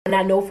And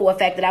I know for a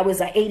fact that I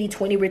was an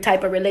 80-20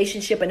 type of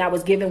relationship, and I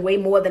was giving way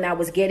more than I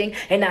was getting,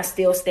 and I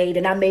still stayed.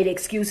 And I made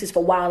excuses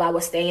for while I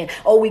was staying.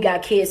 Oh, we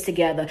got kids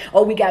together.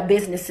 Oh, we got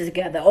businesses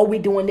together. Oh, we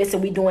doing this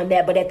and we doing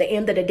that. But at the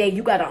end of the day,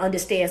 you got to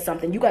understand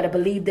something. You got to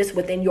believe this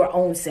within your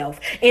own self,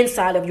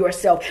 inside of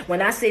yourself.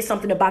 When I say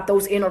something about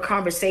those inner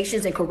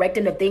conversations and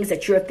correcting the things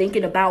that you're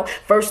thinking about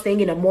first thing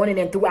in the morning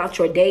and throughout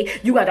your day,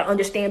 you got to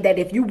understand that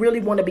if you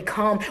really want to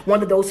become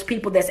one of those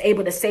people that's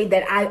able to say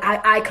that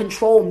I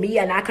control me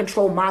and I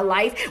control my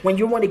life, when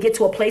you want to get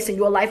to a place in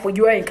your life where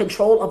you're in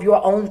control of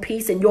your own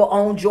peace and your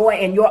own joy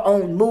and your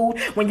own mood,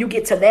 when you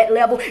get to that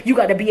level, you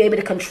got to be able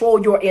to control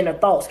your inner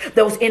thoughts,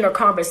 those inner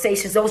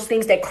conversations, those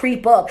things that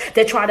creep up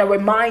that try to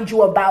remind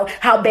you about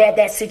how bad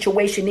that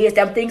situation is,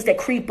 them things that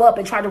creep up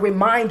and try to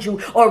remind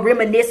you or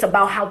reminisce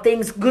about how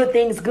things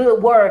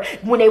good were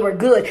when they were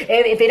good.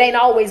 If it ain't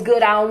always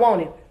good, I don't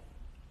want it.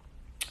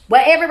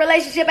 Well, every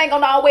relationship ain't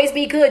going to always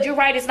be good. You're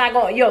right. It's not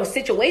going to,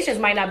 situations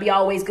might not be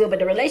always good, but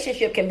the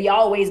relationship can be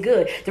always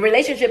good. The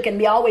relationship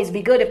can always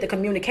be good if the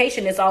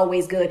communication is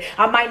always good.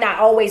 I might not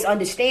always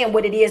understand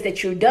what it is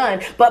that you've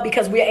done, but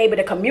because we're able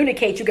to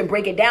communicate, you can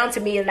break it down to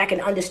me and I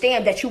can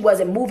understand that you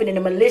wasn't moving in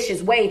a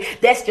malicious way.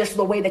 That's just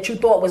the way that you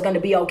thought was going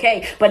to be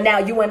okay. But now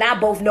you and I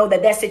both know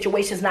that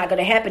situation is not going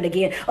to happen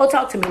again. Oh,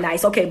 talk to me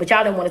nice. Okay, but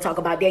y'all didn't want to talk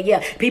about that.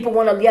 Yeah, people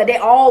want to, they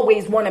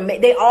always want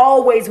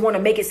to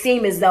make it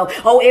seem as though,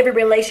 every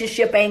relationship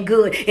ain't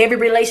good. Every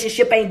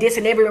relationship ain't this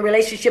and every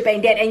relationship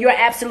ain't that. And you're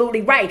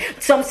absolutely right.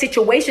 Some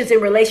situations in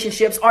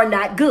relationships are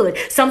not good.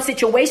 Some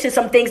situations,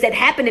 some things that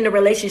happen in a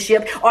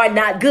relationship are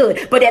not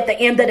good. But at the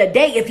end of the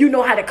day, if you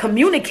know how to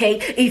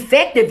communicate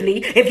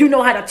effectively, if you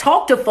know how to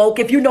talk to folk,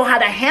 if you know how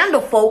to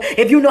handle folk,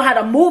 if you know how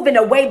to move in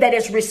a way that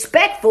is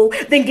respectful,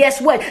 then guess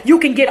what? You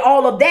can get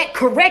all of that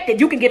corrected.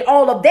 You can get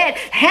all of that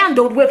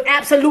handled with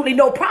absolutely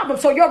no problem.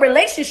 So your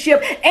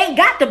relationship ain't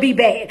got to be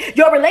bad.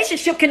 Your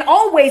relationship can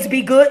always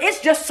be good. It's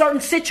just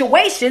certain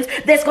situations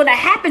that's going to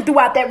happen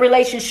throughout that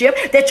relationship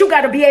that you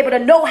got to be able to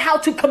know how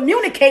to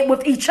communicate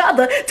with each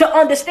other to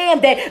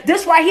understand that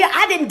this right here,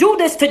 I didn't do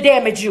this to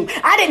damage you.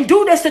 I didn't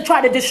do this to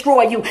try to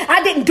destroy you.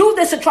 I didn't do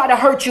this to try to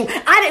hurt you.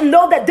 I didn't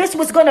know that this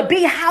was going to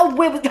be how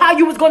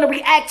you was going to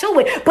react to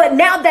it. But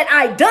now that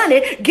I done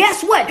it,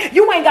 guess what?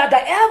 You ain't got to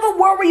ever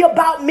worry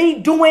about me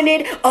doing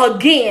it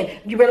again.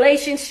 Your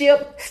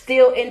relationship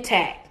still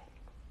intact.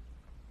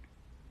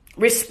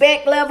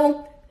 Respect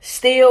level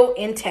still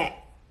intact.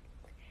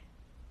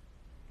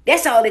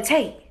 That's all it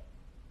takes.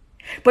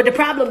 But the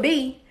problem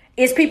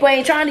is people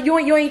ain't trying to, you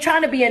ain't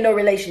trying to be in no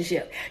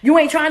relationship. You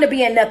ain't trying to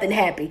be in nothing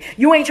happy.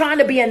 You ain't trying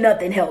to be in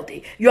nothing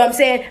healthy. You know what I'm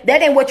saying?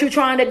 That ain't what you're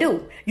trying to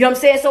do. You know what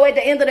I'm saying? So at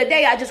the end of the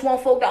day, I just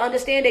want folk to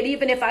understand that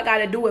even if I got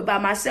to do it by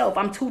myself,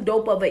 I'm too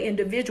dope of an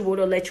individual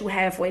to let you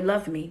halfway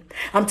love me.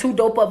 I'm too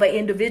dope of an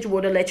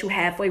individual to let you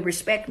halfway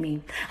respect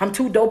me. I'm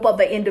too dope of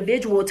an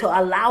individual to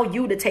allow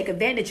you to take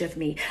advantage of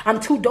me. I'm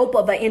too dope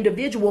of an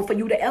individual for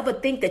you to ever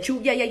think that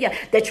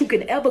that you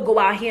can ever go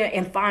out here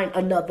and find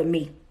another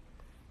me.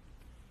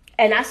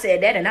 And I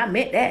said that and I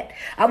meant that.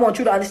 I want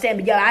you to understand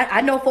me. Yeah,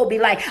 I know folk be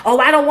like, oh,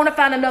 I don't want to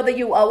find another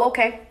you. Oh,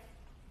 okay.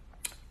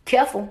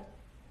 Careful.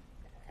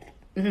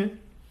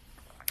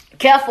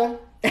 Careful.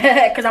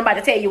 Because I'm about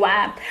to tell you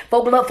why.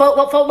 Folk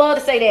love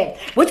to say that.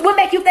 Which would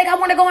make you think I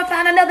want to go and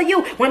find another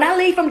you. When I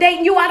leave from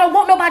dating you, I don't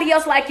want nobody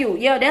else like you.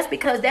 Yeah, that's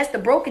because that's the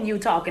broken you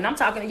talking. I'm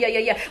talking,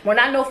 yeah. When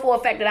I know for a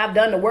fact that I've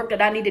done the work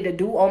that I needed to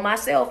do on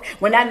myself.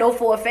 When I know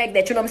for a fact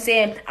that, you know what I'm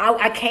saying,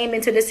 I came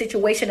into this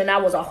situation and I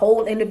was a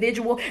whole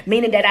individual.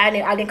 Meaning that I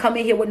didn't come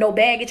in here with no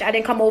baggage. I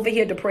didn't come over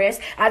here depressed.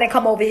 I didn't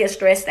come over here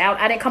stressed out.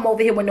 I didn't come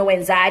over here with no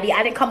anxiety.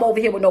 I didn't come over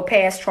here with no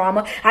past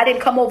trauma. I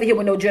didn't come over here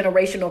with no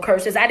generational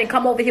curses. I didn't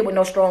come over here with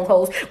no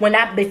strongholds.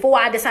 Before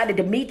I decided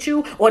to meet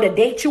you or to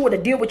date you or to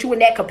deal with you in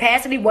that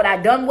capacity, what I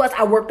done was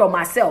I worked on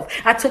myself.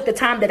 I took the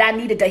time that I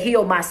needed to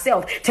heal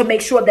myself to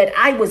make sure that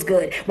I was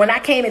good. When I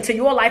came into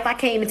your life, I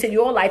came into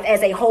your life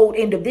as a whole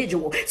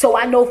individual. So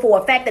I know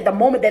for a fact that the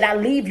moment that I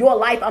leave your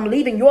life, I'm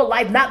leaving your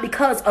life not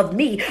because of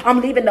me.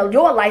 I'm leaving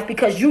your life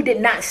because you did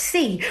not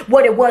see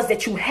what it was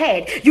that you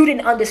had. You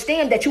didn't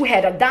understand that you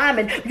had a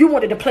diamond. You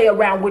wanted to play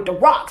around with the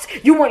rocks.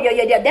 You want,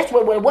 that's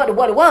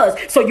what it was.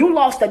 So you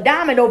lost a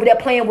diamond over there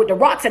playing with the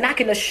rocks, and I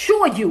can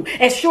assure you,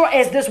 as sure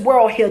as this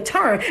world here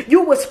turn,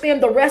 you would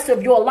spend the rest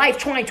of your life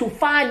trying to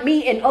find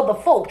me and other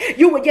folk.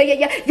 You would,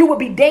 you would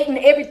be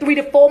dating every 3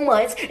 to 4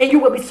 months, and you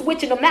would be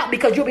switching them out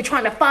because you'll be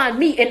trying to find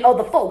me and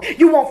other folk.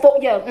 You want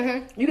folk,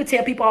 you can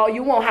tell people all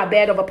you want how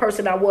bad of a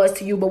person I was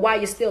to you, but why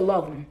you still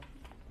love them?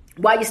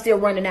 Why you still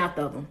running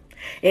after them?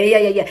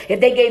 Yeah. If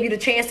they gave you the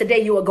chance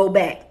today, you would go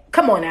back.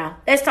 Come on now.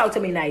 Let's talk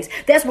to me nice.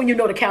 That's when you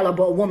know the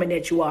caliber of woman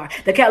that you are.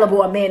 The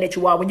caliber of man that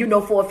you are. When you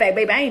know for a fact,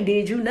 baby, I ain't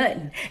did you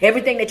nothing.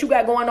 Everything that you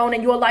got going on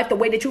in your life, the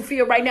way that you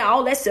feel right now,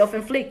 all that's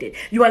self-inflicted.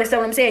 You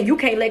understand what I'm saying? You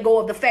can't let go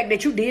of the fact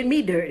that you did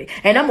me dirty.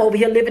 And I'm over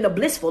here living a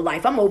blissful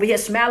life. I'm over here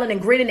smiling and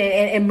grinning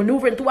and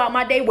maneuvering throughout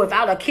my day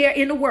without a care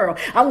in the world.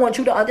 I want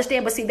you to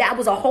understand. But see, that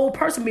was a whole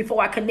person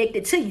before I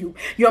connected to you.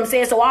 You know what I'm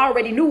saying? So I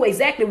already knew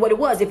exactly what it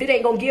was. If it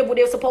ain't going to give what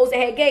it was supposed to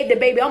have gave, then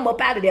baby, I'm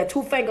up out of there.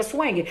 2 fingers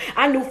swinging.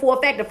 I knew for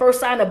a fact the first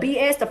sign of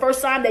BS, the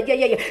first time that,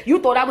 you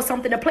thought I was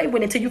something to play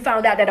with until you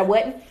found out that I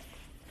wasn't.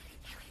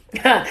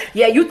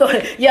 You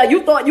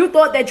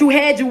thought that you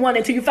had you one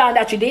until you found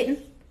out you didn't.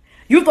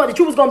 You thought that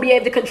you was going to be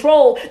able to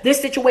control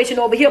this situation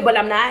over here, but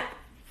I'm not.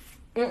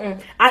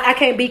 I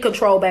can't be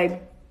controlled, baby.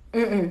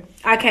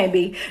 I can't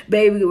be.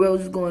 Baby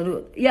Rose is going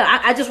to.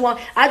 Yeah, I just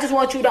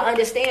want you to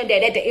understand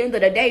that at the end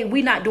of the day,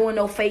 we not doing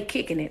no fake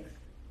kicking it.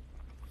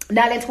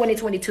 Not in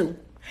 2022.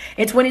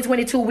 In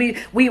 2022,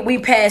 we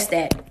passed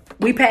that.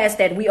 We passed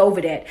that. We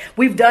over that.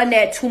 We've done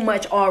that too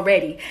much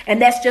already.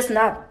 And that's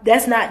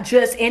not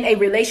just in a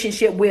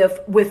relationship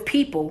with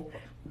people.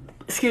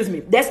 Excuse me.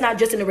 That's not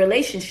just in a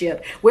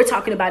relationship. We're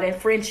talking about in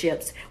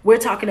friendships. We're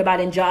talking about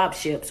in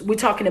jobships. We're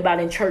talking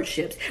about in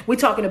churchships. We're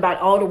talking about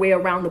all the way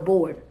around the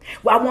board.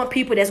 Well, I want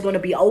people that's going to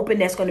be open,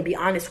 that's going to be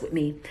honest with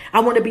me.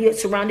 I want to be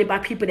surrounded by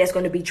people that's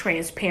going to be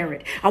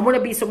transparent. I want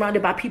to be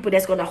surrounded by people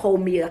that's going to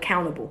hold me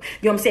accountable.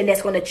 You know what I'm saying?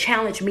 That's going to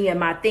challenge me in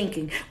my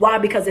thinking. Why?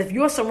 Because if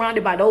you're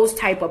surrounded by those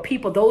type of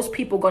people, those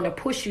people are going to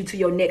push you to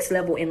your next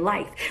level in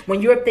life.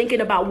 When you're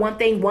thinking about one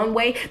thing one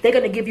way, they're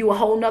going to give you a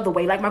whole nother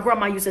way. Like my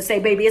grandma used to say,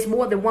 baby, it's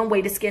more than one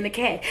way to skin a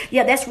cat.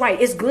 Yeah, that's right.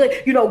 It's good,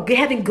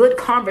 having good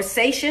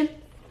conversation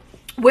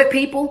with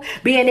people,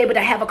 being able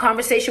to have a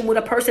conversation with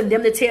a person,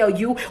 them to tell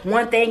you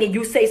one thing and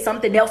you say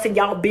something else and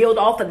y'all build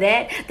off of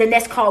that, then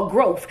that's called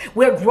growth.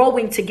 We're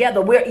growing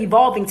together. We're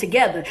evolving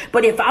together.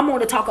 But if I'm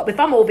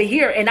over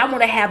here and I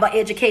want to have an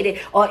educated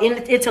or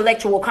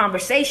intellectual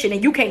conversation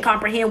and you can't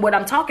comprehend what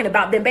I'm talking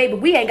about, then baby,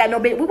 we ain't got no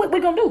business. What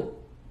we gonna do?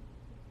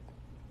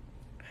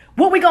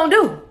 What we gonna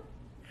do?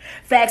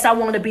 Facts, I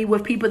want to be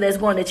with people that's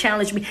going to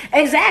challenge me.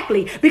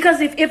 Exactly. Because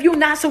if you're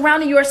not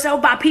surrounding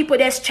yourself by people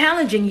that's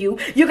challenging you,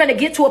 you're going to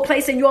get to a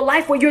place in your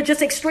life where you're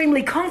just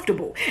extremely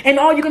comfortable. And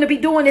all you're going to be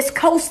doing is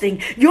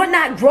coasting. You're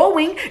not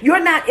growing.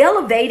 You're not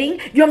elevating. You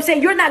know what I'm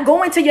saying? You're not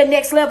going to your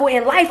next level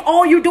in life.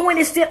 All you're doing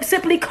is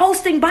simply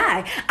coasting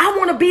by. I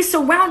want to be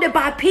surrounded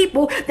by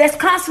people that's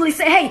constantly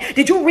saying, hey,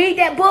 did you read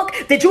that book?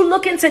 Did you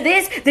look into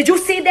this? Did you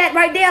see that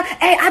right there?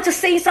 Hey, I just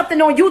seen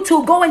something on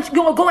YouTube. Go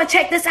and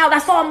check this out. I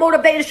saw a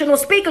motivational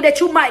speaker that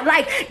you might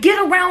like. Get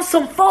around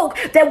some folk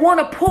that want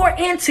to pour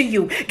into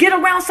you. Get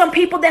around some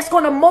people that's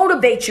going to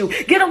motivate you.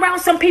 Get around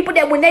some people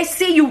that when they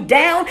see you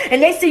down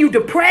and they see you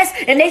depressed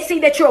and they see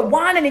that you're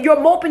whining and you're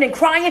moping and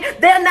crying,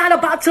 they're not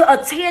about to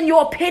attend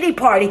your pity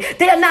party.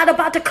 They're not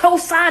about to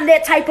co-sign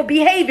that type of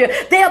behavior.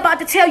 They're about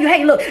to tell you,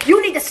 hey, look,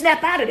 you need to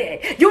snap out of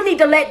that. You need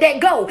to let that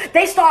go.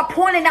 They start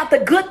pointing out the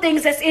good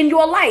things that's in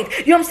your life.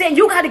 You know what I'm saying?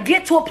 You got to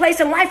get to a place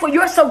in life where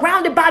you're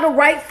surrounded by the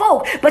right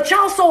folk. But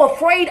y'all so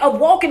afraid of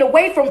walking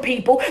away from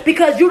people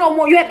because you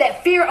have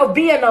that fear of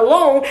being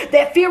alone,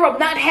 that fear of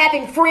not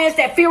having friends,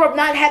 that fear of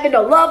not having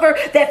a lover,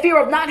 that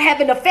fear of not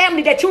having a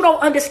family, that you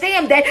don't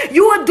understand that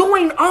you are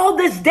doing all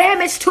this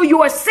damage to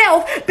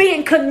yourself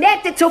being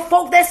connected to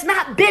folk that's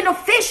not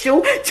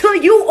beneficial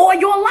to you or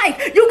your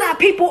life. You got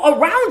people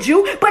around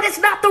you, but it's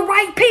not the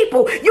right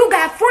people. You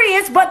got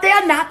friends, but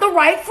they're not the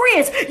right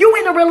friends. You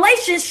in a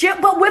relationship,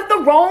 but with the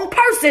wrong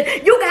person.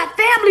 You got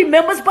family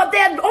members, but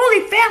they're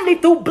only family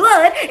through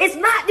blood. It's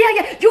not there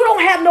yet. You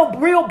don't have no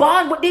real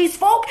bond with these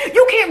folk.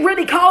 You can't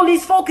really call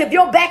these folk if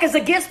your back is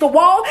against the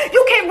wall.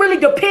 You can't really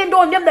depend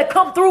on them to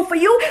come through for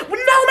you.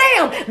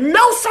 No, ma'am.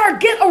 No, sir.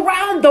 Get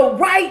around the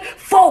right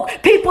folk.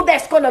 People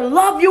that's going to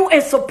love you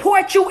and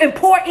support you and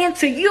pour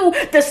into you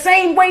the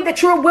same way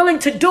that you're willing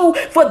to do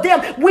for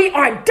them. We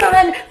are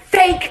done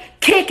fake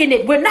kicking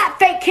it. We're not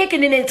fake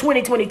kicking it in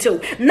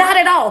 2022. Not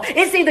at all.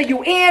 It's either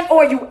you in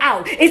or you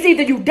out. It's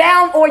either you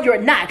down or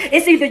you're not.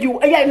 It's either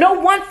no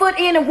 1 foot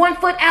in and 1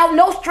 foot out,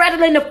 no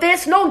straddling the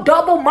fence, no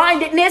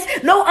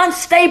double-mindedness, no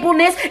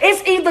unstableness.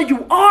 It's either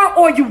you are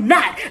or you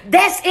not.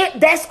 That's it.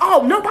 That's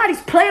all.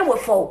 Nobody's playing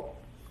with folk.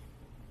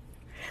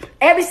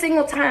 Every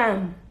single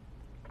time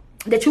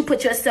that you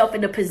put yourself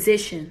in a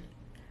position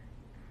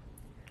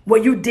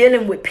where you're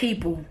dealing with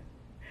people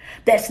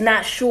that's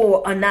not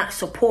sure or not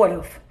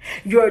supportive,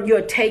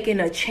 you're taking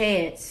a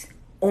chance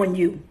on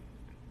you.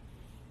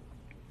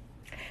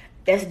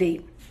 That's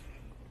deep.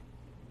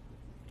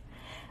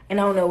 And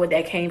I don't know what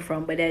that came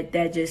from, but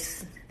that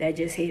just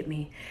hit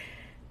me.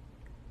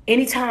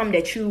 Anytime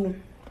that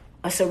you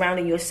are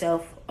surrounding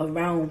yourself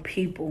around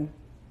people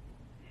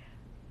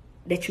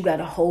that you got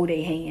to hold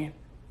their hand,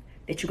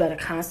 that you got to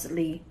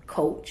constantly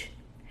coach,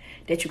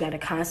 that you got to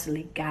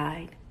constantly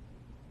guide,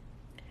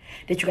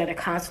 that you got to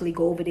constantly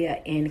go over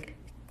there and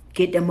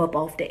get them up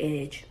off the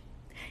edge.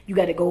 You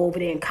got to go over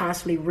there and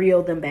constantly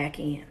reel them back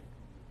in.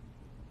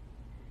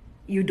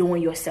 You're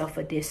doing yourself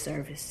a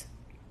disservice.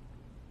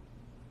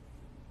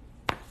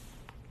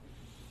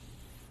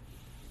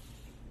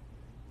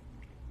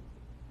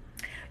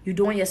 You're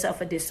doing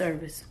yourself a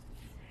disservice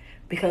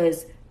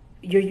because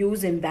you're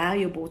using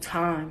valuable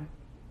time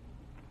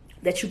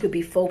that you could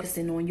be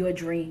focusing on your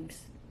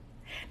dreams,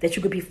 that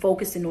you could be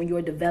focusing on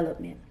your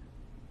development,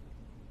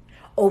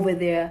 over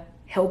there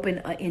helping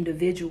an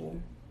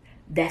individual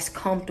that's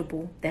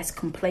comfortable, that's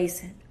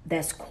complacent,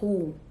 that's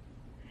cool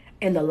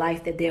in the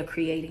life that they're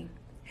creating.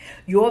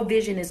 Your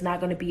vision is not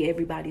going to be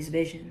everybody's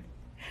vision.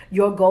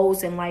 Your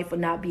goals in life will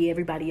not be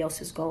everybody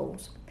else's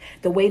goals.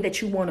 The way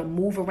that you want to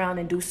move around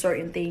and do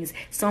certain things,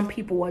 some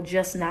people are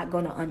just not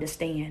going to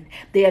understand.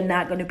 They are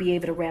not going to be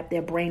able to wrap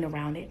their brain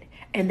around it.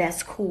 And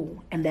that's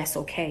cool, and that's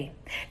okay.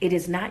 It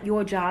is not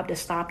your job to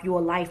stop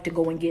your life to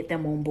go and get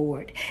them on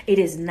board. It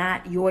is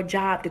not your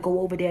job to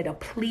go over there to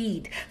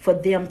plead for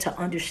them to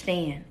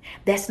understand.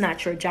 That's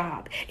not your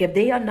job. If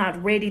they are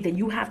not ready, then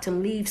you have to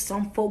leave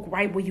some folk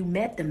right where you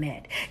met them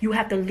at. You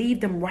have to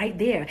leave them right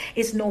there.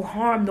 It's no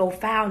harm, no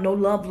foul, no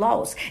love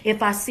lost.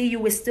 If I see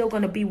you, it's still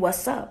going to be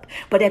what's up.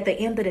 But at the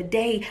end of the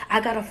day, I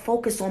got to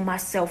focus on my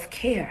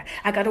self-care.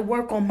 I got to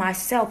work on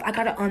myself. I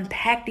got to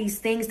unpack these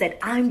things that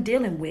I'm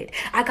dealing with.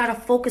 I got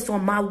to focus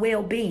on my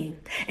well-being.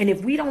 And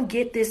if we don't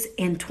get this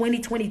in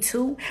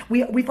 2022,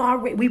 we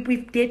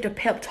did the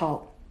pep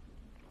talk.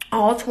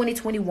 All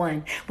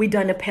 2021, we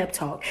done the pep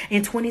talk.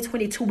 In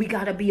 2022, we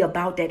got to be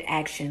about that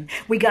action.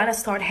 We got to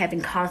start having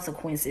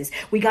consequences.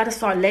 We got to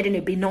start letting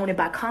it be known. And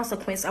by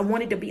consequence, I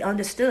want it to be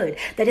understood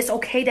that it's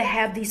okay to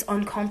have these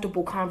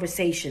uncomfortable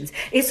conversations.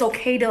 It's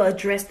okay to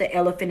address the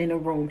elephant in the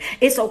room.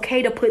 It's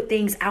okay to put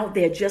things out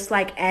there just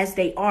like as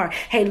they are.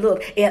 Hey,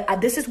 look,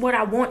 this is what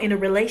I want in a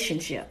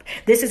relationship.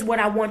 This is what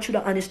I want you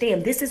to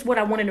understand. This is what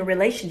I want in a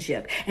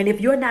relationship. And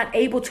if you're not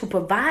able to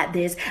provide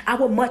this, I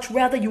would much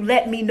rather you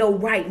let me know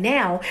right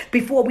now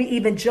before we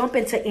even jump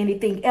into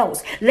anything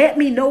else. Let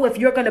me know if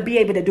you're going to be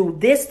able to do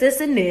this,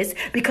 this, and this,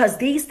 because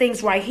these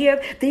things right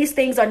here, these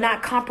things are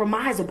not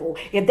compromisable.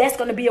 If that's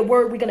going to be a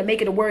word, we're going to make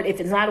it a word.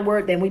 If it's not a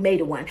word, then we made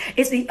it one.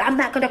 I'm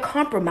not going to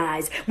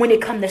compromise when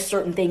it comes to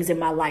certain things in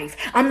my life.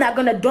 I'm not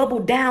going to double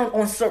down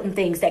on certain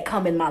things that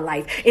come in my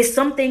life. It's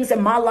some things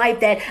in my life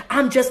that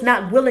I'm just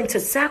not willing to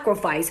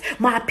sacrifice.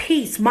 My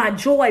peace, my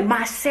joy,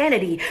 my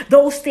sanity,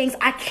 those things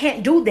I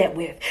can't do that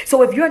with.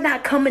 So if you're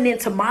not coming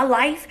into my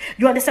life,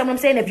 you understand what I'm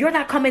saying? If you're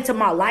not coming to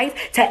my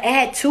life to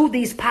add to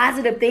these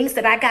positive things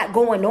that I got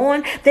going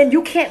on, then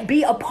you can't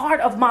be a part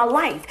of my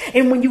life.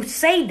 And when you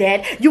say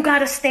that, you got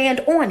to stand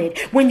on it.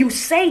 When you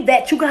say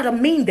that, you got to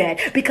mean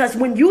that. Because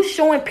when you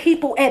showing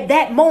people at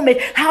that moment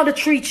how to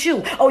treat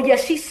you, oh yeah,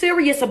 she's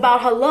serious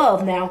about her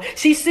love now.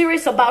 She's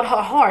serious about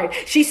her heart.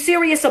 She's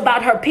serious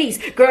about her peace.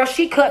 Girl,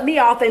 she cut me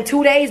off in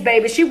 2 days,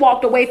 baby. She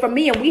walked away from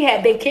me and we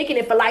had been kicking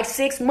it for like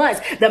 6 months.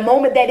 The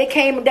moment that it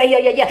came,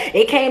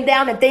 it came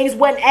down and things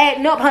wasn't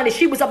adding up, honey.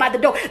 She was about to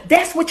do.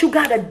 That's what you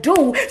got to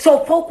do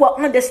so folk will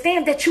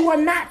understand that you are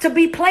not to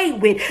be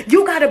played with.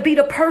 You got to be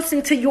the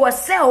person to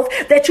yourself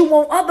that you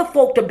want other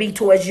folk to be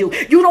towards you.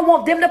 You don't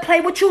want them to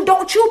play with you.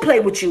 Don't you play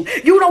with you.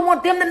 You don't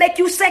want them to make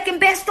you second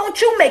best. Don't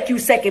you make you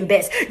second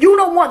best. You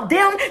don't want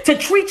them to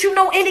treat you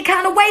any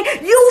kind of way.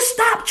 You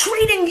stop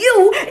treating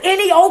you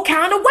any old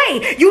kind of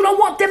way. You don't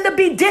want them to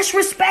be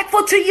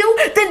disrespectful to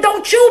you. Then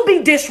don't you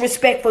be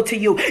disrespectful to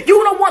you.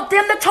 You don't want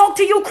them to talk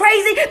to you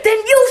crazy. Then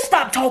you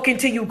stop talking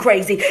to you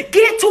crazy.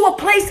 Get to a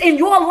place in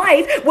your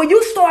life where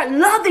you start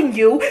loving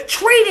you,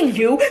 treating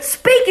you,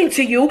 speaking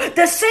to you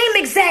the same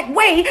exact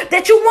way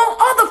that you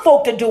want other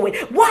folk to do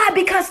it. Why?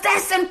 Because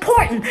that's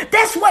important.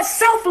 That's what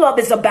self-love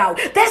is about.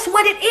 That's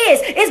what it is.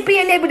 It's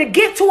being able to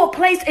get to a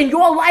place in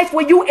your life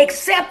where you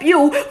accept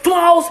you,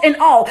 flaws and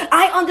all.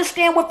 I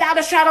understand without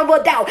a shadow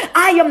of a doubt.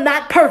 I am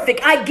not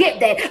perfect. I get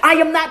that. I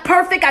am not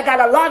perfect. I got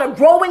a lot of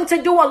growing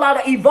to do, a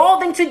lot of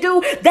evolving to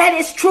do. That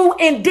is true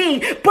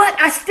indeed. But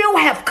I still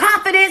have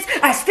confidence.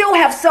 I still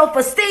have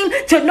self-esteem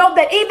to know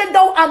that even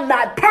though I'm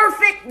not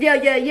perfect,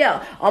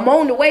 I'm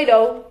on the way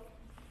though.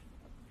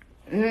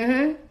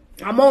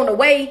 I'm on the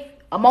way.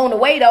 I'm on the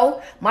way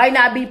though. Might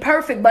not be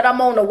perfect, but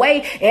I'm on the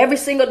way. Every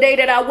single day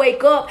that I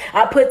wake up,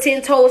 I put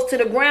 10 toes to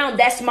the ground.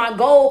 That's my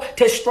goal,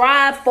 to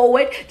strive for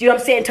it. You know what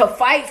I'm saying? To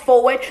fight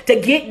for it,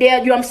 to get there.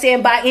 You know what I'm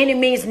saying? By any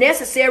means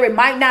necessary.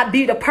 Might not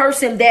be the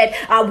person that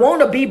I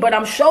want to be, but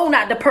I'm sure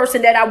not the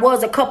person that I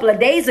was a couple of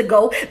days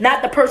ago.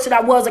 Not the person I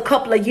was a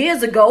couple of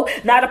years ago.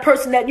 Not a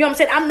person that, you know what I'm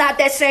saying? I'm not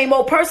that same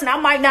old person. I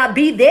might not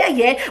be there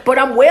yet, but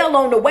I'm well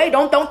on the way.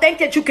 Don't think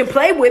that you can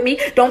play with me.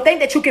 Don't think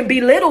that you can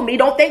belittle me.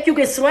 Don't think you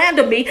can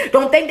slander me.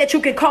 Don't think that you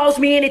can cause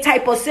me any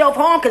type of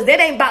self-harm, because that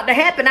ain't about to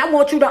happen. I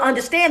want you to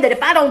understand that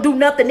if I don't do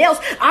nothing else,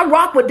 I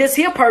rock with this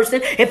here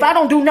person. If I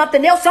don't do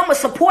nothing else, I'm going to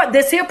support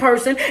this here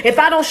person. If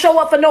I don't show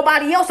up for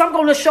nobody else, I'm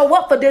going to show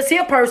up for this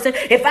here person.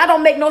 If I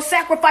don't make no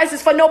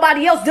sacrifices for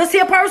nobody else, this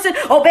here person,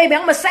 oh baby,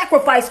 I'm going to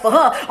sacrifice for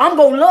her. I'm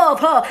going to love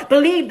her.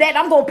 Believe that.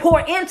 I'm going to pour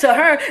into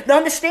her.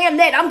 Understand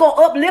that. I'm going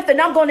to uplift and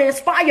I'm going to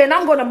inspire and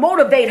I'm going to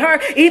motivate her.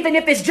 Even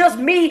if it's just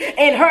me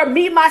and her,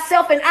 me,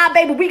 myself, and I,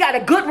 baby, we got a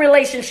good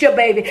relationship,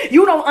 baby.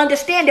 You don't understand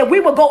that we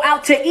would go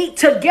out to eat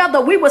together.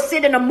 We would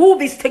sit in the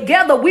movies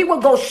together. We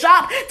would go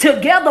shop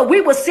together.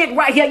 We would sit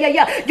right here.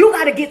 You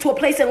got to get to a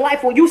place in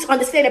life where you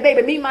understand that,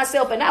 baby, me,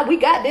 myself, and I, we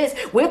got this.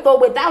 With or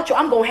without you,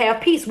 I'm going to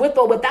have peace. With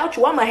or without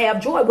you, I'm going to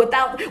have joy. With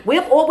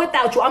or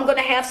without you, I'm going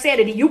to have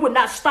sanity. You will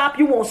not stop.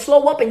 You won't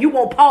slow up and you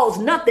won't pause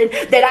nothing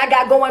that I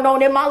got going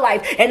on in my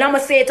life. And I'm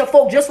going to say it to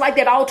folk just like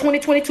that all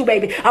 2022,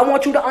 baby. I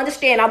want you to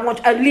understand. I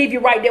want to leave you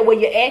right there where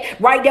you're at.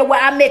 Right there where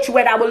I met you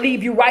at. I will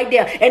leave you right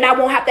there. And I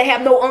won't have to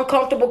have no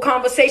uncomfortable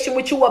conversation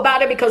with you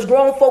about it, because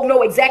grown folk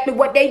know exactly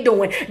what they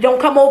doing.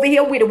 Don't come over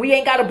here with it. We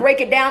ain't got to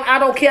break it down. I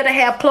don't care to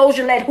have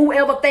closure. Let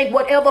whoever think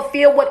whatever,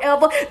 feel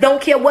whatever.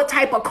 Don't care what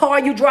type of car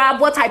you drive,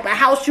 what type of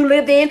house you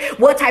live in,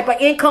 what type of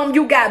income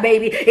you got,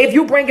 baby. If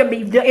you bringing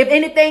me, if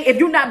anything, if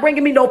you're not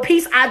bringing me no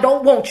peace, I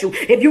don't want you.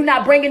 If you're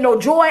not bringing no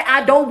joy,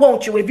 I don't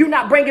want you. If you're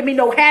not bringing me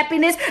no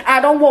happiness, I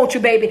don't want you,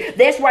 baby.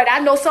 That's right. I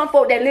know some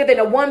folk that live in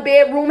a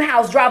 1-bedroom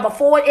house, drive a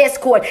Ford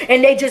Escort,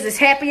 and they just as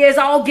happy as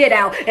all get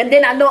out. And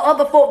then I know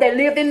other folk that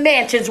live in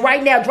mansions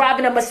right now,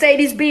 driving a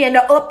Mercedes-Benz,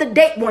 the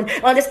up-to-date one.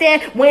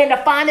 Understand? Wearing the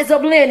finest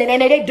of linen,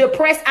 and they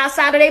depressed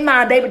outside of their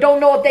mind, baby. Don't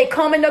know if they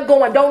coming or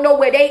going. Don't know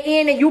where they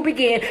end and you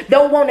begin.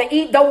 Don't want to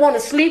eat. Don't want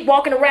to sleep.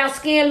 Walking around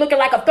skin looking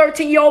like a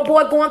 13-year-old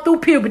boy going through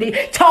puberty.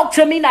 Talk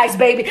to me nice,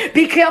 baby.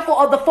 Be careful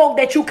of the folk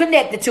that you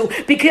connected to.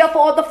 Be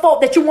careful of the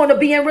folk that you want to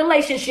be in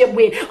relationship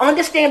with.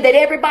 Understand that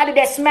everybody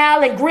that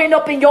smile and grin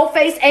up in your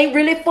face ain't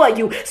really for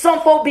you.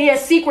 Some folk be in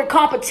secret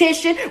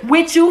competition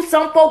with you.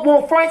 Some folk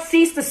want front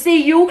seats to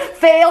see you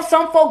fail.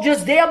 Some folk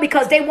just there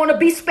because they want to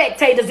be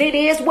spectators. It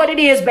is what it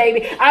is,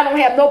 baby. I don't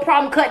have no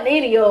problem cutting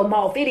any of them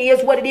off. It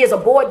is what it is.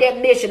 Avoid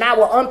that mission. I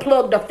will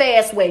unplug the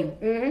fast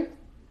way.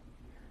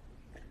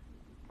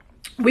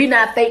 We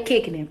not fake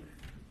kicking him.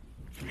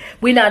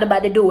 We're not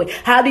about to do it.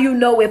 How do you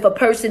know if a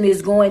person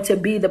is going to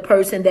be the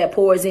person that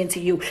pours into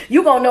you?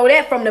 You're going to know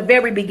that from the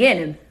very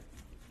beginning.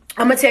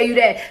 I'm going to tell you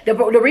that the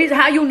reason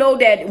how you know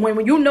that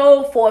when you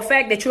know for a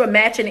fact that you're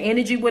matching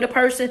energy with a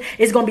person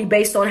is going to be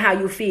based on how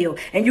you feel.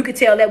 And you can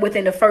tell that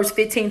within the first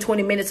 15,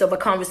 20 minutes of a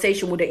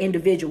conversation with an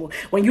individual.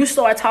 When you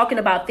start talking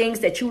about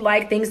things that you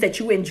like, things that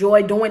you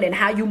enjoy doing and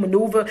how you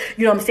maneuver,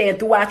 you know what I'm saying,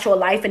 throughout your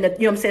life and, you know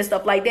what I'm saying,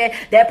 stuff like that,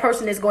 that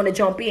person is going to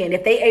jump in.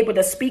 If they able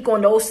to speak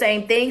on those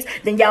same things,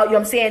 then y'all, you know what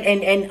I'm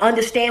saying, and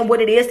understand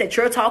what it is that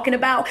you're talking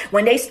about.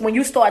 When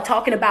you start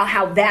talking about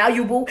how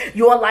valuable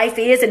your life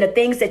is and the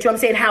things that, you know what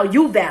I'm saying, how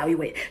you value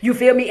it. You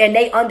feel me? And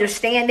they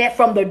understand that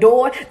from the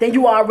door, then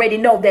you already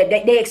know that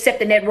they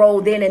accepting that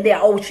role then and there.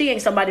 Oh, she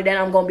ain't somebody that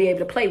I'm going to be able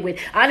to play with.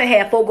 I done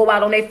had folk go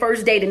out on their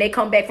first date and they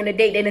come back from the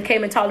date. They done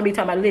came and talking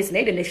about, listen,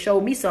 they done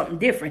showed me something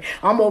different.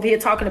 I'm over here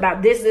talking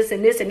about this,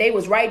 and this, and they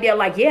was right there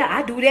like, yeah,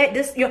 I do that.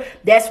 This, you know,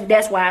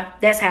 that's why,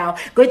 that's how.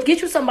 Go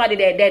get you somebody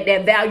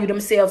that value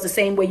themselves the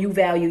same way you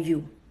value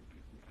you.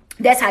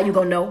 That's how you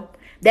going to know.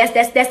 That's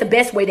the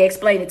best way to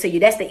explain it to you.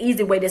 That's the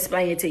easy way to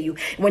explain it to you.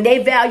 When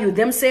they value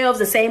themselves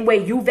the same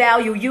way you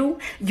value you,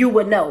 you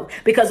would know.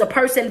 Because a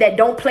person that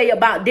don't play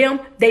about them,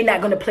 they not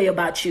going to play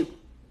about you.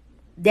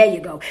 There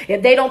you go.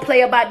 If they don't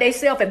play about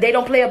themselves, if they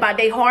don't play about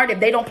their heart, if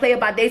they don't play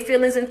about their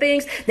feelings and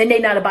things, then they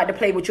not about to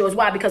play with yours.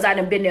 Why? Because I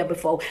done been there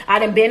before. I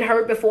done been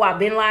hurt before. I've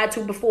been lied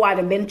to before. I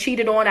done been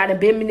cheated on. I done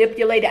been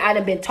manipulated. I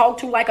done been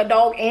talked to like a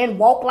dog and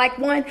walk like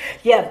one.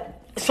 Yeah.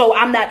 So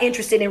I'm not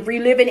interested in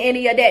reliving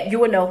any of that. You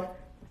will know.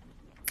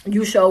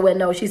 You sure will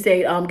know. She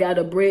said, got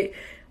a brick.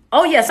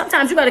 Oh yeah,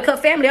 sometimes you gotta cut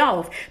family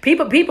off.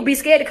 People be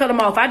scared to cut them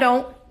off. I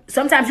don't.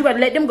 Sometimes you gotta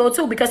let them go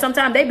too, because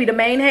sometimes they be the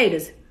main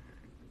haters.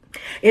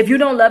 If you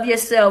don't love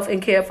yourself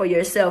and care for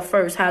yourself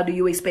first, how do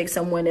you expect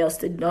someone else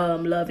to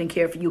love and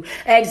care for you?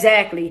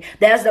 Exactly.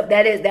 That's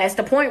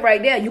the point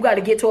right there. You got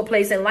to get to a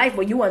place in life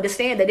where you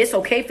understand that it's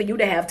okay for you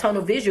to have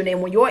tunnel vision.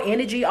 And when your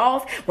energy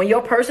off, when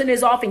your person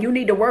is off and you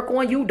need to work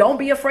on you, don't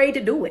be afraid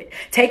to do it.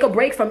 Take a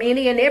break from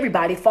any and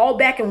everybody. Fall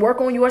back and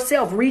work on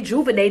yourself.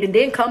 Rejuvenate and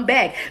then come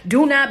back.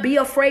 Do not be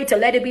afraid to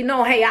let it be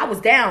known. Hey, I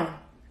was down.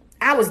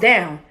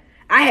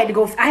 I had to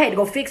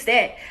go fix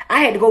that.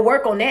 I had to go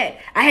work on that.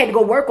 I had to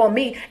go work on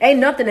me. Ain't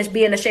nothing that's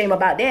being ashamed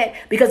about that.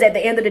 Because at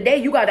the end of the day,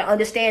 you got to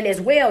understand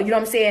as well. You know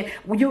what I'm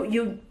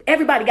saying?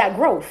 Everybody got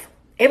growth.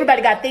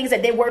 Everybody got things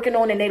that they're working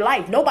on in their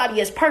life.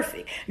 Nobody is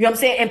perfect. You know what I'm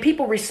saying? And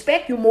people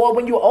respect you more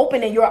when you're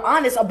open and you're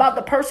honest about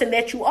the person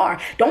that you are.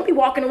 Don't be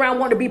walking around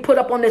wanting to be put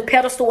up on this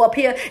pedestal up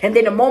here. And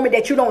then the moment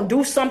that you don't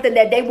do something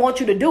that they want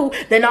you to do,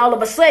 then all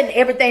of a sudden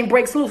everything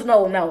breaks loose.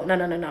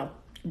 No.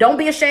 Don't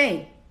be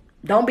ashamed.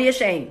 Don't be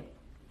ashamed.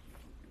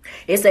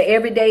 It's an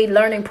everyday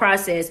learning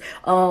process.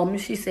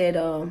 She said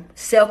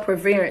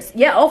self-perseverance.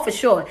 Yeah, oh, for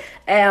sure.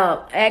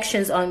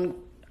 Actions on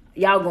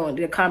y'all going,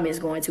 the comments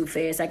going too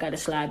fast. I got to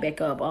slide back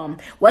up.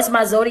 What's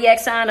my zodiac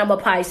sign? I'm a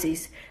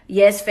Pisces.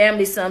 Yes,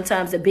 family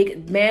sometimes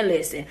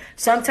listen.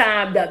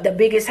 Sometimes the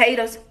biggest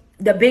haters.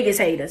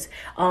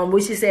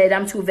 Which she said,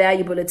 I'm too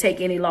valuable to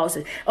take any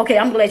losses. Okay,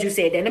 I'm glad you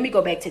said that. Let me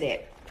go back to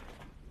that.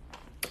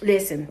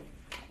 Listen.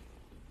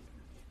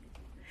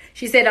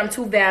 She said, I'm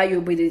too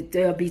valuable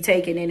to be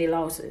taking any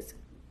losses.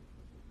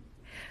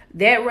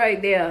 That right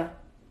there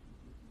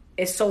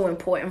is so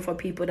important for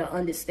people to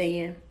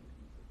understand.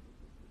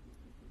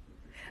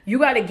 You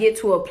got to get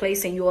to a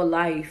place in your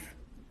life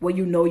where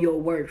you know your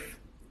worth,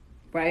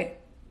 right?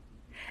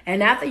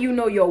 And after you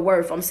know your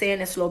worth, I'm saying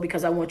it slow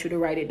because I want you to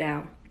write it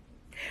down.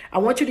 I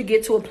want you to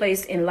get to a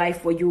place in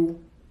life where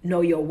you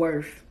know your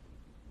worth.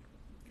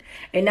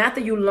 And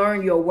after you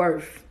learn your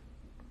worth,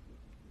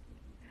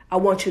 I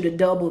want you to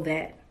double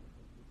that.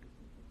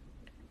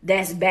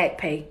 That's back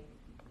pay.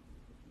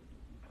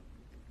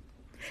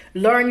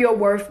 Learn your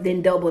worth,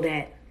 then double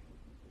that.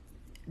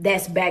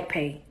 That's back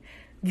pay.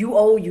 You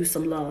owe you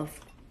some love.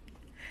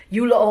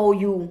 You owe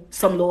you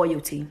some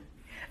loyalty.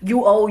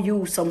 You owe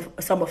you some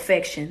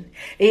affection.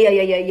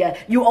 Yeah.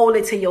 You owe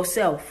it to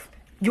yourself.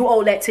 You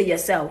owe that to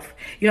yourself.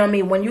 You know what I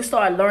mean? When you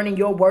start learning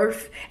your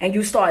worth and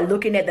you start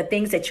looking at the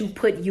things that you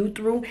put you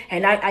through,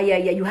 and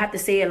you have to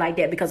say it like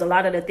that, because a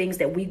lot of the things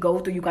that we go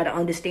through, you got to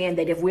understand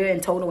that if we're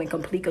in total and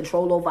complete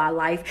control over our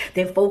life,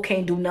 then folk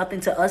can't do nothing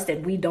to us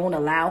that we don't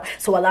allow.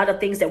 So a lot of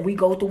things that we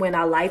go through in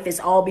our life is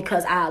all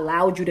because I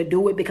allowed you to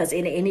do it, because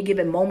in any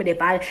given moment,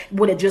 if I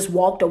would have just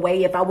walked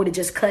away, if I would have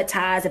just cut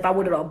ties, if I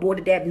would have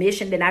aborted that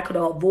mission, then I could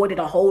have avoided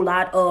a whole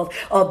lot of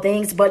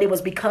things. But it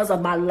was because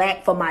of my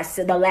lack for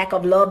myself, the lack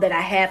of love that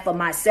I had for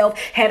myself.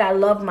 Had I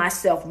loved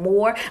myself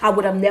more, I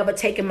would have never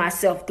taken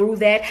myself through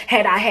that.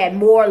 Had I had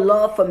more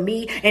love for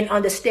me and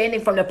understanding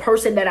from the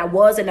person that I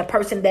was and the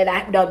person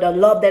that the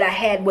love that I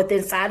had within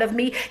inside of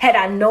me, had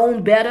I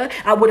known better,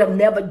 I would have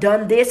never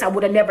done this. I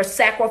would have never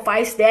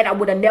sacrificed that. I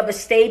would have never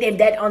stayed in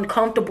that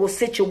uncomfortable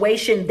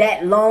situation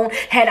that long.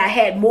 Had I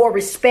had more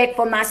respect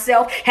for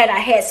myself, had I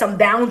had some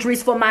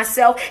boundaries for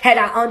myself, had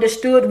I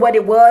understood what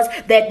it was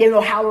that,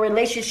 how a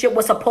relationship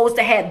was supposed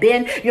to have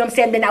been,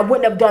 then I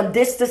wouldn't have done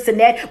this,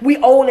 and that. We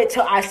owe it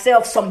to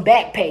ourselves some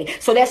back pay.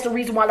 So that's the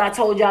reason why I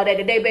told y'all that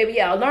today, baby.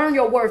 Yeah, learn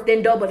your worth,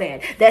 then double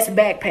that. That's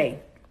back pay.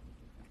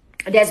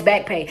 That's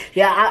back pay.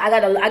 Yeah, I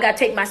gotta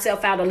take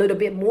myself out a little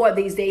bit more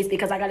these days,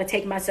 because I gotta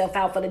take myself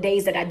out for the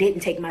days that I didn't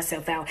take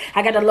myself out.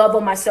 I gotta love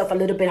on myself a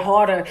little bit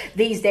harder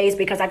these days,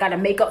 because I gotta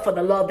make up for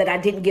the love that I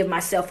didn't give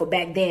myself for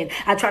back then.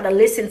 I try to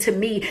listen to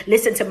me,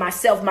 listen to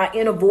myself, my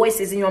inner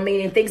voices,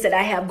 and things that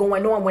I have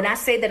going on. When I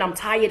say that I'm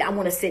tired, I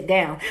want to sit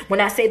down.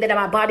 When I say that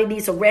my body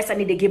needs a rest, I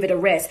need to give it a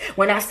rest.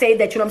 When I say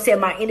that,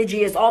 my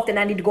energy is off, then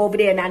I need to go over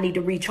there and I need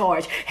to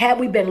recharge. Had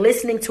we been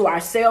listening to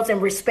ourselves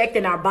and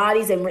respecting our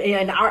bodies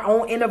and our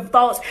own inner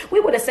thoughts, we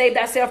would have saved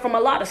ourselves from a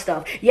lot of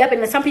stuff. Yep,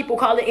 and some people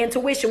call it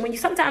intuition.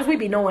 Sometimes we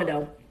be knowing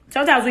though.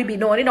 Sometimes we be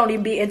knowing. It don't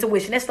even be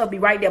intuition. That stuff be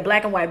right there,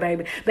 black and white,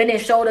 baby. But then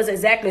showed us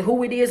exactly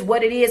who it is,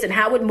 what it is, and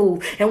how it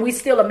moves. And we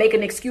still are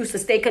making an excuse to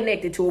stay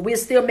connected to it. We're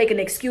still making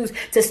an excuse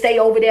to stay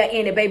over there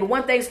in it, baby.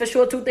 One thing's for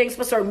sure, two things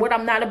for certain. What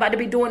I'm not about to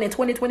be doing in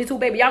 2022,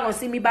 baby, y'all gonna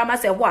see me by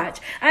myself. Watch.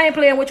 I ain't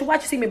playing with you.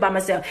 Watch you see me by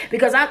myself.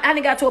 Because I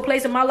done got to a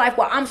place in my life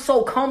where I'm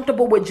so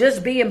comfortable with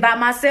just being by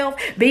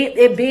myself,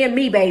 being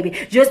me, baby.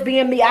 Just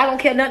being me. I don't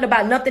care nothing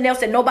about nothing else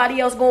that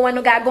nobody else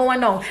got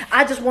going on.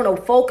 I just want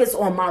to focus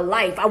on my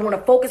life. I want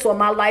to focus on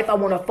my life. I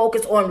want to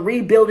focus on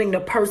rebuilding the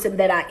person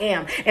that I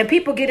am. And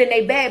people get in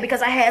their bag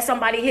because I had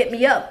somebody hit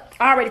me up.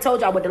 I already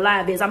told y'all what the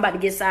live is. I'm about to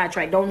get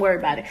sidetracked. Don't worry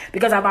about it.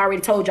 Because I've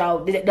already told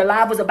y'all the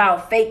live was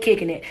about fake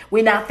kicking it.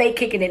 We're not fake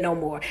kicking it no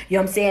more. You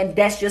know what I'm saying?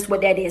 That's just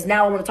what that is.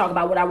 Now I want to talk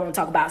about what I want to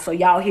talk about. So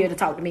y'all here to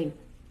talk to me.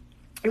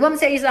 You want me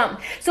to tell you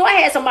something? So I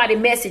had somebody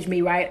message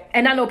me, right?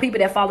 And I know people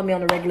that follow me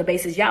on a regular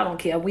basis, y'all don't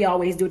care. We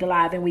always do the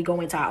live and we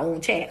go into our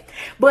own chat.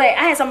 But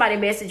I had somebody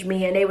message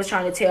me and they was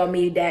trying to tell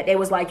me that they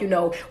was like,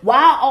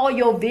 why all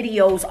your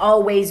videos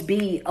always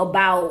be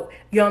about,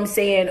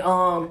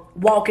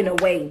 walking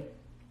away?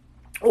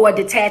 Or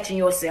detaching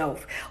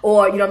yourself,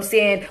 or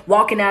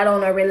walking out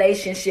on a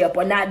relationship,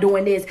 or not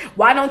doing this.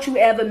 Why don't you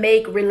ever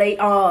make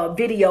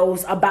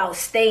videos about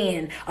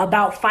staying,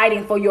 about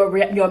fighting for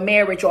your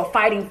marriage, or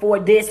fighting for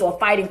this, or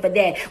fighting for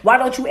that? Why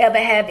don't you ever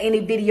have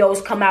any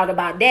videos come out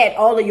about that?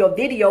 All of your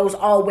videos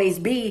always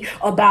be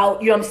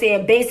about,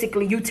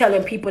 basically you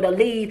telling people to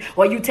leave,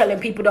 or you telling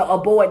people to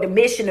abort the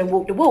mission and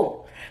whoop the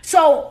whoop.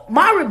 So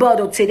my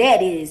rebuttal to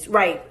that is,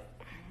 right,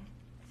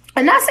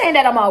 I'm not saying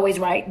that I'm always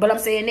right, but I'm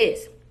saying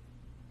this.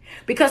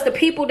 Because the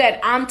people that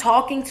I'm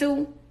talking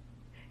to,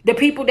 the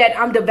people that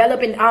I'm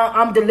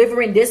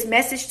delivering this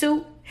message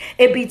to,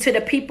 it be to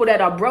the people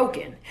that are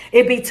broken.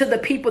 It be to the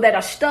people that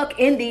are stuck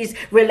in these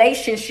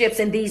relationships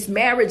and these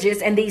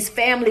marriages and these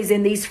families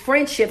and these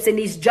friendships and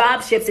these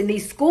jobships and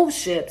these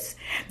schoolships,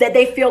 that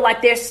they feel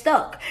like they're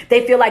stuck.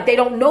 They feel like they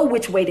don't know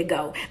which way to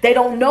go. They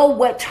don't know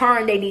what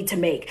turn they need to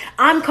make.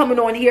 I'm coming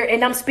on here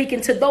and I'm speaking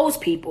to those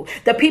people.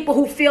 The people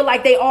who feel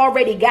like they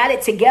already got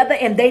it together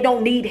and they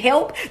don't need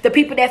help. The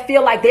people that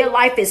feel like their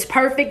life is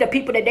perfect. The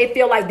people that they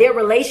feel like their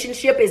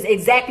relationship is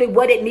exactly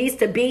what it needs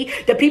to be.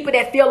 The people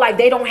that feel like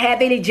they don't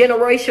have any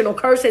generational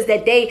curses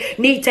that they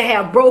need to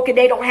have broken.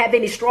 They don't have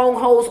any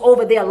strongholds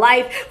over their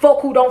life.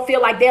 Folk who don't feel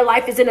like their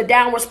life is in a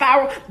downward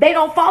spiral. They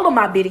don't follow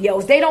my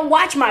videos. They don't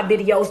watch my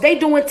videos.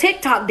 They doing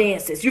TikTok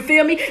dances. You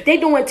feel me? They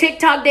doing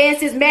TikTok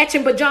dances,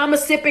 matching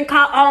pajamas, sipping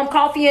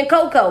coffee and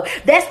cocoa.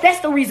 That's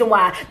the reason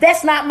why.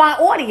 That's not my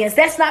audience.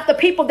 That's not the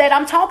people that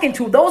I'm talking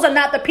to. Those are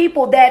not the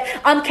people that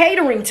I'm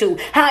catering to.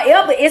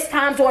 However, it's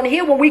times on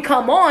here when we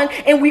come on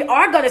and we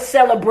are going to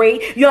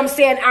celebrate,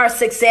 our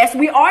success.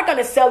 We are going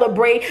to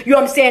celebrate,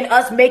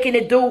 us making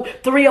it through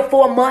 3 or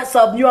 4 months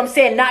of,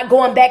 not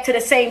going back to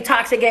the same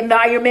toxic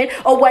environment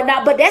or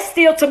whatnot. But that's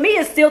still, to me,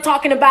 is still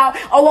talking about,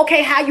 oh,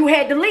 okay, how you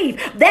had to leave.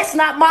 That's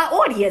not my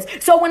audience.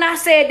 So when I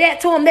said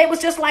that to them, they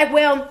was just like,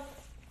 well,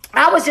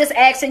 I was just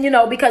asking,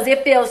 because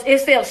it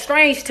feels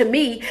strange to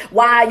me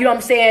why, you know what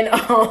I'm saying,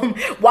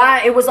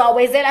 why it was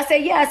always that. I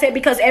said, yeah, I said,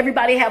 because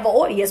everybody have an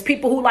audience.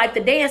 People who like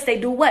to dance, they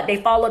do what? They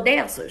follow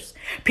dancers.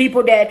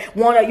 People that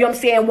want to, you know what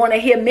I'm saying, want to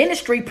hear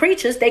ministry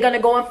preachers, they're going to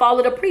go and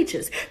follow the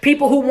preachers.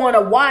 People who want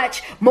to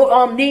watch,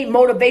 need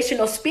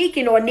motivational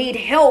speaking or need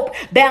help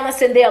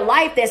balancing their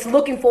life, that's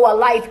looking for a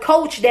life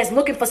coach, that's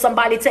looking for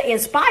somebody to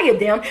inspire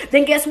them,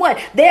 then guess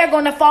what? They're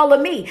going to follow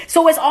me.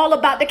 So it's all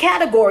about the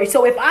category.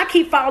 So if I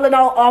keep following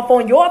off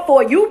on your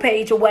For You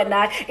page or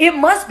whatnot, it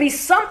must be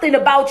something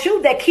about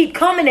you that keep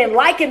coming and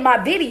liking my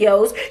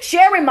videos,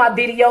 sharing my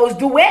videos,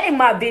 duetting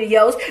my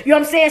videos. You know what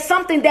I'm saying?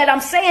 Something that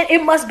I'm saying,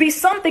 it must be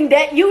something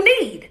that you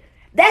need.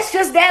 That's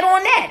just that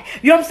on that.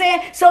 You know what I'm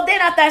saying? So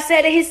then after I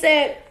said it, he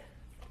said,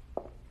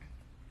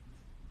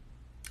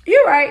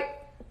 you're right.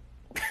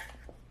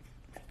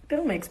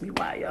 That makes me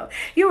wild, y'all.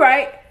 You're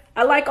right.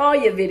 I like all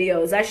your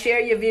videos. I share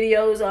your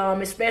videos,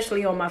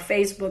 especially on my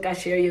Facebook. I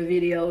share your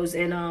videos,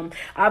 and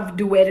I've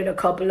duetted a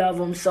couple of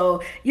them.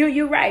 So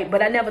you're right,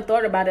 but I never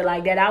thought about it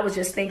like that. I was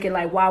just thinking,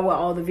 like, why were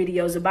all the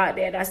videos about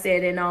that? I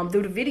said, and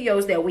through the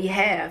videos that we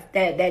have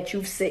that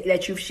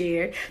you've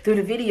shared, through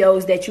the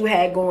videos that you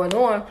had going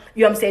on,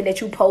 you know what I'm saying,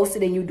 that you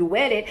posted and you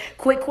duetted.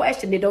 Quick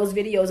question: did those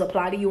videos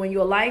apply to you in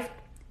your life?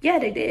 Yeah,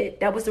 they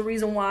did. That was the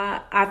reason why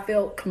I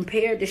felt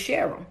compelled to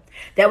share them.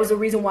 That was the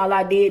reason why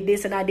I did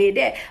this and I did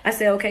that. I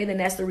said, okay, then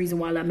that's the reason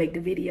why I make the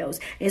videos.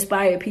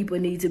 Inspired people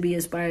need to be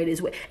inspired as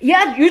well.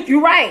 Yeah,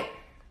 you're right.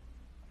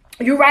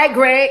 You're right,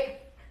 Greg.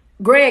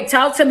 Greg,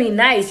 talk to me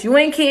nice. You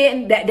ain't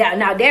kidding.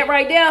 Now that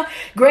right there,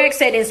 Greg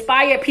said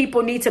inspired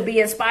people need to be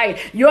inspired.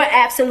 You're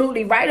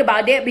absolutely right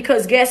about that,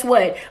 because guess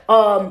what?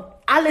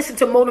 I listen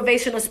to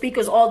motivational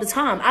speakers all the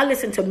time. I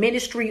listen to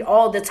ministry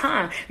all the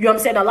time. You know what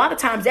I'm saying? A lot of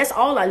times that's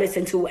all I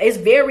listen to. It's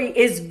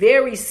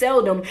very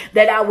seldom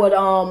that I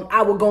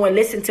would go and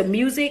listen to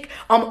music.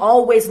 I'm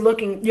always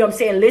looking, you know what I'm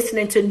saying,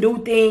 listening to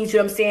new things, you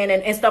know what I'm saying,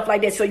 and stuff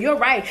like that. So you're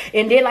right.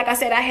 And then, like I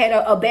said, I had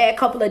a bad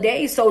couple of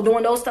days. So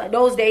during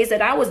those days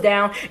that I was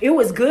down, it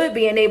was good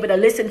being able to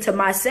listen to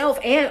myself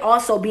and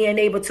also being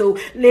able to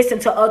listen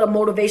to other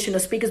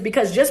motivational speakers,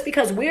 because just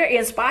because we're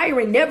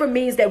inspiring never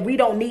means that we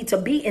don't need to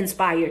be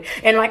inspired.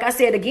 And like I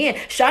said again,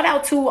 shout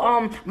out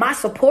to my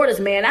supporters,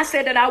 man. I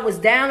said that I was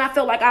down. I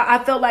felt like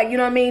you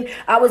know what I mean,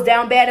 I was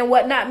down bad and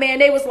whatnot, man.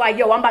 They was like,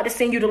 yo, I'm about to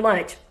send you to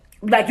lunch.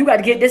 Like, you got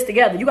to get this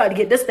together. You got to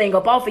get this thing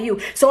up off of you.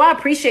 So I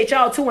appreciate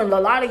y'all too. And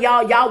a lot of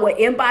y'all would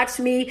inbox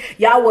me.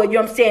 Y'all would, you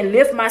know what I'm saying,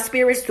 lift my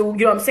spirits through, you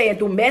know what I'm saying,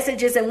 through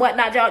messages and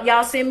whatnot.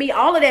 Y'all send me.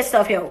 All of that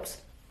stuff helps.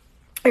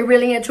 It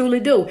really and truly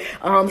do.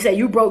 Say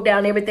you broke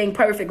down everything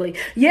perfectly.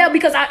 Yeah,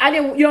 because I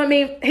didn't, you know what I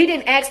mean? He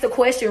didn't ask the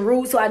question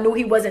rude, so I knew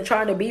he wasn't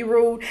trying to be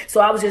rude.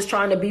 So I was just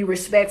trying to be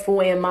respectful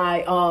in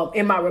my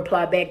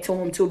reply back to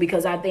him too,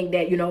 because I think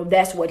that, you know,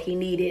 that's what he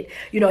needed.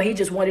 You know, he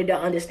just wanted to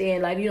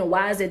understand, like, you know,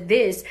 why is it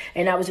this?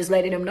 And I was just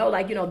letting him know,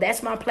 like, you know,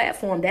 that's my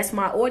platform, that's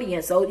my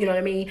audience. So, you know what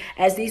I mean?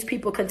 As these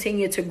people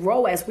continue to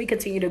grow, as we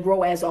continue to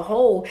grow as a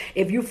whole,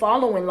 if you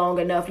following long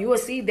enough, you will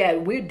see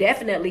that we're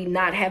definitely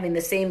not having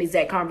the same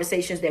exact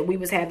conversations that we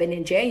was having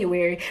in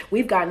January.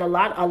 We've gotten a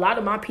lot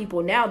of my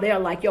people now, they're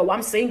like, yo,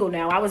 I'm single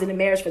now. I was in a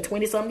marriage for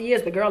 20 something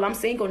years, but girl, I'm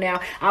single now.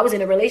 I was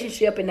in a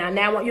relationship, and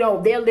now, you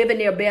know, they're living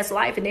their best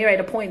life, and they're at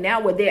a point now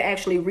where they're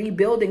actually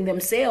rebuilding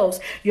themselves,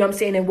 you know what I'm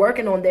saying, and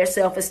working on their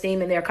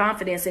self-esteem and their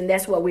confidence. And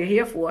that's what we're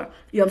here for.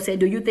 You know what I'm saying?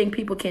 Do you think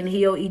people can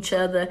heal each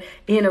other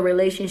in a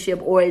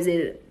relationship, or is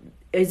it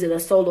a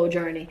solo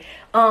journey?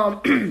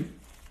 Honestly,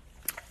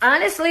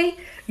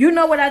 you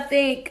know what I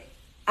think?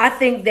 I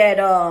think that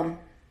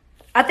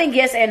I think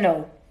yes and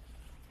no.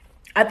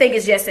 I think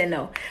it's yes and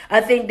no.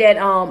 I think that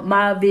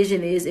my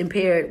vision is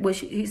impaired. Which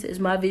he says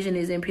my vision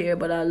is impaired,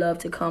 but I love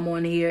to come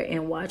on here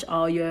and watch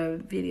all your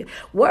videos.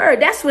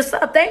 Word, that's what's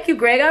up. Thank you,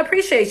 Greg. I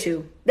appreciate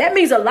you. That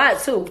means a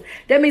lot too.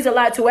 That means a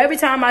lot too. Every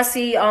time I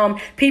see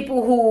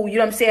people who, you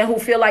know what I'm saying, who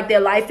feel like their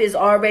life is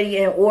already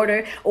in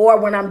order, or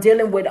when I'm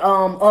dealing with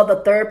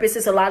other therapists,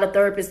 it's a lot of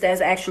therapists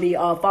that's actually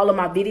follow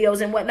my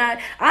videos and whatnot.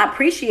 I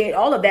appreciate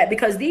all of that,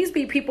 because these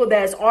be people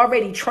that's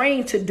already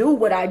trained to do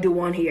what I do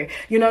on here.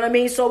 You know what I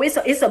mean? So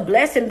it's a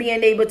blessing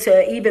being able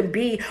to even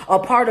be a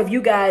part of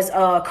you guys'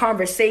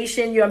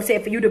 conversation. You know what I'm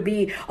saying? For you to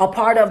be a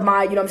part of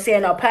my, you know what I'm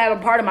saying, a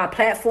part of my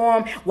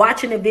platform,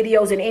 watching the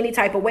videos in any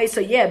type of way.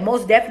 So yeah,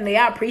 most definitely,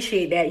 I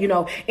appreciate that. You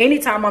know,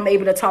 anytime I'm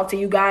able to talk to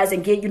you guys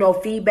and get, you know,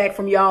 feedback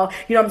from y'all,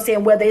 you know what I'm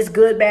saying, whether it's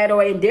good, bad,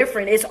 or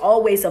indifferent, it's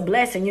always a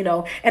blessing, you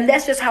know. And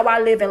that's just how I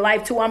live in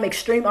life too. I'm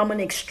an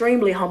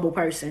extremely humble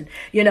person,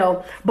 you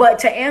know. But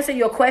to answer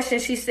your question,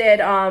 she said,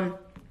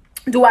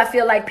 do I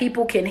feel like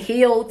people can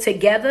heal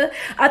together?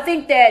 I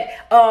think that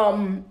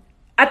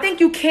I think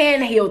you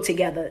can heal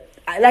together.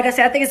 like I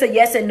said, I think it's a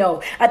yes and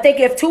no. I think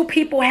if two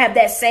people have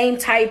that same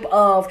type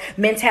of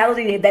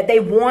mentality that they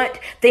want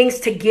things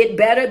to get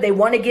better, they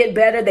want to get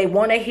better, they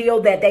want to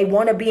heal, that they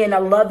want to be in a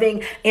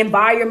loving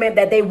environment,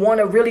 that they want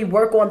to really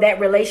work on that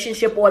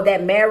relationship or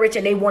that marriage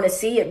and they want to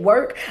see it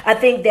work. I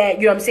think that,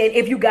 you know what I'm saying,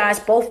 if you guys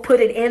both put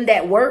it in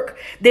that work,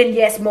 then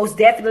yes, most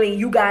definitely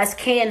you guys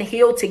can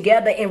heal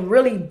together and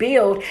really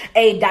build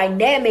a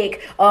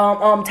dynamic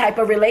type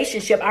of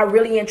relationship. I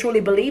really and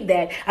truly believe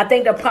that. I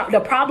think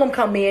the problem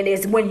come in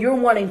is when you're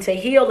wanting to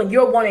heal and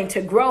you're wanting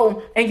to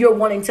grow and you're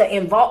wanting to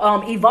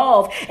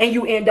evolve, and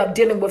you end up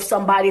dealing with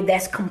somebody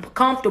that's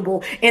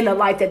comfortable in the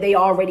life that they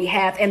already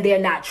have, and they're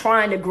not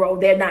trying to grow.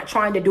 They're not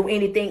trying to do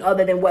anything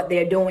other than what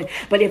they're doing.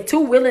 But if two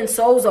willing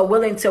souls are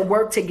willing to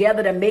work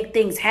together to make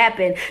things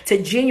happen,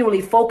 to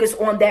genuinely focus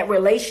on that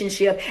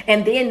relationship,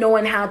 and then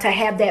knowing how to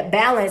have that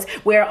balance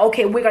where,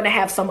 okay, we're going to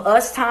have some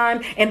us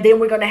time and then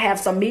we're going to have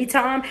some me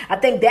time. I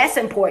think that's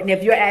important.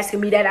 If you're asking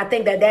me that, I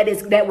think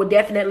that would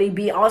definitely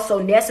be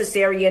also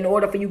necessary in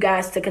order for you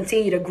guys to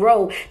continue to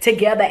grow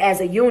together as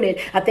a unit.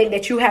 I think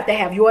that you have to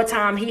have your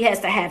time, he has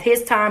to have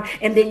his time,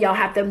 and then y'all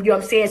have to, you know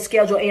what I'm saying,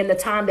 schedule in the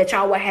time that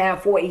y'all will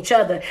have for each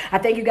other. I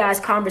think you guys'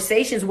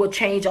 conversations will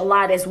change a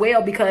lot as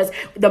well, because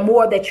the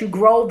more that you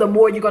grow, the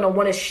more you're going to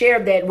want to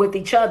share that with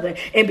each other.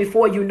 And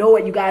before you know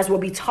it, you guys will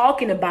be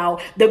talking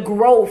about the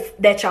growth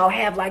that y'all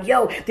have. Like,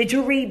 yo, did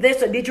you read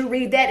this or did you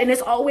read that? And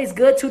it's always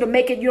good to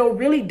make it,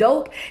 really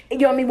dope. You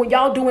know what I mean? When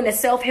y'all doing the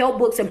self-help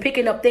books and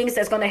picking up things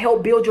that's going to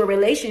help build your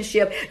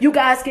relationship, you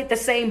guys get the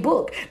same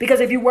book. Because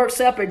if you work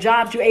separate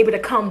jobs, you're able to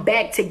come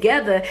back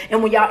together.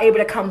 And when y'all able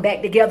to come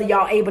back together,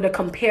 y'all able to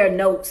compare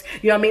notes.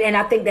 You know what I mean? And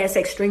I think that's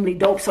extremely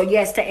dope. So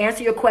yes, to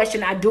answer your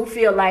question, I do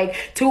feel like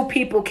two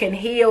people can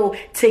heal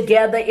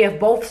together if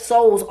both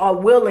souls are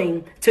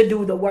willing to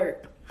do the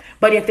work.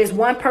 But if it's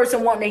one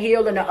person wanting to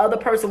heal and the other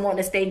person wanting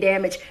to stay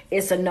damaged,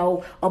 it's a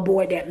no,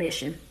 abort that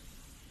mission.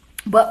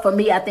 But for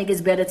me, I think it's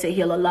better to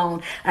heal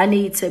alone. I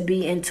need to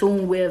be in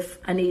tune with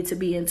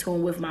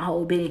my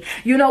whole being.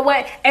 You know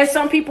what? And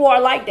some people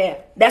are like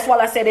that. That's why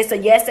I said it's a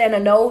yes and a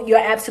no. You're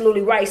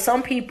absolutely right.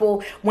 Some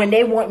people, when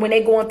they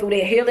going through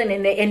their healing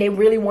and they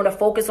really want to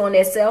focus on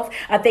their self,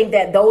 I think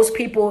that those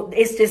people,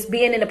 it's just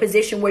being in a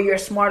position where you're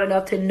smart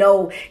enough to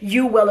know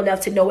you well enough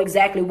to know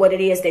exactly what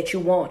it is that you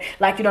want.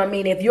 Like, you know what I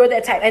mean? If you're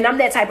that type, and I'm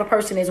that type of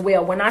person as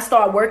well. When I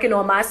start working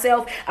on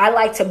myself, I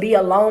like to be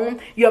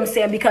alone. You know what I'm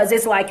saying? Because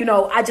it's like,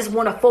 I just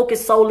want to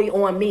focus solely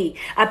on me.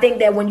 I think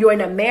that when you're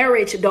in a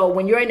marriage,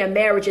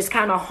 it's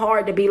kind of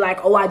hard to be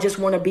like, oh, I just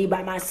want to be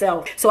by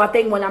myself. So I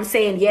think when I'm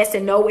saying yes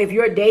and no, if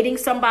you're dating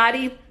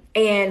somebody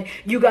and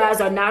you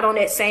guys are not on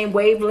that same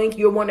wavelength,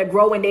 you want to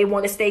grow and they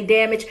want to stay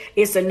damaged,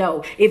 it's a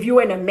no. If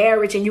you're in a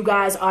marriage and you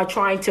guys are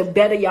trying to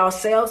better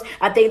yourselves,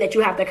 I think that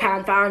you have to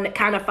kind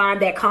of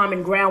find that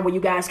common ground where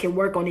you guys can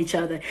work on each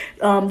other.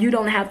 You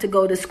don't have to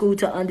go to school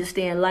to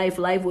understand life.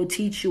 Life will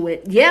teach you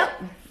it.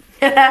 Yep.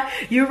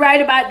 You're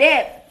right about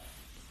that.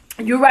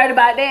 You're right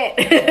about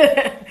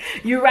that.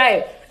 You're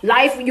right.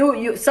 Life,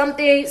 some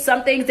things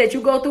that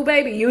you go through,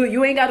 baby,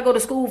 you ain't got to go to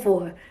school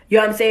for. You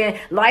know what I'm saying?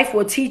 Life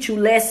will teach you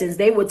lessons.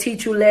 They will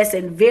teach you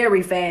lessons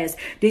very fast.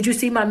 Did you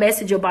see my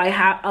message about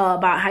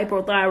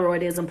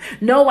hypothyroidism?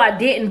 No, I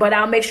didn't, but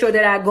I'll make sure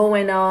that I'll go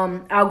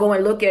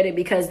and look at it,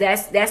 because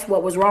that's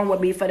what was wrong with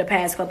me for the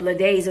past couple of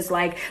days. It's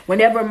like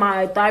whenever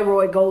my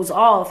thyroid goes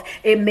off,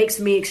 it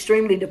makes me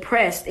extremely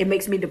depressed. It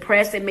makes me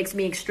depressed. It makes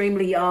me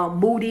extremely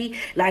moody.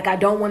 Like I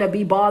don't want to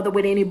be bothered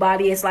with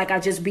anybody. It's like I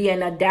just be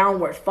in a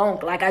downward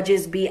funk. Like I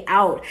just be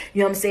out.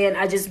 You know what I'm saying?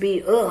 I just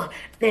be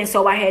And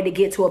so I had to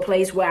get to a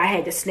place where I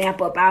had to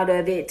snap up out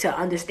of it to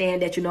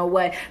understand that, you know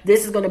what,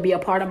 this is going to be a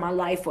part of my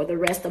life for the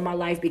rest of my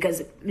life,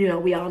 because,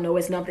 we all know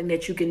it's nothing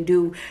that you can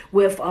do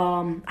with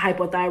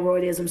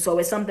hypothyroidism. So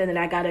it's something that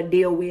I got to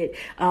deal with.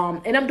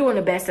 And I'm doing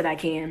the best that I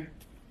can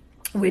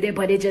with it,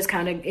 but it just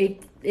kind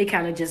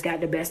of just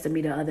got the best of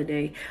me the other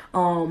day.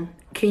 Can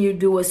you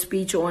do a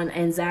speech on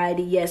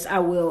anxiety? Yes, I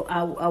will.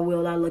 I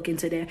will. I'll look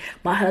into that.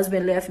 My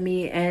husband left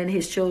me and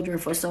his children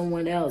for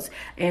someone else,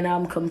 and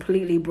I'm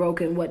completely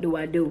broken. What do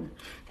I do?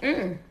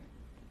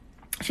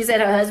 She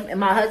said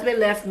my husband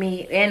left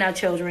me and our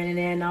children, and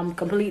then I'm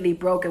completely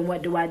broken.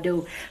 What do I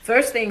do?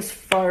 First things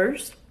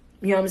first,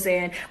 you know what I'm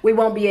saying? We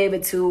won't be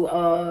able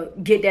to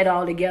get that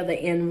all together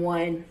in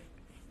one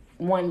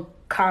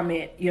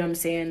comment, you know what I'm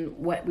saying,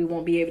 what we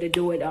won't be able to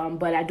do it,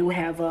 but I do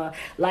have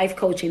life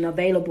coaching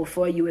available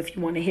for you if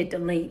you want to hit the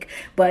link.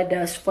 But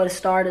for the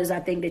starters, I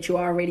think that you're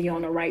already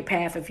on the right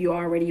path. If you're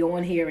already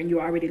on here and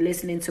you're already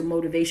listening to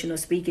motivational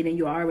speaking, and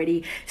you're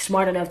already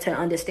smart enough to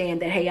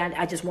understand that, hey,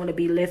 I just want to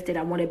be lifted,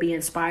 I want to be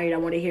inspired, I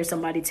want to hear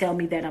somebody tell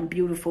me that I'm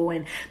beautiful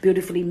and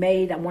beautifully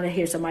made, I want to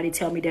hear somebody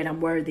tell me that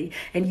I'm worthy,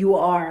 and you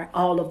are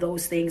all of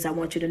those things. I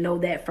want you to know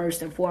that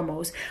first and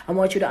foremost. I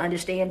want you to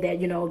understand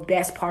that,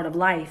 that's part of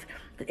life.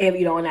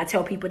 And I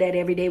tell people that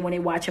every day when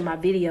they're watching my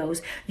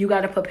videos. You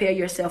got to prepare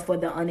yourself for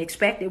the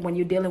unexpected when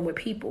you're dealing with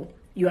people.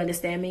 You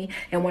understand me?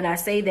 And when I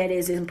say that,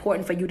 it's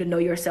important for you to know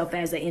yourself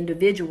as an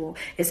individual.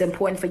 It's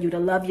important for you to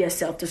love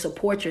yourself, to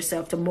support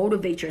yourself, to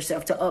motivate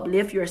yourself, to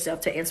uplift yourself,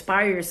 to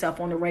inspire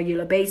yourself on a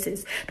regular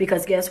basis.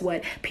 Because guess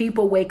what?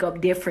 People wake up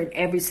different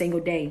every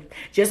single day.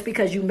 Just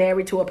because you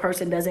married to a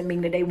person doesn't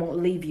mean that they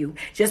won't leave you.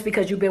 Just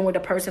because you've been with a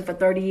person for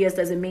 30 years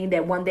doesn't mean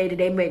that one day that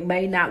they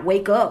may not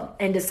wake up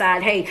and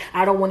decide, hey,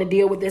 I don't want to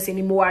deal with this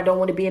anymore. I don't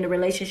want to be in a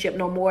relationship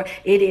no more.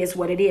 It is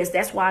what it is.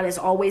 That's why it's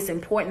always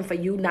important for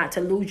you not to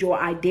lose your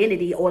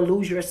identity or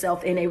lose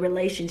yourself in a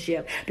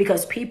relationship,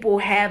 because people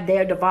have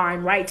their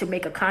divine right to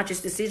make a conscious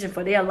decision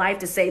for their life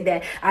to say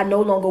that I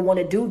no longer want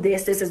to do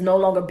this. This is no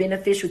longer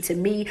beneficial to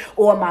me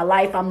or my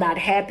life. I'm not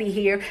happy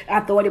here. I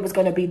thought it was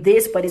going to be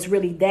this, but it's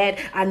really that.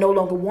 I no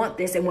longer want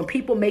this. And when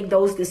people make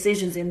those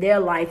decisions in their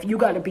life, you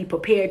got to be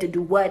prepared to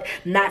do what?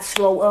 Not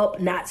slow up,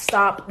 not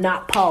stop,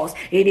 not pause.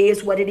 It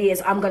is what it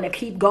is. I'm going to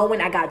keep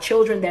going. I got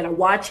children that are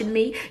watching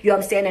me. You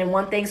understand? And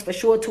one thing's for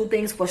sure, two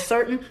things for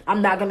certain.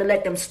 I'm not going to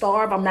let them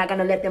starve. I'm not going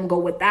to let them go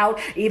without,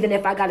 even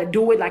if I got to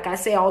do it, like I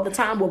say all the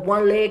time, with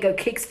one leg, a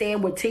kickstand,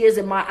 with tears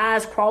in my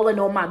eyes, crawling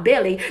on my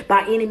belly,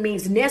 by any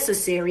means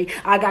necessary.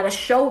 I got to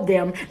show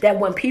them that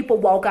when people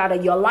walk out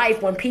of your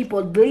life, when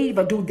people leave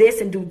or do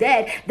this and do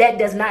that, that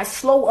does not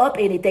slow up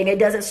anything. It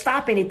doesn't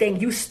stop anything.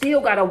 You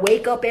still got to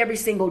wake up every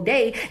single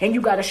day and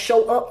you got to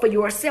show up for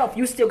yourself.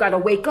 You still got to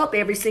wake up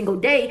every single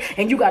day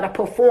and you got to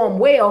perform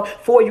well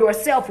for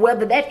yourself,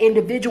 whether that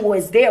individual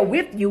is there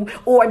with you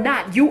or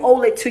not. You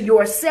owe it to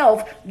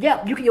yourself.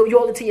 Yeah, you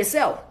owe it to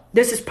yourself.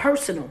 This is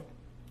personal.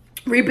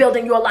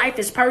 Rebuilding your life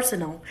is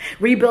personal.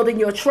 Rebuilding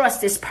your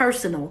trust is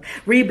personal.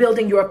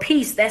 Rebuilding your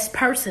peace, that's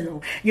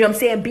personal. You know what I'm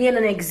saying? Being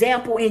an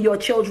example in your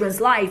children's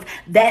life,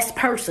 that's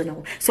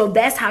personal. So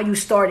that's how you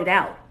started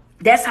out.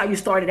 That's how you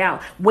started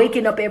out.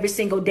 Waking up every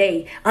single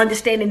day,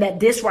 understanding that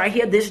this right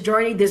here, this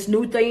journey, this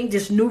new thing,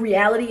 this new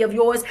reality of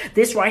yours,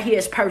 this right here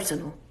is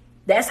personal.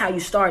 That's how you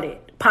started.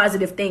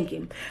 Positive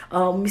thinking.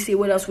 Let me see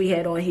what else we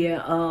had on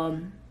here.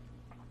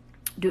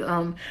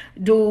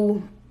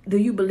 Do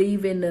you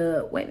believe in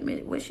the, wait a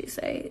minute, what she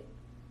say?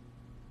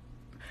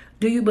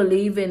 Do you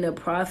believe in the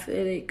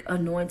prophetic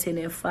anointing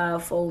and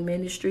fivefold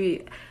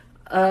ministry?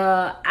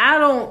 I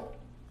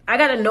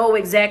got to know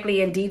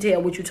exactly in detail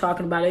what you're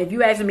talking about. If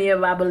you ask me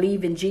if I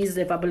believe in Jesus,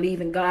 if I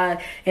believe in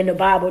God and the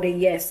Bible, then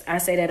yes, I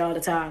say that all the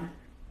time.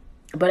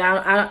 But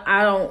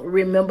I don't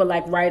remember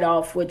like right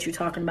off what you're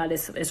talking about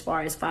as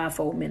far as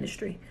fivefold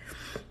ministry.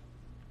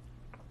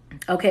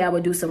 Okay, I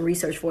will do some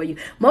research for you.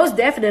 Most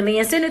definitely.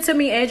 And send it to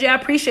me, Angie. I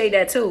appreciate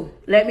that too.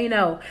 Let me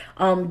know.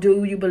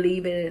 Do you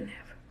believe in...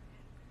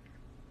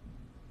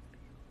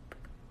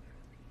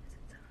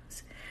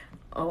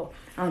 Oh,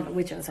 I don't know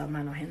which y'all talking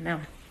about on him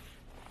now.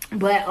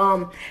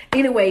 But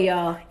anyway,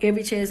 y'all,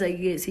 every chance he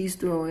gets, he's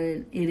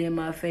throwing it in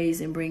my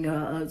face and bringing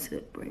her up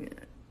to bring it.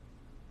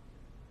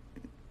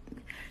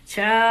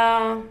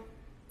 Child,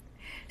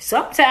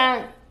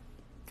 sometimes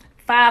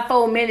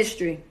fivefold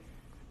ministry.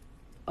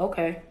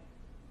 Okay.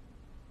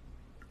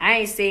 I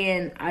ain't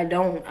saying I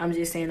don't. I'm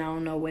just saying I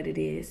don't know what it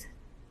is.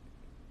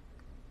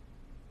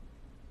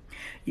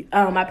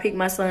 I picked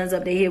my sons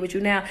up. They here with you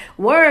now.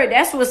 Word,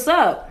 that's what's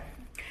up.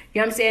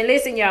 You know what I'm saying?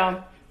 Listen,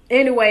 y'all.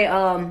 Anyway,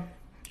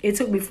 it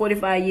took me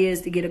 45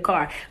 years to get a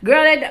car.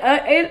 Girl,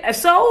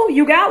 so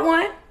you got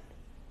one.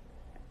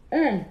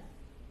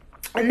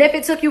 And if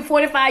it took you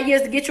 45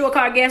 years to get you a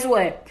car, guess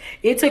what?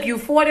 It took you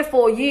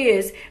 44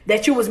 years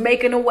that you was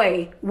making a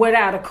way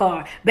without a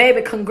car.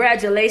 Baby,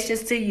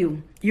 congratulations to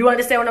you. You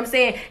understand what I'm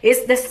saying?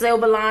 It's the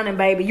silver lining,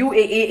 baby.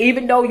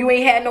 Even though you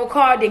ain't had no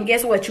car, then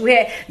guess what?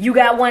 You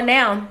got one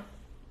now.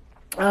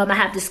 I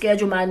have to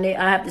schedule my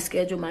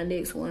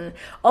next one.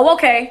 Oh,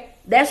 okay.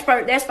 That's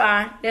fine.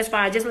 That's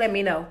fine. Just let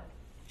me know.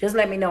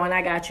 And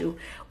I got you.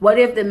 What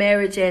if the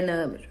marriage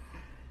and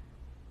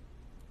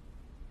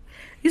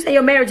you say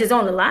your marriage is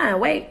on the line.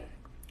 Wait.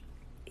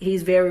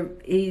 He's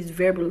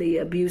verbally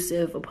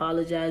abusive,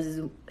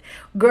 apologizes.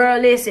 Girl,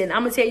 listen,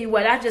 I'm going to tell you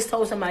what. I just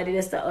told somebody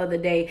this the other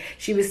day.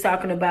 She was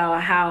talking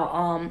about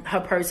how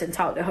her person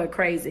talked to her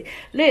crazy.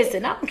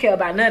 Listen, I don't care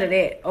about none of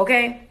that,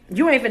 okay?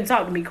 You ain't finna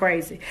talk to me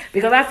crazy.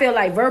 Because I feel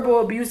like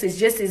verbal abuse is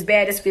just as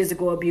bad as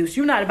physical abuse.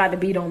 You're not about to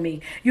beat on me.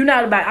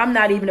 I'm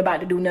not even about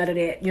to do none of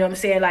that. You know what I'm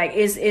saying? Like,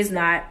 it's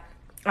not.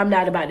 I'm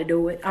not about to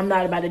do it. I'm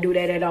not about to do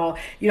that at all.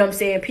 You know what I'm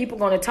saying? People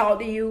going to talk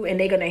to you and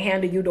they're going to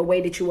handle you the way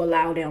that you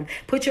allow them.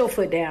 Put your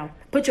foot down.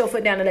 Put your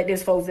foot down and let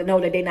these folks know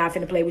that they're not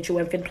finna play with you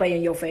and finna play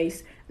in your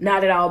face.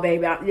 Not at all,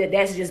 baby.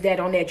 That's just that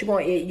on that.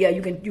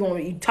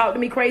 You talk to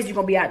me crazy, you're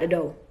going to be out the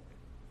door.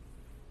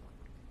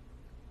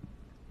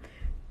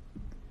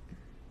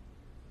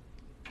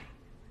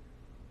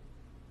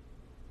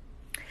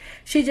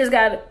 She just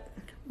got...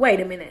 Wait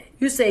a minute.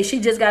 You say she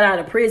just got out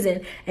of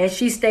prison and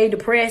she stayed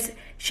depressed.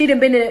 She done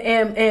been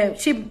in,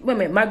 wait a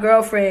minute, my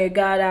girlfriend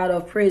got out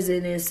of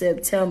prison in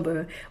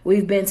September.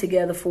 We've been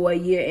together for a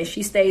year and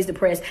she stays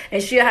depressed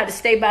and she'll have to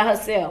stay by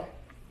herself.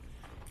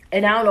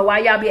 And I don't know why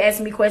y'all be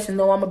asking me questions.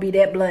 No, I'm going to be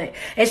that blunt.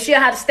 And she'll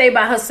have to stay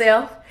by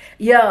herself.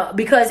 Yeah,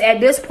 because at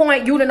this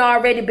point, you done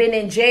already been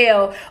in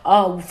jail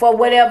for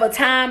whatever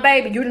time,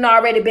 baby. You done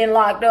already been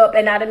locked up,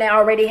 and I done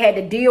already had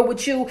to deal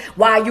with you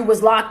while you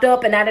was locked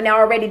up, and I done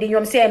already, you know what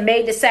I'm saying,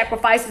 made the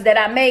sacrifices that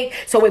I made.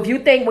 So if you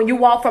think when you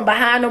walk from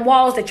behind them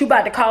walls that you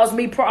about to cause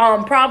me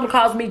problem,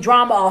 cause me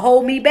drama, or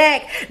hold me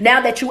back, now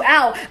that you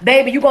out,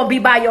 baby, you gonna be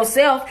by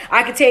yourself.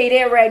 I can tell you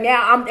that right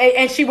now.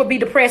 And she would be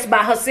depressed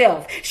by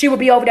herself. She would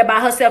be over there by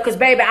herself, because,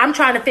 baby, I'm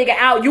trying to figure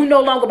out, you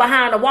no longer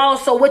behind the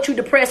walls, so what you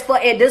depressed for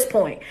at this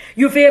point?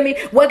 You feel me?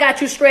 What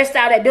got you stressed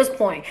out at this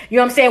point? You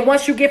know what I'm saying?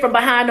 Once you get from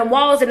behind them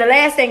walls, and the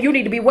last thing you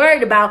need to be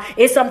worried about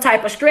is some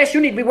type of stress.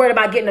 You need to be worried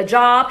about getting a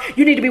job.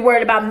 You need to be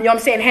worried about, you know what I'm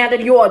saying,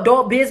 handling your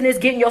adult business,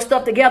 getting your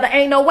stuff together.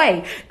 Ain't no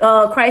way.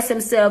 Christ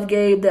himself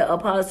gave the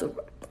apostle.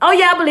 Oh,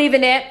 yeah, I believe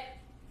in that.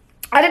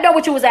 I didn't know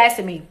what you was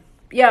asking me.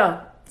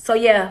 Yeah. So,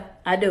 yeah,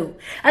 I do.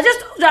 I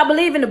just told you I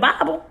believe in the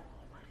Bible.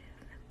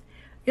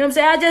 You know what I'm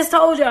saying? I just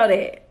told y'all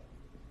that.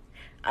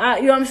 You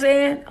know what I'm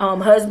saying?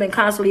 Husband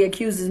constantly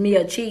accuses me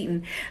of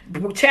cheating.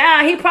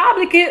 Child, he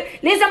probably could.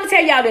 Listen, I'm gonna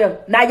tell y'all this.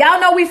 Now,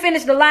 y'all know we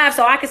finished the live,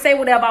 so I can say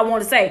whatever I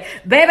want to say.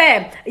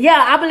 Baby,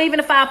 yeah, I believe in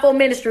the 5-4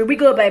 ministry. We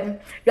good, baby. You know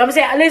what I'm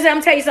saying? Listen, I'm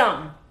gonna tell you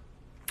something.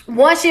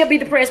 One, she'll be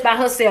depressed by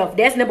herself.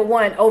 That's number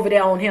one over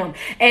there on him.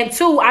 And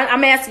two,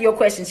 I'm asking your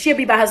question. She'll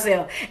be by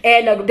herself.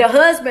 And the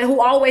husband who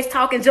always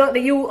talking junk to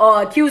you,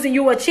 accusing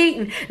you of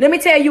cheating. Let me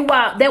tell you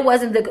why. That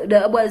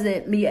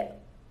wasn't me.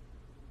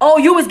 Oh,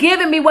 you was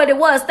giving me what it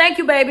was. Thank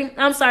you, baby.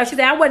 I'm sorry. She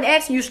said, I wasn't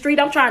asking you, Street.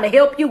 I'm trying to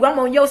help you. I'm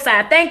on your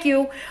side. Thank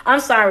you. I'm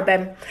sorry,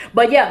 baby.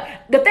 But yeah,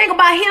 the thing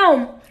about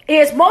him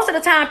is most of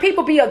the time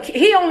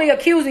he only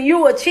accusing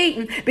you of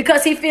cheating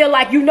because he feel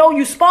like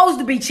you supposed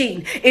to be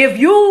cheating.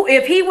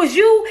 If he was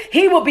you,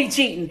 he would be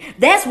cheating.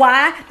 That's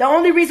why the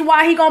only reason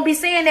why he gonna be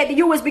saying that to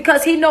you is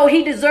because he know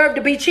he deserved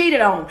to be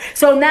cheated on.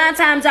 So 9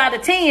 times out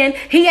of 10,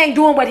 he ain't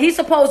doing what he's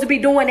supposed to be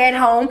doing at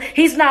home.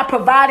 He's not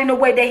providing the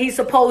way that he's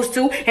supposed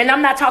to. And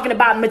I'm not talking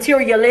about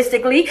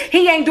materialistically.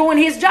 He ain't doing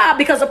his job,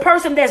 because a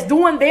person that's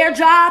doing their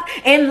job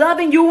and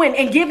loving you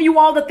and giving you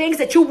all the things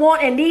that you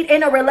want and need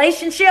in a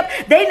relationship,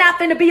 they not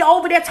finna be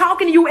over there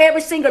talking to you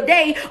every single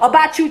day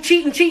about you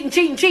cheating.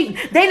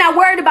 They not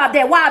worried about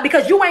that. Why?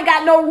 Because you ain't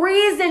got no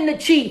reason to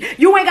cheat.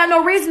 You ain't got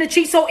no reason to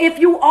cheat. So if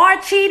you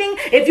are cheating,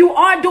 if you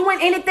are doing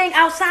anything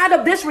outside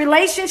of this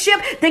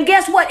relationship, then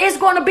guess what? It's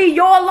going to be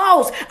your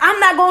loss. I'm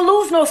not going to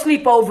lose no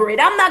sleep over it.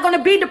 I'm not going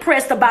to be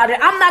depressed about it.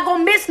 I'm not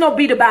going to miss no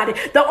beat about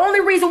it. The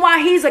only reason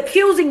why he's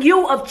accusing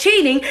you of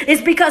cheating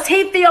is because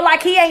he feel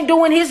like he ain't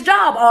doing his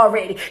job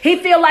already. He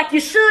feel like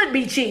you should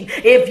be cheating.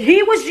 If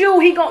he was you,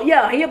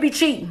 he'll be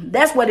cheating.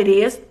 That's what it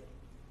is.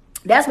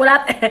 That's what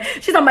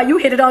she's talking about. You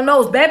hit it on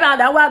those, baby.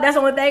 That's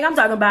the only thing I'm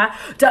talking about.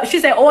 She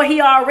said, or he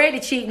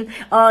already cheating.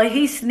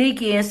 He's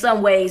sneaky in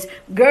some ways.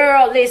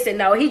 Girl, listen,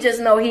 no, he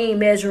just know he ain't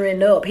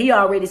measuring up.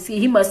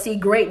 He must see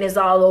greatness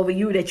all over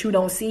you that you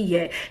don't see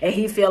yet. And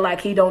he feel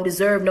like he don't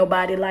deserve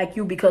nobody like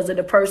you because of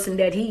the person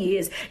that he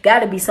is.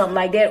 Gotta be something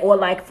like that. Or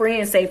like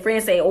friends say,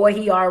 or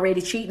he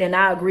already cheating, and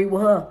I agree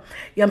with her. You know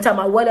what I'm talking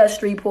about? What up,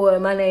 Street Boy?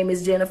 My name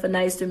is Jennifer.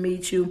 Nice to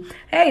meet you.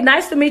 Hey,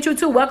 nice to meet you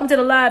too. Welcome to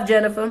the live,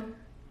 Jennifer.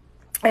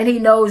 And he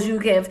knows you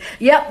can.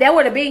 Yep, that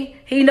would it be.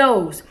 He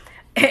knows.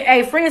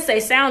 Hey, friends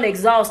say sound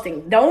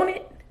exhausting, don't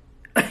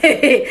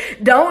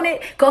it? Don't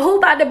it? Because who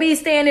about to be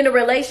staying in a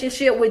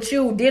relationship with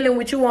you, dealing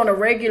with you on a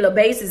regular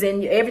basis,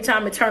 and every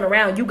time it turn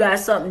around, you got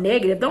something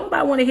negative? Don't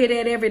nobody want to hear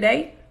that every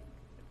day.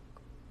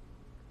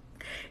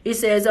 He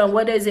says,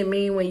 what does it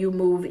mean when you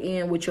move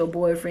in with your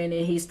boyfriend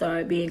and he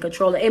started being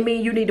controlling? It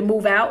mean you need to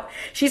move out.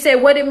 She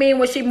said, what it mean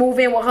when she move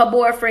in with her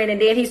boyfriend and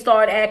then he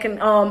started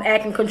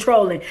acting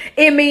controlling?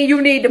 It mean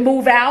you need to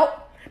move out.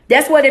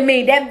 That's what it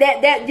mean.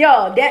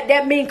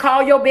 That mean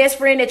call your best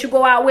friend that you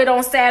go out with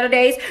on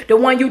Saturdays, the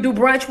one you do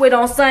brunch with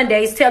on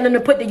Sundays, tell them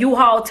to put the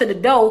U-Haul to the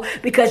door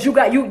because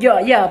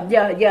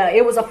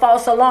it was a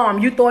false alarm.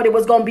 You thought it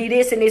was gonna be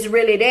this and it's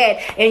really that,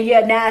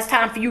 and now it's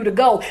time for you to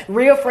go.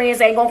 Real friends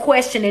ain't gonna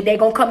question it. They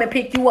gonna come and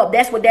pick you up.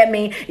 That's what that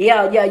mean.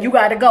 Yeah, you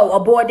gotta go.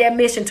 Aboard that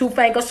mission, 2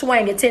 fingers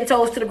swinging, 10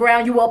 toes to the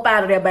ground, you up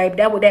out of there, baby.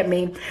 That's what that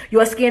mean.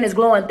 Your skin is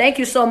glowing. Thank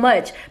you so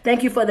much.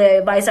 Thank you for the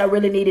advice. I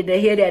really needed to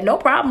hear that. No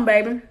problem,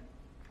 baby.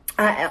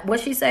 What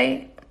she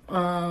say?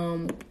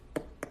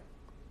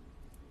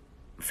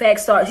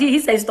 Facts start. He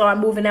say start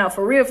moving out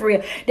for real.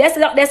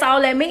 That's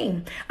all that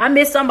mean. I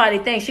missed somebody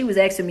think she was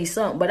asking me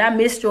something, but I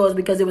missed yours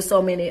because there was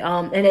so many.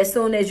 And as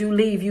soon as you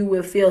leave, you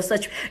will feel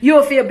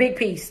big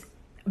peace,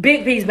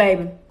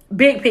 baby,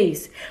 big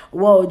peace.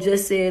 Whoa,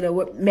 just said,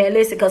 man,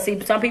 listen, because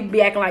some people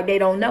be acting like they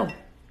don't know.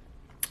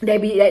 They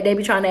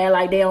be trying to act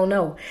like they don't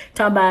know.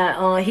 Talking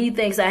about he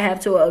thinks I have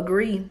to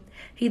agree.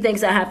 He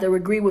thinks I have to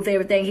agree with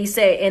everything he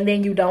said, and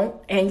then you don't,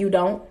 and you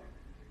don't.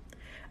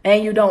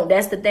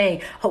 That's the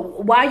thing.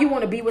 Why you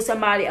want to be with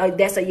somebody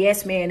that's a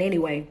yes man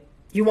anyway?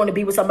 You want to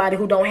be with somebody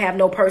who don't have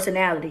no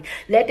personality.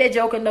 Let that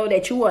joker know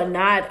that you are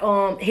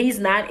not, he's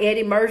not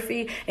Eddie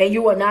Murphy, and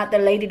you are not the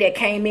lady that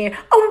came in,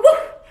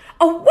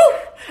 oh,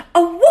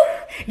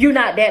 woof, You're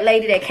not that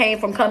lady that came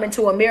from coming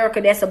to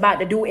America that's about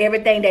to do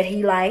everything that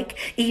he like,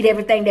 eat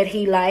everything that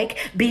he like,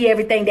 be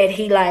everything that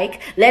he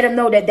like. Let him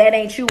know that that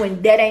ain't you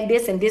and that ain't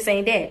this and this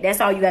ain't that.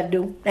 That's all you got to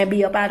do. And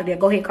be up out of there.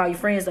 Go ahead and call your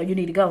friends though. You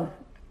need to go.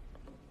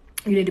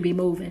 You need to be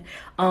moving.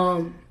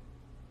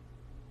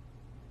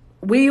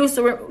 We used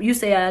to, you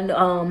say,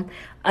 you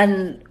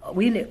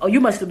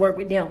must have worked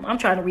with them. I'm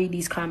trying to read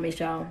these comments,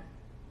 y'all.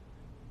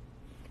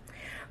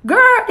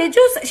 Girl, did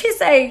you say, she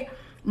say,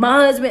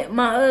 my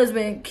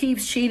husband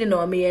keeps cheating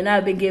on me and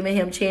I've been giving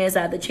him chance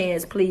after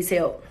chance. Please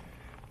help.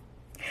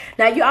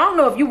 Now, I don't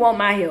know if you want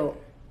my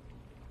help.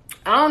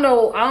 I don't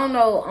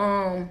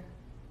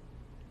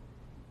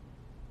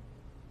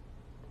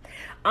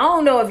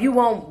know if you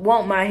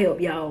want my help,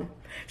 y'all.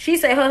 She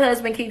said her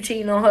husband keep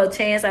cheating on her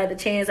chance after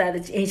chance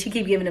and she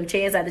keep giving him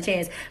chance after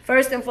chance.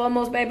 First and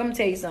foremost, baby, I'm gonna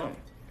tell you something.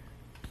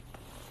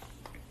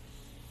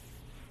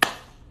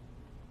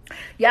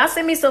 Y'all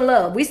send me some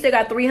love. We still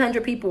got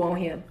 300 people on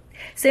here.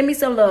 Send me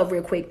some love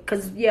real quick,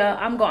 cause yeah,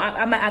 I'm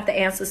gonna have to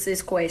answer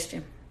sis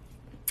question.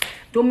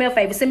 Do me a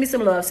favor, send me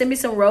some love, send me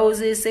some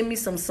roses, send me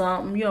some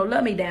something. You know,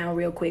 let me down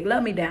real quick.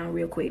 Let me down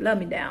real quick. Let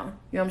me down.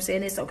 You know what I'm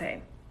saying? It's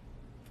okay.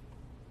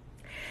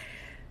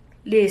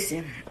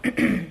 Listen.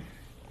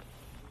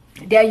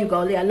 There you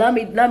go. Yeah, love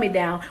me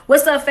down.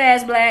 What's up,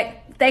 Fast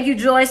Black? Thank you,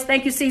 Joyce.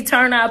 Thank you, C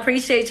Turner. I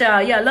appreciate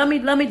y'all. Yeah, love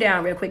me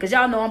down real quick, cause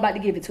y'all know I'm about to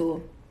give it to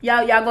her.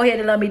 Y'all go ahead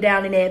and let me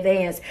down in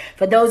advance.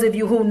 For those of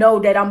you who know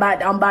that I'm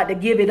about to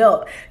give it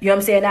up. You know what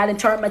I'm saying? I done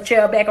turned my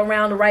chair back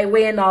around the right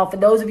way and all. For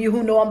those of you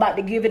who know I'm about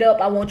to give it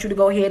up, I want you to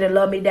go ahead and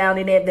love me down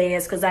in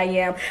advance, because I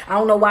am. I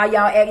don't know why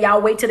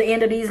y'all wait to the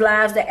end of these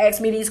lives to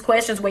ask me these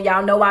questions when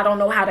y'all know I don't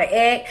know how to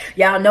act.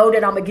 Y'all know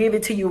that I'm going to give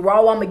it to you raw.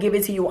 I'm going to give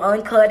it to you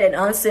uncut and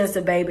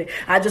uncensored, baby.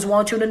 I just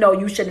want you to know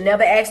you should have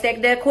never asked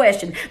that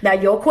question. Now,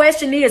 your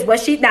question is,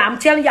 now I'm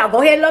telling y'all,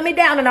 go ahead and let me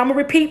down, and I'm going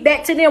to repeat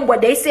back to them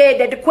what they said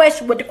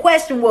what the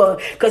question was.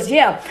 Because,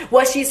 yeah,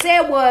 what she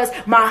said was,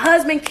 my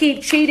husband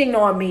keep cheating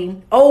on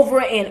me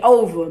over and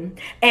over,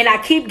 and I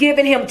keep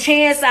giving him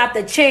chance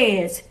after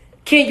chance.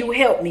 Can you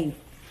help me?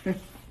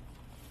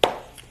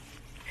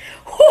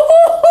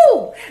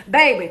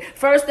 Baby,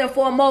 first and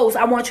foremost,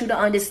 I want you to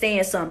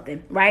understand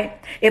something, right?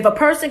 If a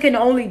person can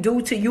only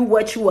do to you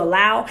what you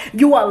allow,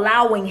 you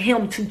allowing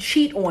him to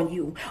cheat on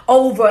you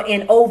over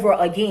and over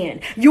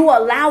again. You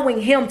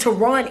allowing him to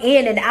run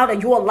in and out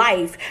of your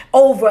life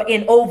over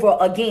and over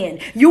again.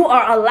 You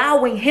are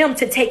allowing him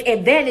to take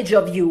advantage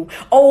of you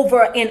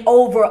over and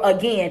over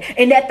again.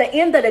 And at the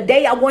end of the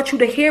day, I want you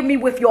to hear me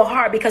with your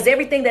heart, because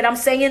everything that I'm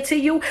saying to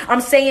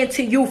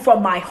you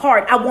from my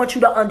heart. I want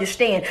you to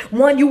understand.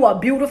 One, you are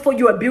beautiful.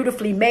 You are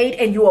beautifully made,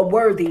 and you are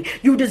worthy.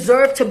 You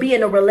deserve to be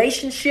in a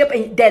relationship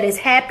that is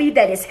happy,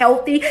 that is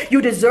healthy.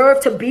 You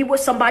deserve to be with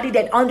somebody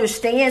that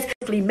understands,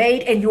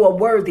 made, and you are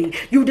worthy.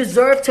 You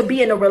deserve to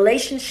be in a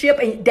relationship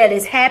that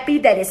is happy,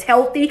 that is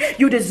healthy.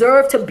 You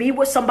deserve to be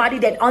with somebody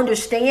that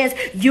understands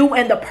you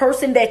and the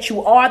person that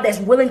you are, that's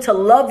willing to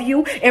love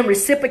you and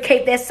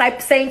reciprocate that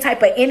same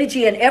type of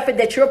energy and effort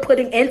that you're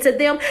putting into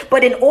them.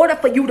 But in order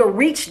for you to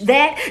reach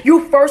that,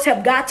 you first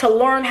have got to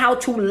learn how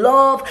to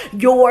love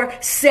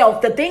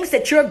yourself. The things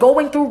that you're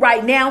going through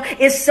right now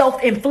is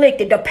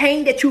self-inflicted. The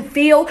pain that you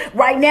feel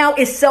right now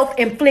is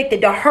self-inflicted.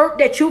 The hurt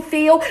that you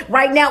feel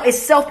right now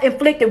is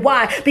self-inflicted.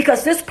 Why?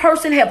 Because this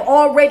person have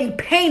already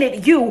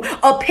painted you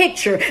a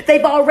picture.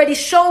 They've already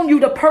shown you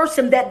the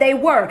person that they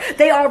were.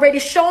 They already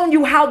shown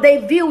you how they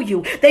view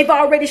you. They've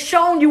already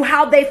shown you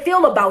how they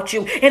feel about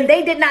you. And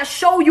they did not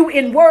show you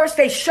in words.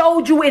 They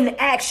showed you in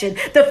action.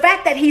 The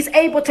fact that he's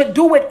able to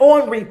do it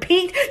on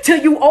repeat to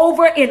you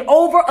over and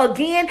over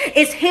again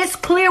is his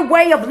clear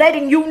way of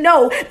letting you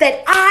know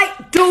that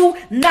I do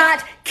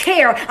not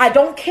care. I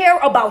don't care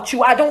about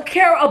you. I don't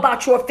care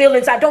about your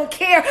feelings. I don't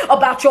care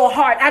about your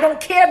heart. I don't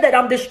care that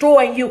I'm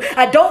destroying you.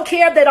 I don't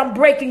care that I'm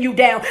breaking you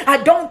down. I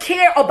don't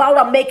care about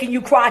I'm making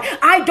you cry.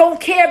 I don't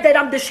care that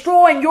I'm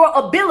destroying your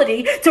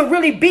ability to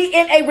really be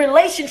in a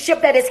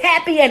relationship that is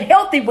happy and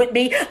healthy with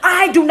me.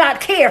 I do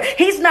not care.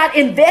 He's not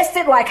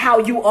invested like how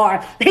you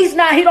are. He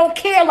don't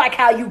care like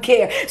how you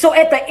care. So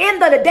at the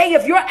end of the day,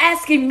 if you're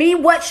asking me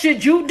what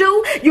should you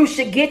do, you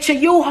should get your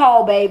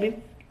U-Haul, baby.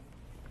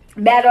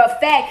 Matter of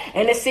fact,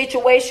 in a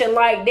situation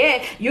like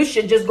that, you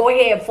should just go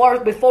ahead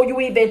first. Before you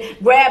even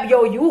grab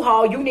your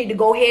U-Haul, you need to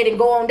go ahead and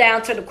go on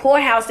down to the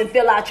courthouse and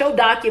fill out your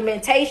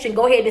documentation.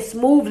 Go ahead and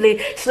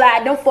smoothly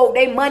slide them folk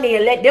their money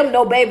and let them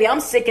know, baby, I'm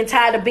sick and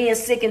tired of being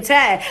sick and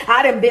tired.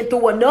 I done been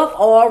through enough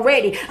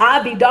already.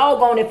 I'd be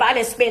doggone if I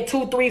done spent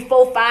 2, 3,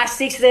 4, 5,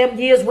 6, 7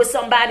 years with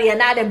somebody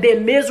and I done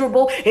been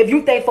miserable. If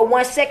you think for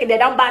 1 second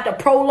that I'm about to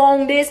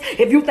prolong this,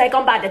 if you think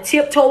I'm about to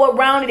tiptoe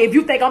around it, if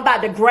you think I'm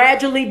about to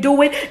gradually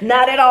do it,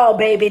 not at all. all,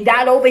 baby.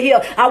 Not over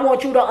here. I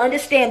want you to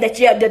understand that,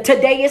 yeah,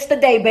 today is the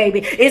day, baby.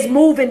 It's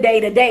moving day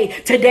today.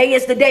 Today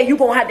is the day you're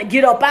going to have to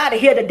get up out of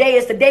here. Today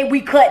is the day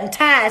we cutting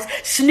ties.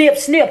 Snip,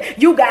 snip.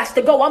 You got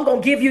to go. I'm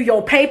going to give you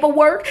your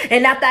paperwork.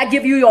 And after I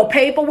give you your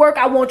paperwork,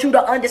 I want you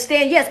to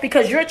understand, yes,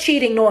 because you're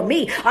cheating on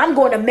me, I'm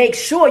going to make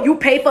sure you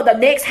pay for the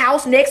next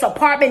house, next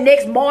apartment,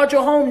 next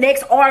module home,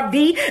 next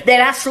RV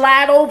that I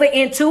slide over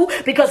into,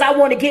 because I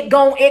want to get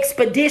going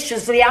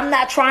expeditiously. I'm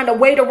not trying to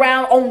wait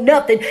around on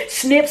nothing.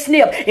 Snip,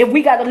 snip. If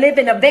we got to live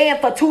in a van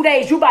for 2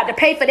 days, you about to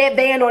pay for that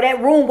van or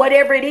that room,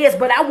 whatever it is.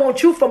 But I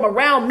want you from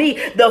around me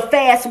the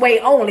fast way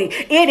only.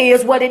 It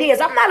is what it is.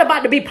 I'm not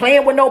about to be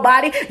playing with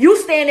nobody. You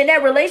stand in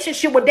that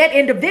relationship with that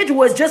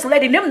individual is just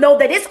letting them know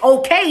that it's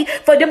okay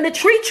for them to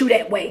treat you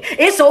that way.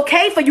 It's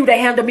okay for you to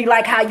handle me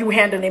like how you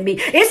handling me.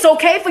 It's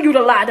okay for you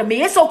to lie to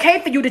me. It's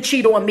okay for you to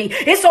cheat on me.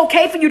 It's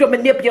okay for you to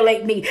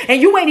manipulate me.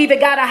 And you ain't even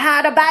got to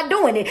hide about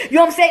doing it. You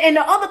know what I'm saying? And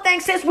the other thing,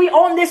 since we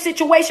on this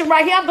situation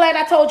right here, I'm glad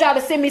I told y'all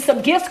to send me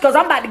some gifts, because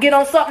I'm about to get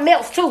on something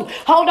else too.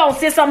 Hold on,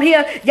 since I'm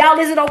here. Y'all,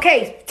 is it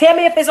okay? Tell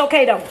me if it's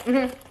okay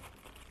though.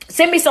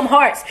 Send me some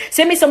hearts.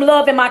 Send me some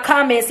love in my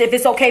comments if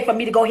it's okay for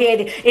me to go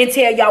ahead and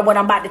tell y'all what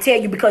I'm about to tell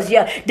you, because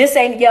y'all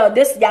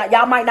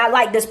might not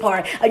like this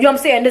part. You know what I'm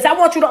saying? I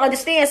want you to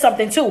understand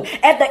something too.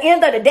 At the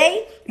end of the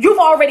day, you've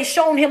already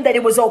shown him that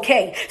it was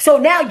okay. So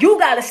now you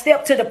got to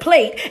step to the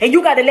plate and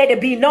you got to let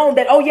it be known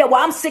that, oh yeah,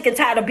 well, I'm sick and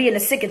tired of being a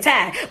sick and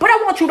tired. But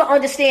I want you to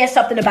understand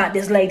something about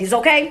this, ladies,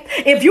 okay?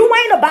 If you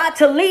ain't about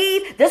to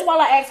leave, that's why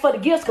I asked for the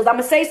gifts, because I'm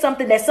going to say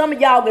something that some of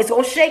y'all is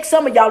going to shake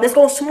some of y'all. It's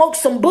going to smoke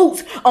some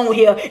boots on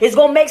here. It's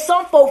going to make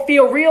some folk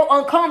feel real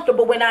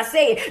uncomfortable when I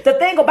say it. The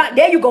thing about,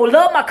 there you go,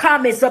 love my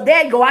comments up.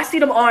 There you go. I see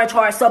them orange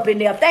hearts up in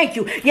there. Thank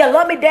you. Yeah,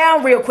 love me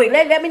down real quick.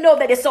 Let me know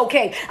that it's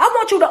okay. I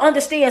want you to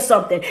understand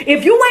something.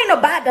 If you ain't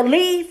about to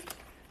leave,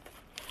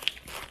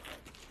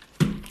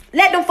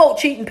 let them folk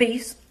cheat in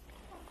peace.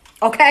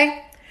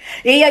 Okay?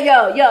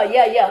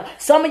 Yeah.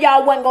 Some of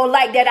y'all wasn't gonna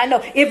like that, I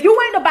know. If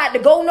you ain't about to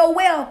go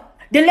nowhere,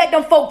 then let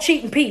them folk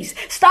cheat in peace.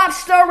 Stop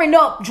stirring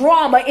up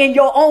drama in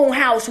your own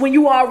house when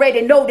you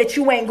already know that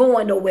you ain't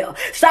going nowhere.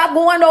 Stop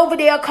going over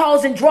there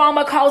causing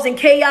drama, causing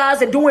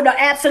chaos, and doing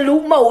the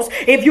absolute most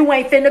if you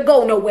ain't finna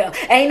go nowhere.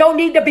 Ain't no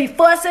need to be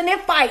fussing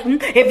and fighting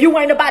if you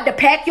ain't about to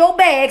pack your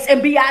bags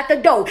and be out the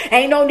door.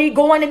 Ain't no need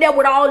going in there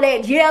with all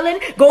that yelling,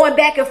 going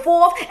back and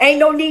forth. Ain't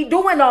no need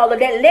doing all of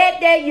that.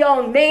 Let that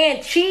young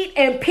man cheat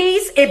in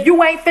peace if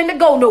you ain't finna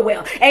go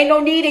nowhere. Ain't no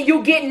need in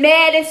you getting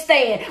mad and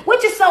staying.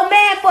 What you so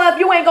mad for if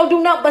you ain't gonna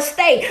do nothing but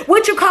stay?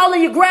 What you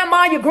calling your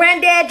grandma, your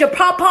granddad, your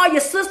papa,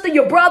 your sister,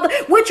 your brother?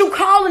 What you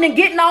calling and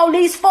getting all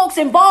these folks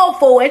involved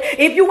for it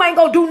if you ain't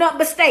gonna do nothing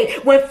but stay?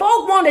 When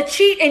folk want to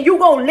cheat and you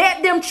gonna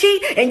let them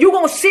cheat and you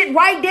gonna sit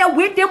right there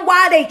with them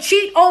while they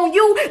cheat on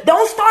you,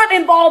 don't start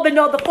involving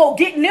other folk,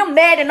 getting them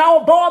mad and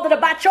all bothered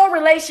about your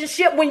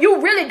relationship when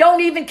you really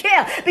don't even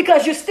care,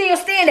 because you're still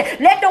standing.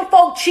 Let them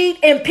folk cheat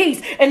in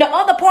peace. And the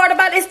other part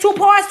about it, it's two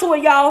parts to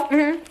it, y'all.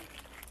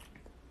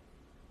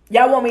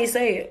 Y'all want me to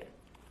say it?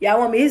 Y'all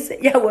want me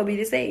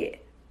to say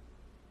it?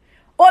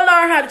 Or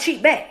learn how to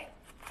cheat back.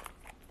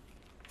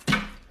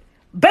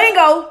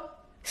 Bingo.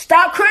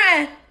 Stop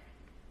crying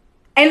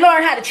and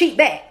learn how to cheat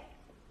back.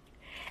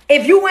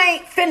 If you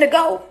ain't finna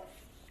go,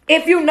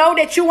 if you know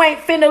that you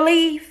ain't finna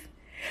leave,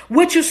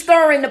 what you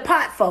stirring the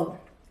pot for?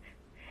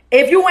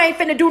 If you ain't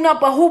finna do nothing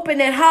but hooping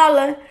and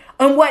hollering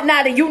and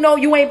whatnot, and you know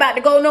you ain't about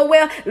to go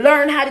nowhere,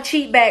 learn how to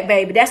cheat back,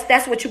 baby.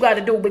 That's what you got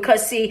to do.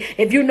 Because see,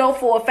 if you know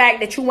for a fact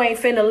that you ain't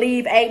finna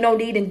leave, ain't no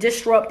need in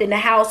disrupting the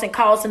house and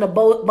causing a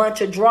bunch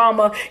of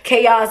drama,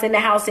 chaos in the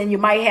house, and you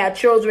might have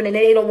children and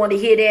they don't want to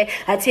hear that.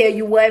 I tell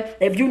you what,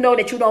 if you know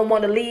that you don't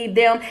want to leave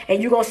them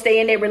and you're gonna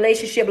stay in that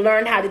relationship,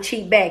 learn how to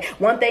cheat back.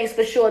 One thing's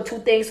for sure, two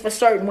things for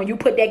certain: when you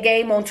put that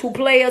game on two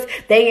players,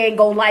 they ain't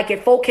gonna like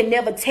it. Folk can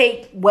never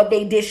take what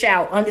they dish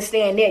out.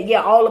 Understand that?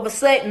 Yeah, all of a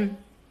sudden,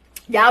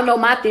 y'all know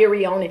my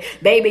theory on it.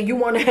 Baby, you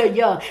want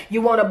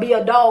to be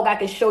a dog, I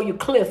can show you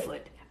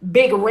Clifford.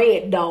 Big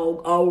red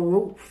dog, a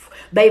roof.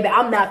 Baby,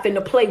 I'm not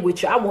finna play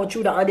with you. I want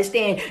you to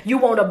understand. You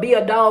want to be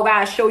a dog,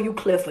 I'll show you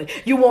Clifford.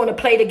 You want to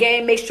play the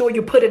game, make sure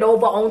you put it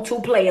over on two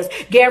players.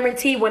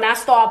 Guarantee when I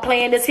start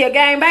playing this here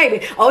game,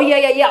 baby, oh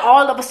yeah,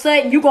 all of a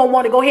sudden you gonna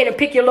want to go ahead and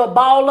pick your little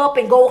ball up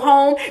and go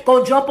home.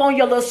 Gonna jump on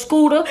your little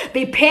scooter,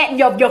 be patting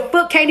your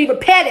foot, can't even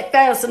pat it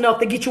fast enough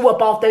to get you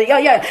up off the,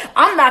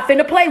 I'm not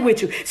finna play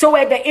with you. So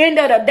at the end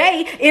of the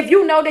day, if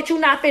you know that you're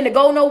not finna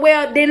go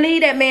nowhere, then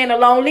leave that man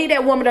alone, leave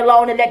that woman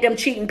alone, and let them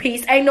cheat in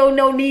peace. Ain't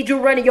no need you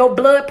running your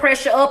blood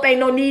pressure up. Ain't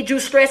no need you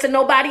stressing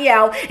nobody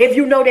out if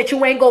you know that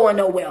you ain't going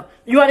nowhere.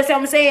 You understand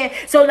what I'm saying?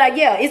 So like,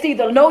 yeah, it's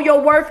either know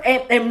your worth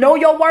and know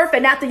your worth.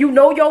 And after you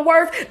know your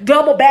worth,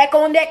 double back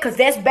on that, because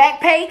that's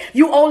back pay.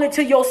 You owe it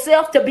to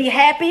yourself to be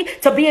happy,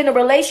 to be in a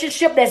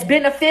relationship that's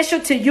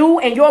beneficial to you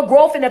and your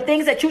growth and the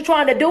things that you're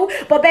trying to do.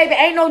 But baby,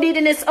 ain't no need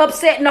in this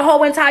upsetting the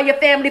whole entire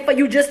family for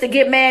you just to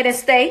get mad and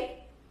stay.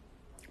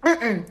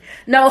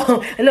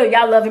 No, look,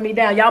 y'all loving me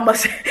down. Y'all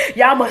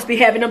must be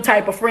having them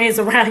type of friends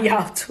around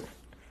y'all too.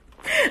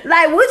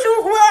 Like,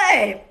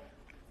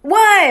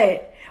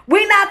 what?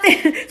 We not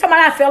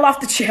somebody I fell off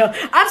the chair.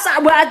 I'm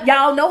sorry. Well,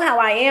 y'all know how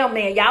I am,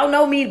 man. Y'all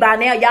know me by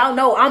now. Y'all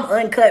know I'm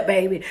uncut,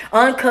 baby.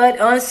 Uncut,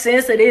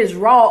 uncensored. It is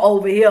raw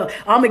over here.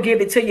 I'm going to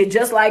give it to you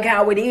just like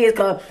how it is,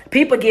 because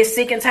people get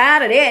sick and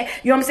tired of that.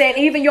 You know what I'm saying?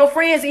 Even your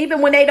friends,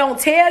 even when they don't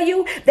tell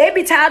you, they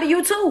be tired of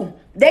you too.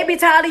 They be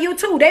tired of you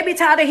too. They be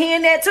tired of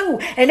hearing that too.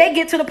 And they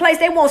get to the place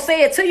they won't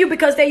say it to you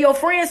because they're your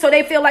friends, so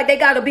they feel like they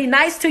got to be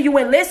nice to you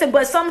and listen.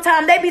 But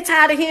sometimes they be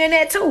tired of hearing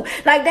that too.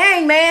 Like,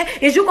 dang, man,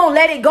 is you going to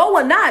let it go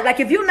or not?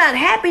 Like, if you're not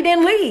happy,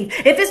 then leave.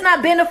 If it's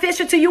not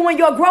beneficial to you and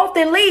your growth,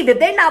 then leave. If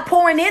they not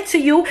pouring into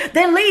you,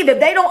 then leave.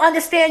 If they don't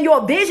understand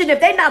your vision, if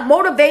they not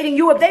motivating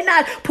you, if they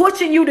not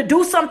pushing you to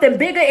do something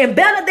bigger and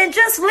better, then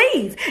just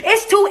leave.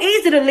 It's too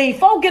easy to leave.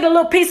 Folk get a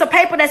little piece of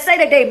paper that say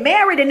that they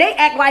married and they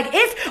act like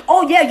it's,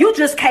 oh yeah, you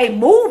just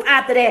can't move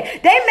after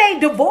that. They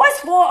made divorce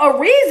for a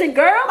reason,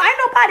 girl. Ain't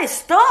nobody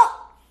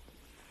stuck.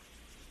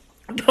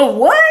 The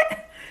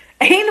what?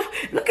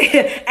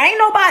 Ain't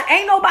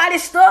nobody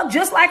stuck.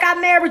 Just like I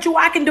married you,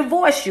 I can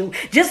divorce you.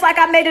 Just like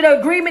I made an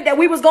agreement that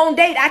we was gonna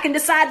date, I can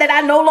decide that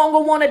I no longer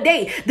want to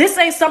date. This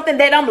ain't something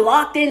that I'm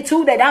locked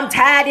into, that I'm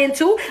tied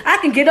into. I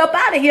can get up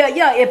out of here.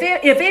 Yeah,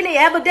 if any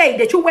other day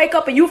that you wake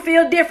up and you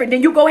feel different,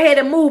 then you go ahead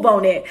and move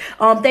on it.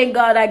 Thank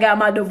God I got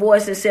my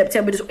divorce in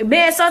September.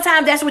 Man,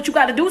 sometimes that's what you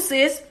got to do,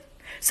 sis.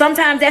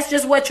 Sometimes that's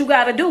just what you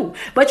got to do.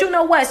 But you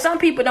know what? Some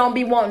people don't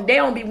be wanting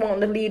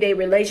to leave their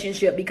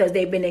relationship because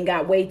they've been and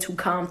got way too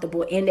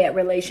comfortable in that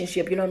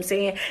relationship. You know what I'm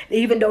saying?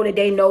 Even though that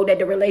they know that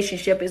the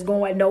relationship is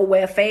going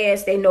nowhere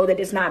fast, they know that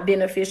it's not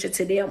beneficial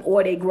to them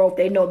or their growth.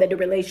 They know that the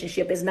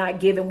relationship is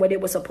not giving what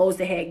it was supposed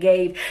to have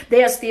gave.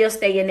 They'll still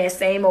stay in that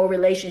same old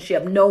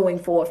relationship knowing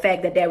for a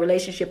fact that that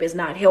relationship is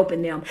not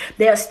helping them.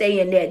 They'll stay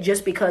in that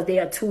just because they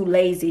are too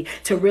lazy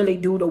to really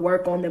do the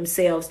work on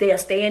themselves. They'll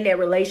stay in that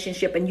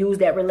relationship and use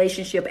that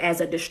relationship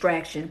as a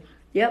distraction.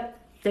 Yep,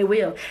 they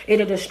will.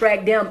 It'll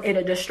distract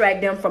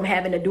them from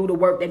having to do the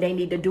work that they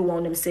need to do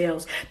on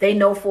themselves. They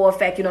know for a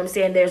fact, you know what I'm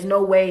saying, there's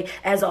no way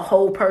as a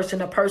whole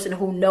person, a person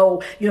who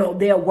know, you know,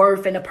 their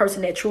worth, and a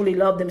person that truly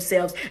love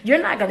themselves,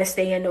 you're not going to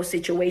stay in no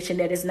situation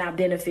that is not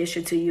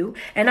beneficial to you.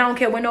 And I don't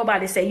care what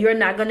nobody say, you're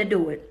not going to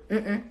do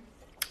it.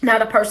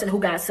 Not a person who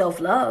got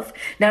self-love,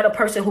 not a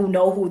person who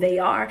know who they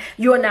are.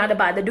 You're not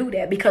about to do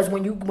that, because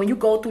when you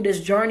go through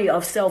this journey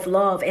of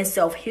self-love and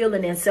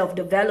self-healing and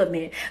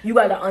self-development, you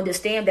got to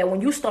understand that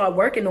when you start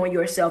working on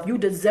yourself,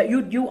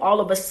 you all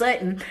of a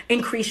sudden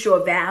increase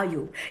your value. You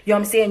know what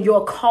I'm saying?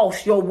 Your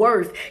cost, your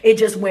worth, it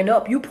just went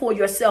up. You pull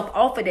yourself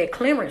off of that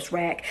clearance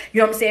rack.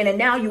 You know what I'm saying? And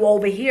now you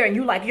over here and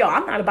you like, yo,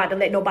 I'm not about to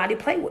let nobody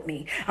play with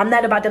me. I'm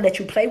not about to let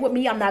you play with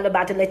me. I'm not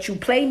about to let you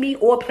play me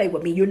or play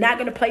with me. You're not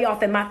going to play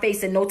off in my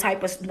face in no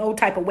type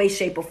of way,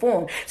 shape, or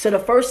form. So the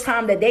first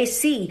time that they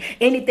see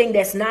anything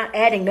that's not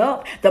adding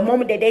up, the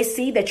moment that they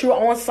see that you're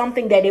on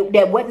something that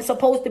wasn't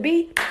supposed to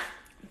be,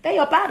 they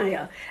up out of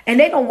there. And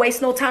they don't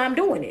waste no time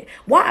doing it.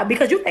 Why?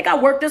 Because you think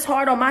I worked this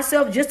hard on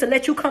myself just to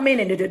let you come in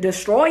and to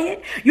destroy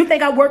it? You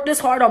think I worked this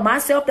hard on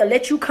myself to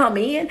let you come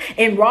in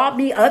and rob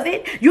me of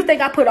it? You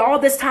think I put all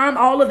this time,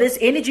 all of this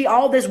energy,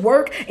 all this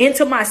work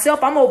into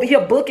myself? I'm over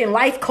here booking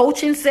life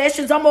coaching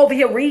sessions. I'm over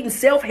here reading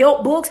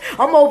self-help books.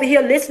 I'm over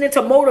here listening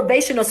to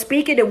motivational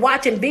speaking and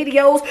watching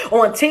videos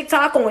on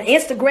TikTok, on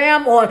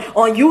Instagram,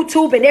 on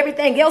YouTube and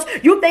everything else.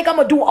 You think I'm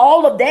going to do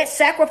all of that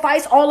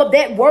sacrifice, all of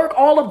that work,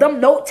 all of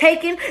them note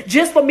taking,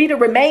 just for me to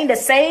remain the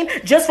same,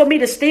 just for me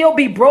to still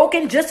be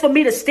broken, just for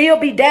me to still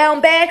be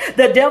down bad?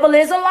 The devil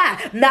is a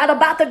lie. Not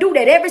about to do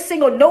that. Every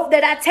single note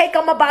that I take,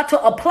 I'm about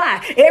to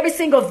apply. Every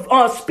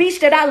single speech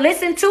that I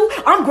listen to,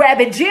 I'm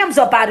grabbing gems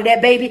up out of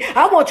that, baby.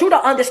 I want you to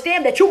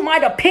understand that you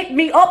might have picked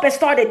me up and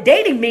started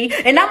dating me,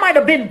 and I might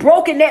have been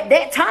broken at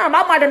that time.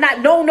 I might have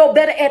not known no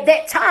better at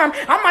that time.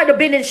 I might have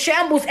been in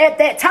shambles at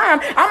that time.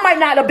 I might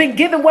not have been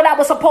given what I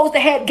was supposed to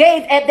have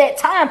gave at that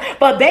time.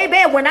 But baby,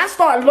 when I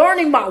start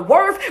learning my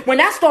worth, when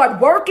I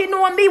start working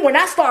on me, when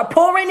I start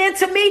pouring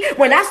into me,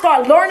 when I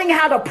start learning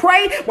how to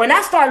pray, when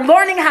I start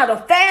learning how to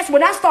fast,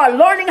 when I start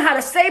learning how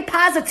to say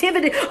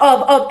positivity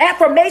of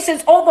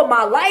affirmations over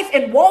my life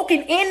and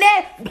walking in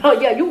that,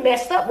 oh yeah, you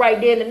messed up right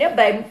then and there,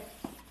 baby.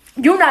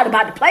 You're not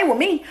about to play with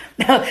me.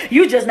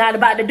 You're just not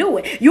about to do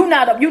it. You're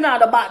not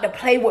about to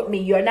play with me.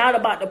 You're not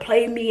about to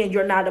play me, and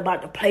you're not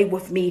about to play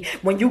with me.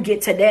 When you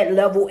get to that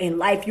level in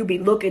life, you be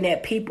looking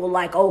at people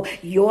like, oh,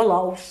 you're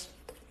lost.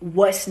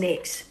 What's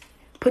next?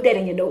 Put that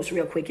in your notes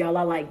real quick, y'all.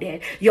 I like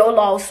that. You're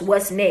lost.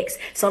 What's next?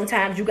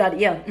 Sometimes you got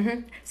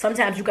to,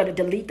 Sometimes you got to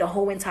delete the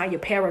whole entire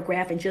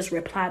paragraph and just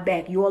reply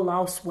back. You're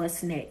lost.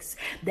 What's next?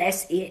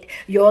 That's it.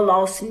 You're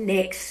lost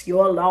next.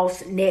 You're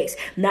lost next.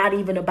 Not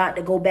even about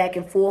to go back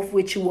and forth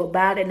with you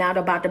about it. Not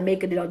about to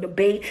make it a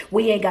debate.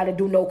 We ain't got to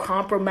do no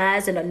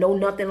compromise and no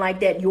nothing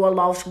like that. You're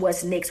lost.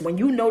 What's next? When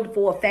you know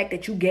for a fact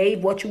that you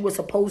gave what you were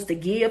supposed to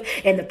give,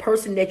 and the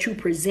person that you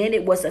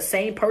presented was the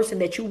same person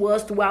that you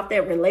was throughout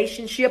that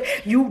relationship,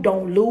 you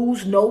don't don't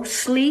lose no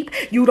sleep.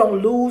 You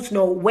don't lose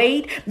no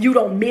weight. You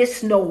don't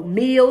miss no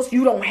meals.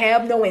 You don't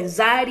have no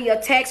anxiety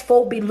attacks.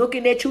 Folk be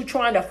looking at you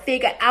trying to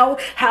figure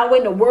out how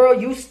in the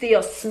world you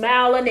still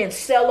smiling and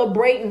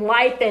celebrating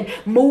life and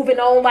moving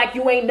on like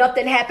you ain't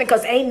nothing happened,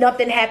 because ain't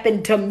nothing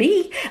happened to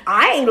me.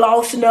 I ain't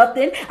lost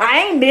nothing.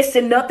 I ain't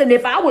missing nothing.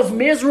 If I was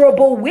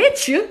miserable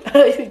with you,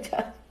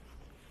 I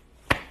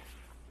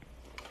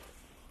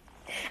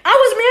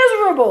was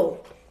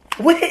miserable.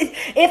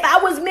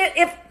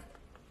 If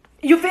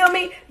you feel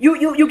me,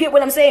 you get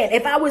what I'm saying.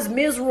 If I was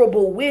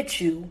miserable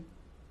with you,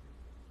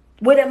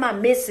 what am I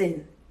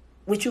missing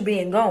with you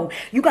being gone?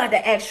 You got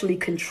to actually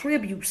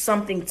contribute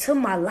something to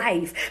my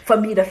life for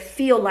me to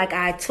feel like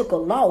I took a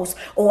loss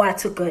or I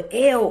took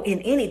a L in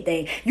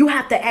anything. You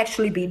have to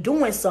actually be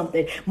doing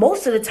something.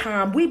 Most of the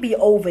time we be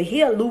over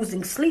here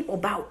losing sleep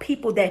about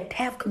people that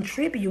have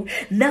contributed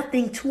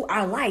nothing to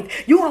our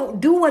life. You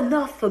don't do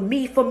enough for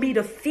me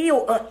to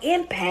feel an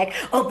impact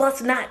of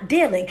us not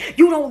dealing.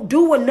 You don't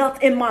do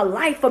enough in my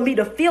life for me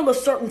to feel a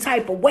certain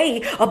type of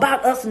way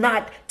about us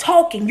not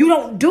talking. You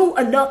don't do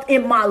enough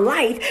in my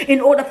life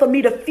in order for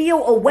me to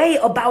feel a way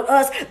about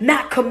us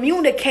not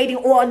communicating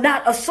or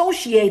not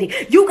associating.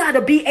 You got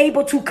to be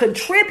able to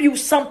contribute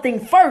something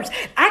first.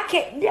 I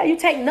can't, you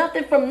take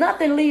nothing from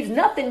nothing, leaves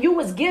nothing. You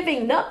was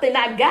giving nothing.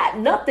 I got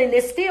nothing.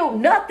 It's still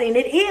nothing.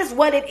 It is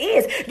what it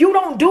is. You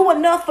don't do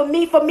enough for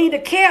me to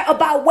care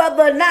about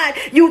whether or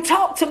not you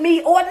talk to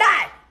me or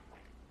not.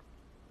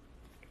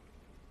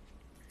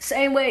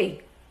 Same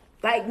way.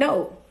 Like,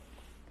 no.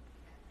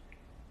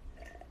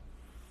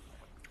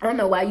 I don't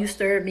know why you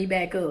stirred me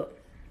back up.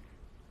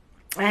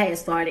 I had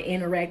started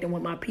interacting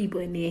with my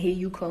people, and then here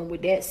you come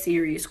with that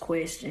serious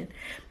question.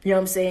 You know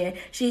what I'm saying?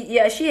 She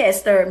had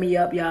stirred me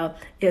up, y'all.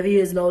 If he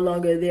is no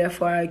longer there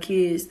for our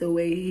kids the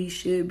way he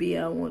should be,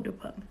 I want to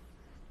pop.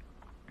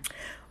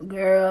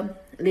 Girl,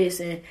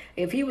 listen,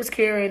 if he was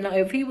carrying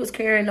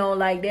on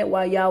like that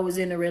while y'all was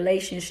in a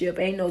relationship,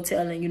 ain't no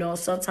telling. You know,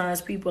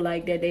 sometimes people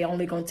like that, they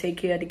only gonna take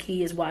care of the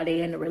kids while they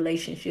in a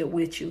relationship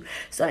with you.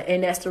 So,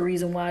 and that's the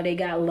reason why they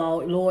got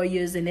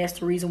lawyers, and that's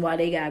the reason why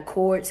they got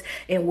courts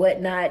and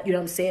whatnot. You know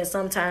what I'm saying?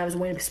 Sometimes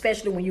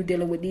especially when you're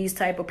dealing with these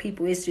type of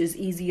people, it's just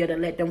easier to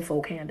let them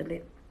folk handle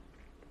it.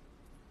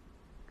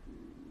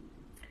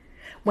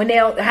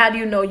 How do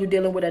you know you're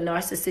dealing with a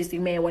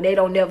narcissistic man? When they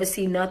don't never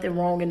see nothing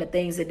wrong in the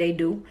things that they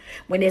do.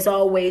 When there's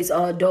always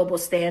double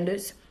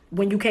standards.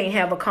 When you can't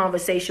have a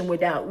conversation with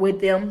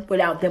them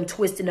without them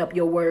twisting up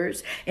your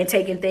words and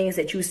taking things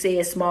that you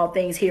said, small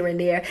things here and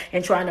there,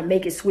 and trying to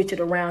make it, switch it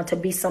around to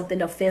be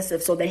something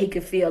offensive so that he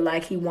can feel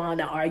like he won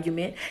the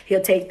argument.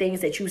 He'll take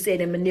things that you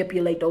said and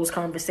manipulate those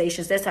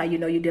conversations. That's how you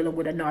know you're dealing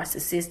with a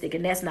narcissistic.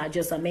 And that's not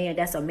just a man.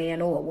 That's a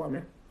man or a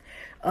woman.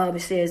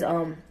 It says,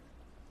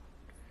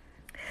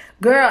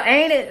 girl,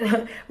 ain't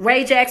it?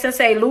 Ray Jackson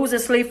say losing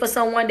sleep for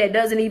someone that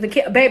doesn't even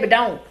care. Baby,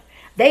 don't.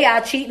 They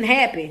are cheating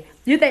happy.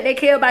 You think they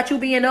care about you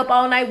being up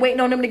all night waiting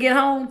on them to get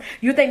home?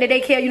 You think that they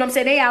care? You know what I'm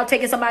saying? They out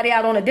taking somebody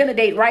out on a dinner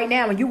date right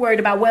now, and you worried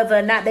about whether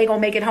or not they gonna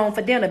make it home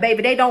for dinner.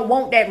 Baby, they don't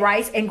want that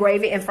rice and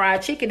gravy and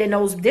fried chicken and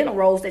those dinner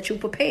rolls that you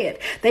prepared.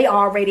 They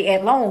already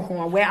at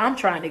Longhorn, where I'm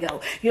trying to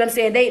go. You know what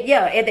I'm saying?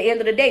 At the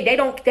end of the day, they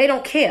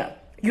don't care.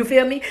 You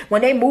feel me?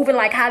 When they moving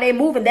like how they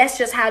moving, that's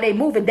just how they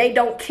moving. They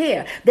don't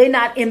care. They're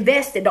not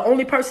invested. The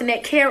only person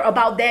that care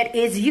about that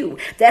is you.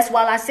 That's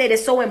why I said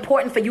it's so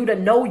important for you to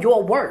know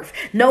your worth.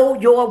 Know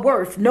your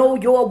worth. Know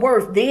your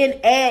worth. Then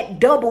add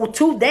double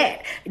to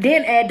that.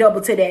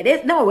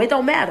 It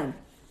don't matter.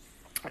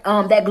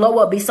 That glow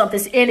up be something,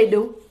 and it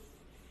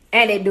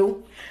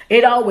do.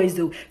 It always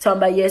do. Talking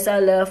about, yes, I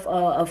left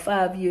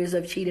 5 years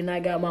of cheating. I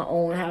got my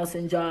own house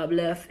and job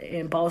left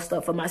and bossed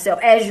up for myself,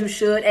 as you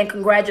should. And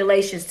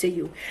congratulations to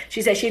you.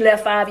 She said she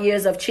left 5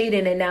 years of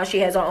cheating, and now she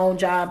has her own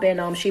job,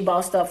 and she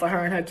bossed up for her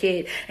and her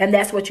kid. And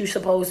that's what you're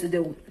supposed to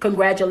do.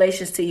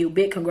 Congratulations to you.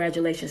 Big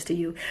congratulations to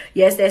you.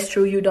 Yes, that's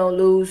true. You don't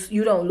lose.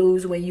 You don't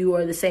lose when you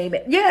are the same.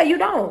 Yeah, you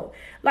don't.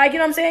 Like, you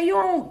know what I'm saying? You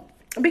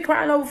don't be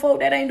crying over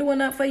folk that ain't doing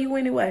nothing for you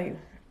anyway.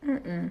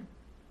 I'm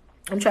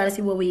trying to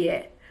see where we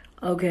at.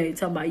 Okay,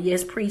 talking about,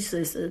 yes,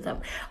 priestess.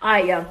 All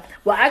right, y'all.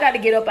 Well, I got to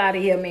get up out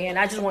of here, man.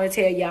 I just want to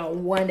tell y'all,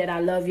 one, that I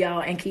love y'all.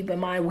 And keep in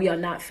mind, we are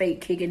not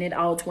fake kicking it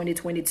all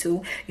 2022. You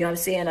know what I'm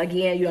saying?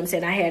 Again, you know what I'm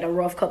saying? I had a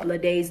rough couple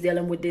of days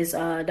dealing with this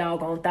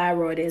doggone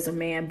thyroidism,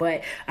 man.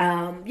 But,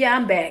 yeah,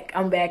 I'm back.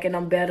 And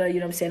I'm better. You know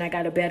what I'm saying? I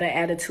got a better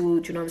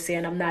attitude. You know what I'm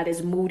saying? I'm not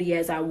as moody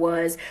as I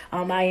was.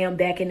 I am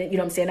back in it. You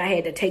know what I'm saying? I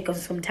had to take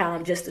some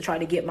time just to try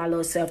to get my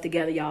little self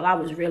together, y'all. I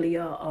was really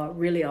a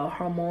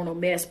hormonal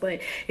mess. But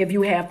if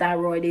you have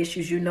thyroid issues,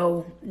 you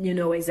know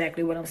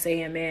exactly what I'm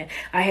saying, man.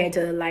 I had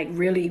to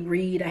really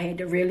read. I had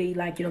to really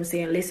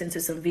listen to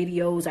some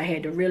videos. I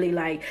had to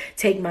really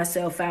take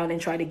myself out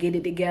and try to get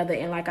it together.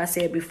 And like I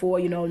said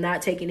before,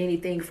 not taking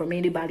anything from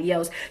anybody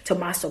else, to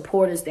my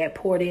supporters that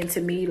poured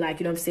into me,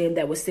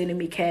 that was sending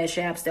me cash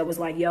apps, that was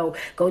like, yo,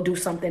 go do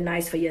something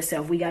nice for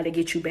yourself. We got to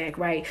get you back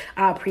right.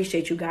 I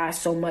appreciate you guys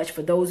so much.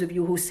 For those of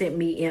you who sent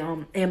me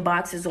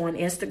inboxes on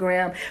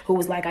Instagram, who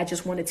was like, I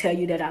just want to tell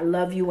you that I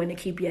love you and to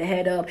keep your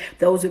head up.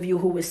 Those of you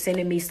who was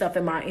sending me stuff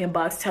in my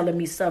inbox, telling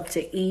me stuff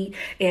to eat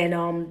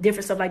and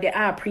different stuff like that.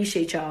 I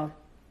appreciate y'all.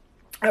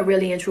 I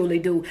really and truly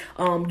do.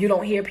 You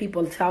don't hear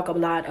people talk a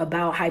lot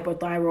about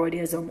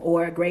hypothyroidism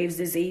or Graves'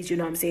 disease. You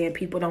know what I'm saying?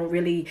 People don't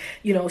really,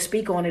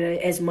 speak on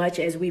it as much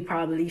as we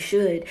probably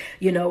should.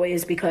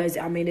 Is because,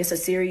 it's a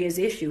serious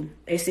issue.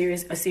 A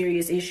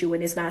serious issue,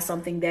 and it's not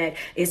something that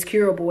is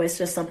curable. It's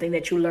just something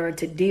that you learn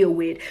to deal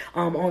with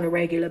on a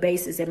regular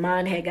basis. And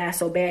mine had got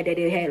so bad that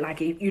it had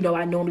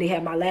I normally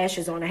have my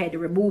lashes on. I had to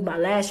remove my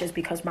lashes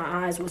because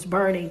my eyes was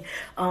burning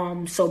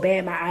so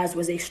bad. My eyes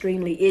was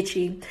extremely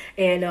itchy,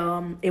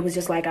 and it was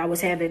just like I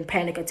was having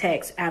panic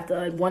attacks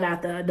one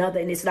after another,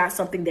 and it's not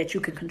something that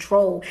you can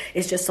control.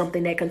 It's just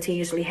something that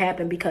continuously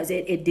happened because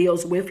it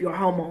deals with your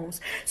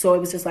hormones. So it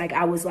was just like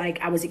I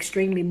was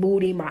extremely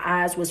moody. My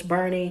eyes was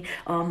burning.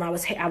 I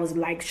was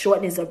like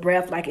shortness of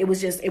breath. Like it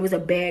was a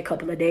bad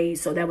couple of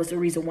days. So that was the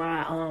reason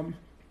why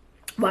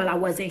while I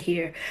wasn't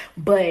here.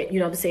 But you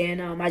know what I'm saying,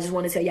 I just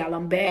want to tell y'all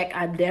I'm back.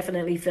 I'm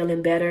definitely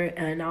feeling better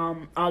and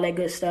all that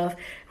good stuff.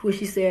 Who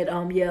she said,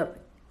 yep.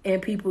 And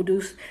people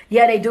do,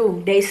 yeah, they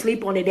do. They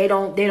sleep on it. They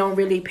don't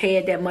really pay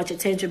it that much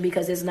attention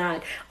because it's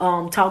not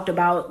talked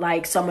about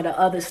like some of the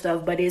other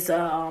stuff. But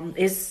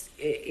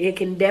it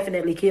can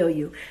definitely kill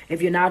you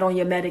if you're not on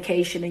your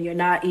medication and you're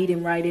not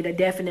eating right. It'll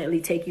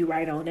definitely take you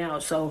right on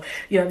out. So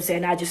you know what I'm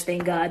saying. I just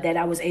thank God that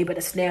I was able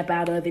to snap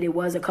out of it. It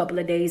was a couple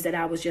of days that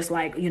I was just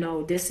like,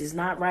 this is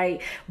not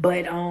right.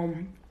 But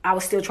I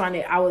was still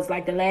I was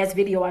like the last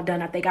video I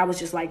done. I think I was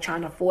just like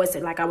trying to force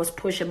it. Like I was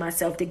pushing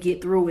myself to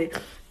get through it.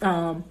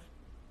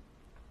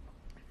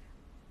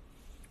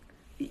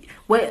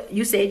 What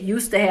you said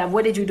used to have,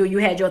 what did you do? You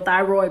had your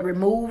thyroid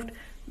removed?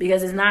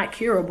 Because it's not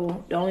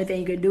curable. The only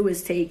thing you can do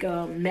is take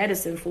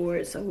medicine for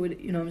it. So,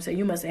 you know what I'm saying?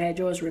 You must have had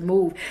yours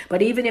removed.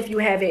 But even if you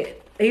have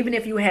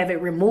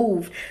it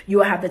removed, you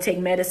will have to take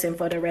medicine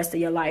for the rest of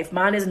your life.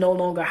 Mine is no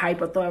longer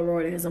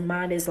hypothyroidism.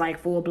 Mine is like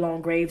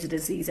full-blown Graves'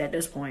 disease at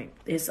this point.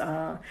 It's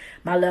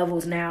my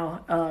levels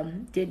now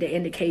did the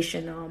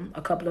indication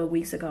a couple of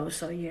weeks ago.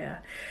 So, yeah.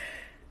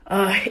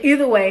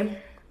 Either way,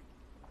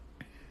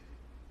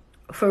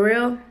 for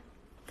real.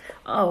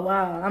 Oh,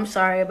 wow. I'm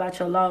sorry about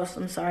your loss.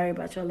 I'm sorry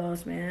about your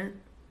loss, man.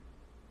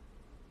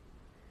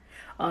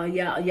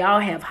 Yeah, y'all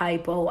have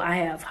hypo. I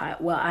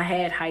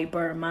had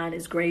hyper. Mine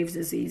is Graves'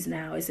 disease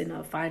now. It's in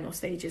the final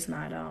stage. It's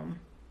not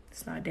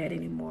that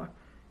anymore.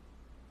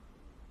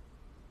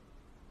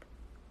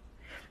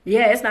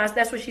 Yeah, it's not.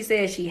 That's what she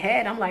said she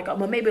had. I'm like,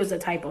 well, maybe it was a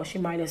typo. She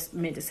might have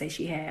meant to say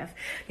she have.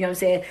 You know what I'm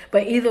saying?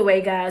 But either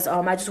way, guys,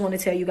 I just want to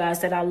tell you guys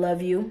that I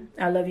love you.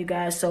 I love you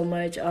guys so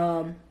much.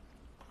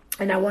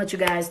 And I want you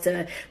guys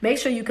to make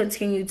sure you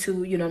continue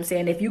to, you know what I'm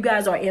saying, if you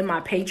guys are in my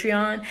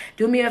Patreon,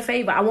 do me a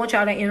favor. I want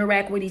y'all to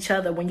interact with each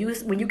other. When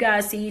you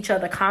guys see each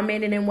other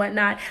commenting and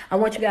whatnot, I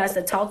want you guys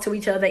to talk to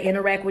each other,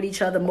 interact with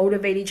each other,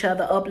 motivate each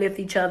other, uplift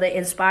each other,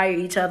 inspire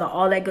each other,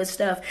 all that good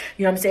stuff.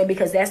 You know what I'm saying?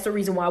 Because that's the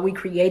reason why we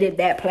created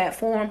that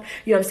platform.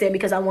 You know what I'm saying?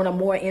 Because I want a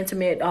more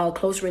intimate,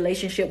 close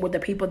relationship with the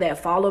people that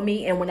follow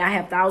me. And when I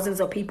have thousands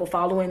of people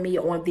following me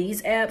on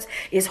these apps,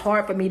 it's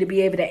hard for me to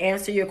be able to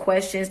answer your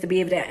questions, to be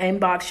able to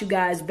inbox you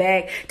guys back,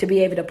 to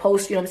be able to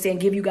post, you know what I'm saying,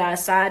 give you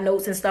guys side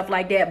notes and stuff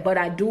like that. But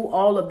I do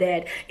all of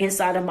that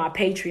inside of my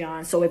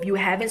Patreon. So if you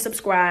haven't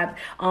subscribed,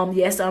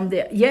 yes, I'm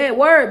there. Yeah,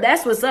 word,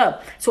 that's what's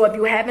up. So if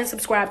you haven't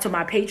subscribed to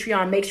my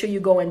Patreon, make sure you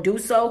go and do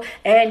so.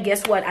 And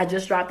guess what? I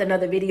just dropped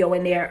another video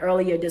in there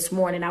earlier this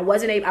morning. I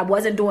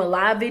wasn't doing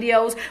live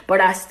videos,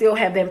 but I still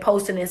have been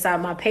posting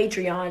inside my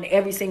Patreon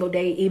every single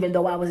day, even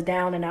though I was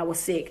down and I was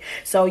sick.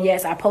 So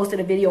yes, I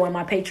posted a video on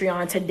my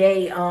Patreon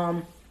today,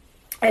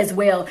 as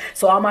well.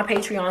 So all my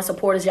Patreon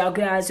supporters, y'all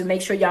guys,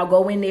 make sure y'all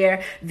go in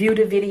there, view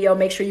the video,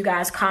 make sure you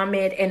guys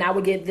comment, and I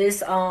will get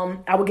this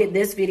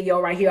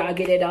video right here. I'll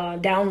get it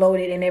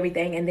downloaded and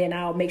everything, and then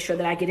I'll make sure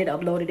that I get it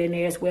uploaded in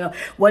there as well.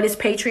 What is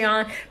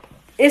Patreon?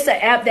 It's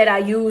an app that I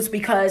use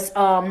because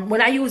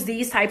when I use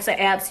these types of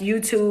apps,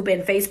 YouTube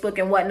and Facebook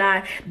and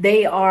whatnot,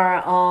 they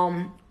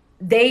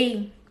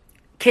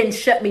can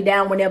shut me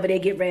down whenever they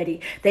get ready.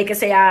 They can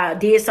say I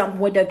did something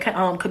with the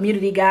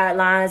community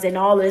guidelines and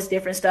all this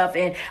different stuff,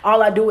 and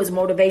all I do is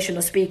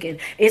motivational speaking.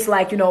 It's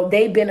like,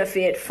 they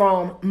benefit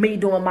from me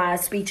doing my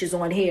speeches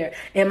on here.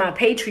 And my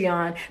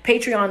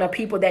Patreon are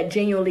people that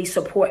genuinely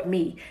support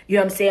me. You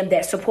know what I'm saying?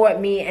 That support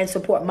me and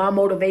support my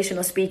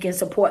motivational speaking,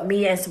 support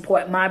me and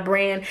support my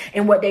brand.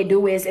 And what they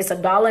do is it's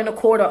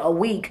 $1.25 a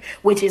week,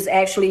 which is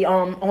actually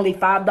only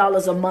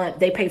 $5 a month.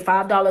 They pay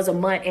 $5 a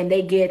month and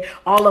they get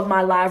all of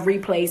my live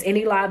replays.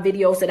 Any live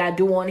videos that I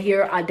do on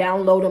here, I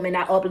download them and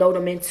I upload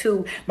them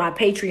into my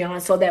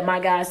Patreon so that my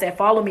guys that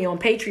follow me on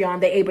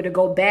Patreon, they're able to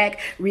go back,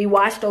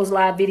 rewatch those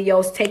live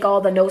videos, take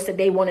all the notes that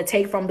they want to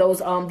take from those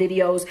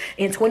videos.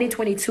 In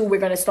 2022, we're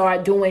going to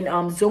start doing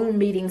Zoom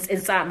meetings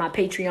inside my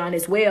Patreon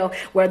as well,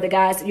 where the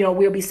guys,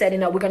 we'll be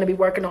setting up, we're going to be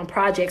working on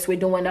projects. We're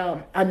doing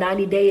a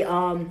 90-day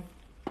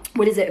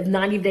what is it,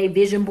 90-day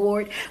vision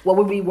board, where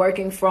we'll be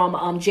working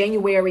from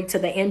January to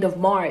the end of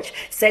March,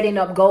 setting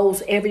up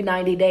goals every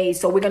 90 days.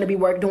 So we're going to be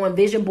doing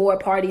vision board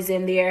parties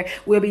in there.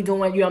 We'll be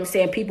doing, you know what I'm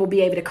saying, people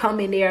be able to come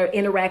in there,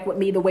 interact with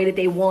me the way that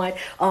they want.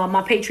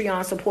 My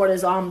Patreon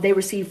supporters, they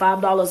receive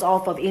 $5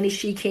 off of any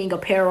She King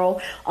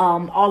apparel.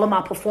 All of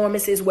my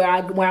performances where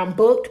I'm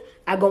booked,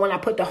 I go and I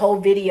put the whole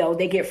video.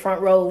 They get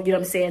front row, you know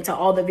what I'm saying, to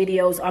all the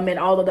videos.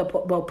 All of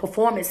the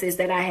performances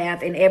that I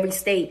have in every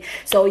state.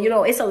 So,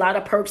 it's a lot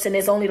of perks, and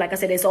it's only, like I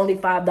said, it's only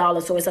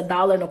 $5. So it's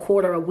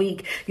 $1.25 a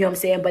week, you know what I'm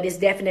saying? But it's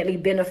definitely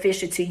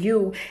beneficial to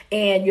you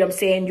and, you know what I'm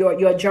saying,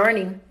 your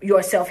journey,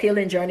 your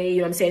self-healing journey, you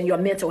know what I'm saying, your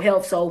mental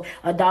health. So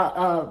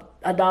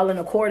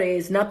 $1.25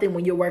 is nothing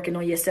when you're working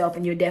on yourself,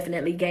 and you're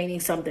definitely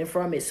gaining something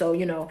from it. So,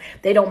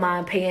 they don't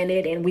mind paying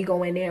it, and we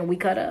go in there and we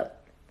cut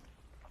up.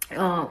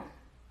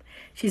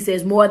 She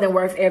says, more than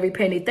worth every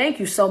penny.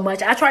 Thank you so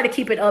much. I try to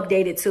keep it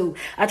updated too.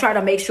 I try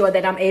to make sure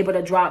that I'm able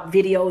to drop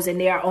videos in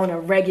there on a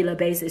regular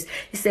basis.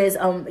 He says,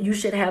 you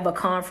should have a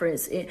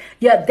conference.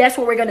 Yeah, that's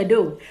what we're going to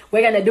do.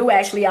 We're going to do,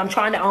 actually. I'm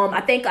trying to,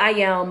 I think I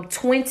am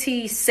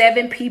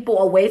 27 people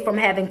away from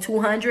having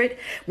 200.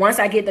 Once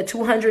I get the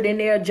 200 in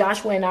there,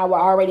 Joshua and I were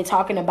already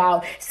talking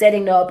about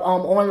setting up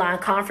online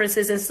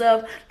conferences and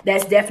stuff.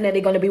 That's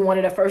definitely going to be one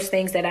of the first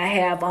things that I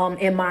have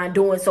in mind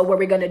doing. So what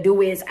we're going to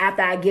do is,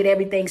 after I get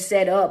everything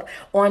set up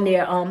on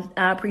there,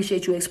 I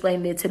appreciate you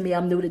explaining it to me.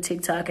 I'm new to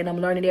TikTok and I'm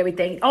learning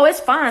everything. Oh, it's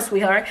fine,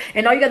 sweetheart.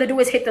 And all you got to do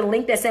is hit the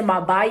link that's in my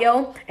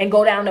bio and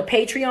go down to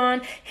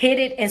Patreon, hit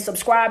it and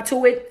subscribe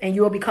to it, and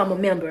you'll become a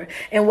member.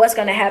 And what's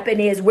going to happen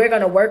is we're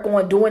going to work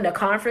on doing the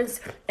conference,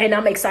 and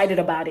I'm excited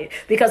about it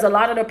because a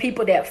lot of the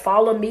people that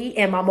follow me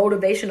and my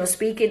motivational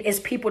speaking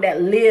is people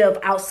that live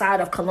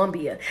outside of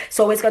Columbia.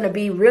 So it's going to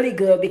be really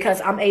good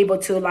because I'm able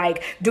to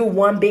do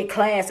one big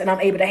class, and I'm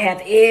able to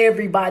have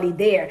everybody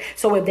there.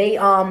 So if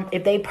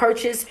they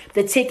purchase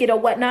the ticket or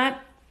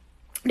whatnot,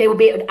 they will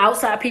be,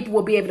 outside people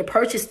will be able to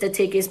purchase the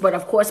tickets, but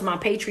of course my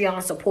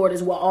Patreon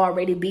supporters will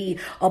already be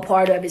a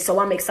part of it. So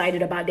I'm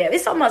excited about that.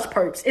 It's so much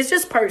perks. It's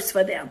just perks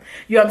for them.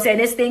 You know what I'm saying?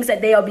 It's things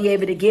that they'll be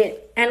able to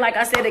get. And like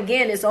I said,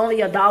 again, it's only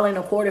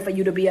 $1.25 for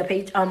you to be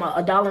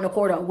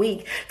 $1.25 a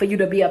week for you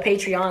to be a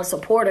Patreon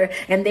supporter.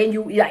 And then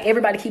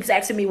everybody keeps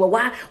asking me,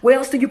 well, where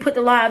else do you put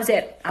the lives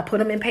at? I put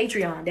them in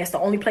Patreon. That's the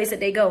only place that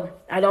they go.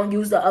 I don't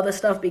use the other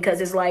stuff because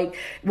it's like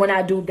when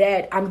I do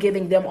that, I'm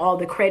giving them all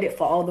the credit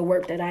for all the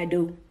work that I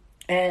do.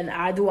 And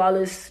I do all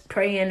this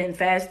praying and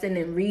fasting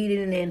and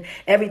reading and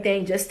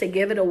everything just to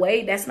give it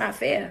away. That's not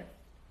fair.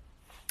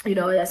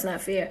 That's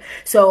not fair.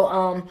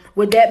 So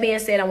with that being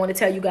said, I want to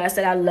tell you guys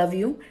that I love you.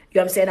 You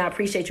know what I'm saying? I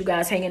appreciate you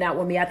guys hanging out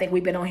with me. I think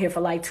we've been on here for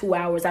like 2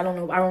 hours. I don't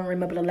know. I don't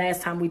remember the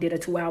last time we did a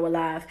 2-hour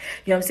live.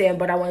 You know what I'm saying?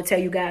 But I want to tell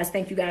you guys,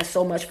 thank you guys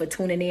so much for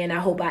tuning in. I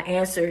hope I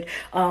answered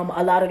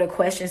a lot of the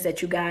questions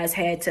that you guys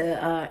had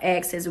to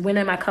ask. Is when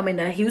am I coming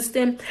to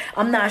Houston?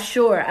 I'm not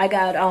sure. I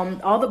got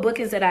all the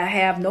bookings that I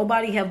have.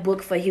 Nobody have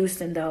booked for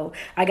Houston though.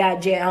 I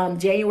got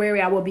January.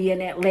 I will be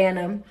in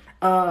Atlanta.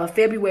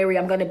 February,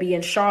 I'm going to be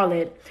in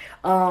Charlotte.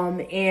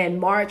 In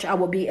March, I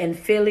will be in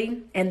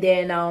Philly. And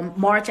then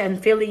March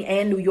and Philly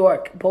and New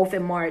York, both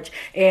in March.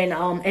 And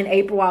in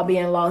April, I'll be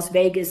in Las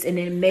Vegas. And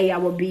in May, I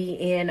will be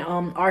in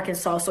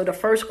Arkansas. So the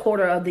first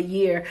quarter of the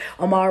year,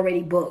 I'm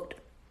already booked.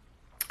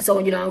 So,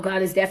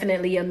 God is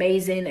definitely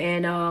amazing.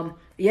 And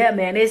yeah,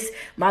 man,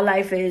 my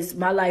life is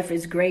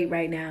great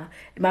right now.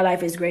 My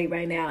life is great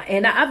right now.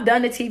 And I've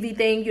done the TV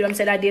thing, you know what I'm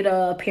saying? I did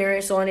an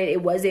appearance on it.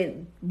 It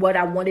wasn't what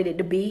I wanted it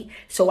to be.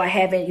 So I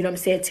haven't, you know what I'm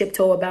saying,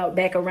 tiptoe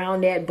back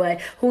around that. But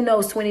who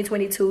knows,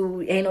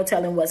 2022, ain't no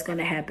telling what's going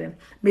to happen.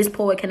 Miss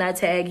Poet, can I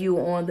tag you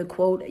on the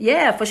quote?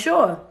 Yeah, for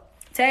sure.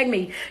 Tag me.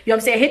 You know what I'm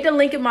saying? Hit the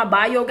link in my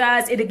bio,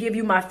 guys. It'll give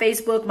you my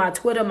Facebook, my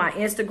Twitter, my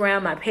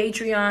Instagram, my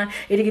Patreon.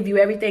 It'll give you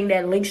everything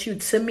that links you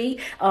to me.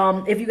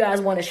 If you guys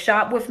want to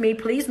shop with me,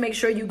 please make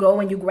sure you go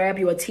and you grab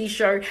you a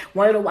t-shirt.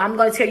 I'm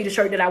going to tell you the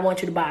shirt that I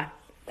want you to buy.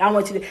 I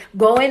want you to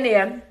go in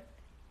there,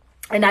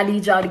 and I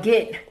need y'all to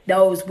get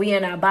those We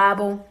in Our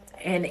Bible.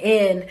 And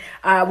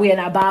we in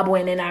our Bible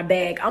and in our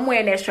bag. I'm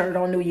wearing that shirt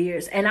on New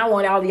Year's, and I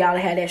want all of y'all to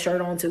have that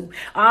shirt on too.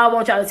 I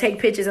want y'all to take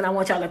pictures, and I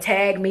want y'all to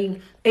tag me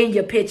in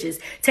your pictures.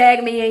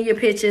 Tag me in your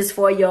pictures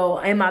for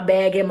in my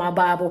bag, in my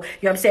Bible. You know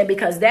what I'm saying?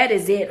 Because that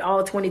is it,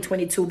 all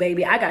 2022,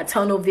 baby. I got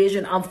tunnel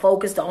vision. I'm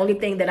focused. The only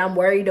thing that I'm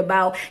worried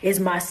about is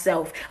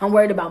myself. I'm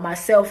worried about my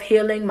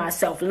self-healing, my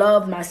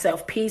self-love, my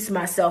self-peace,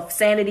 my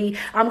self-sanity.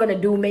 I'm going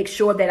to make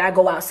sure that I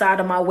go outside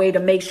of my way to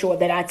make sure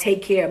that I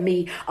take care of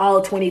me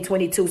all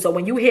 2022. So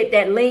when you hit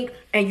that link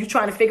and you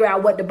trying to figure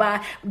out what to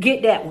buy,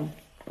 get that one.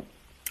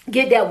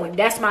 Get that one.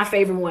 That's my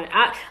favorite one.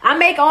 I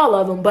make all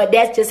of them, but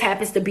that just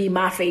happens to be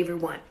my favorite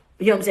one.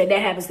 You know what I'm saying? That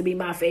happens to be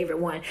my favorite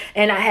one.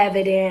 And I have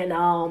it in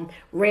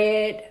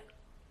red,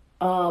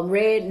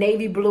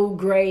 navy blue,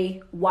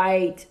 gray,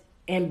 white,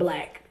 and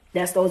black.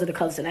 Those are the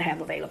colors that I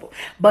have available.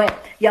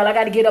 But y'all, I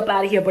got to get up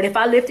out of here. But if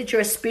I lifted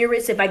your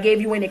spirits, if I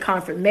gave you any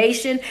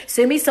confirmation,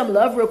 send me some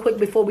love real quick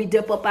before we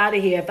dip up out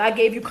of here. If I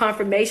gave you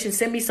confirmation,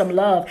 send me some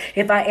love.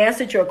 If I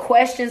answered your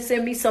question,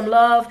 send me some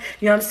love.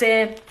 You know what I'm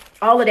saying?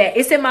 All of that.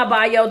 It's in my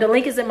bio. The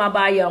link is in my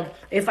bio.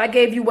 If I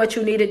gave you what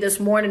you needed this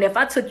morning, if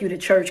I took you to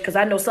church, because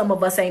I know some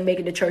of us ain't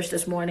making the church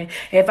this morning.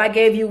 If I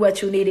gave you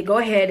what you needed, go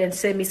ahead and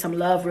send me some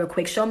love real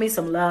quick. Show me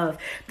some love.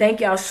 Thank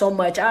y'all so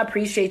much. I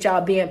appreciate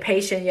y'all being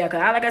patient. Yeah, because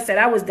like I said,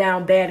 I was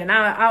down bad, and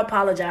I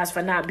apologize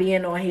for not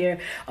being on here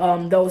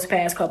those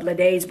past couple of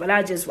days, but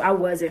I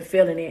wasn't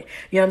feeling it.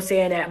 You know what I'm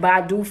saying? But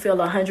I do feel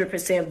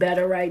 100%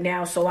 better right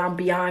now, so I'm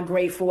beyond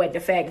grateful at the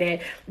fact that,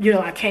 you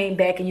know, I came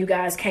back and you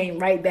guys came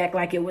right back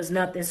like it was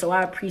nothing. So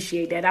I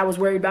appreciate that. I was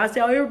worried about, I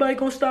said, oh, everybody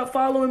gonna stop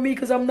following me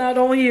because I'm not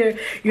on here.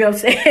 You know what I'm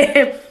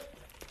saying?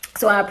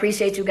 So I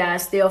appreciate you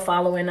guys still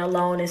following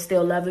along and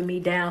still loving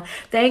me down.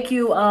 Thank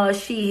you,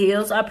 She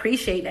Heals. I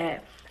appreciate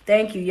that.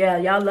 Thank you. Yeah,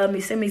 y'all love me.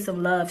 Send me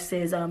some love,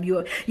 sis. I'm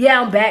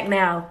back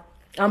now.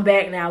 I'm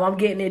back now. I'm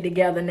getting it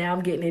together now.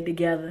 Thank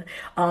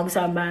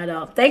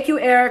you,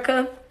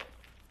 Erica.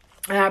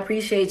 I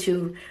appreciate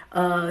you.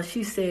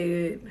 She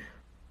said,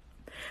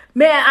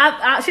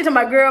 man, she told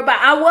my girl, but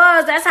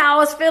that's how I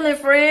was feeling,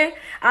 friend.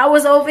 I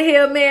was over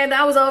here, man.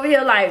 I was over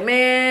here like,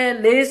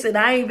 man, listen,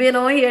 I ain't been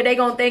on here. They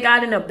gonna think I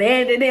done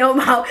abandoned them.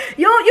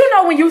 You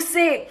know when you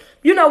sick,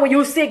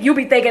 you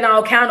be thinking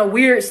all kind of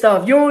weird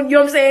stuff. You know what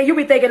I'm saying? You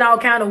be thinking all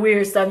kind of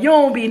weird stuff. You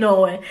don't be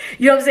knowing.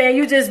 You know what I'm saying?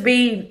 You just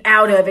be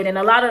out of it. And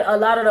a lot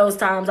of those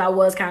times I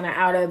was kind of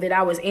out of it.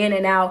 I was in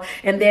and out.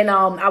 And then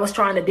I was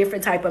trying a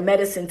different type of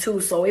medicine too.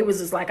 So it was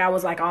just like I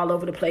was like all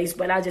over the place.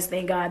 But I just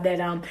thank God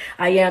that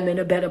I am in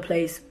a better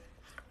place.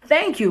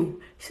 Thank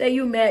you. Say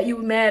you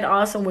mad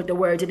awesome with the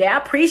word today. I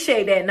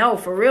appreciate that. No,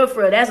 for real.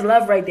 That's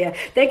love right there.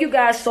 Thank you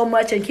guys so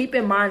much. And keep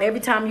in mind, every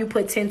time you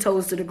put 10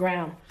 toes to the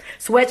ground,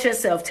 sweat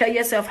yourself. Tell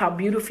yourself how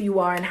beautiful you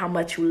are and how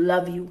much you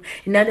love you.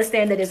 And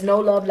understand that there's no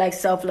love like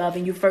self-love.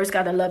 And you first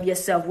got to love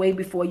yourself way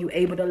before you're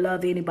able to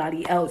love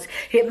anybody else.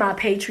 Hit my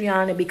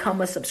Patreon and become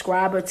a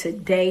subscriber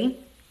today,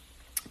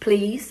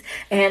 please.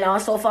 And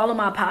also follow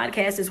my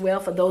podcast as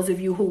well for those of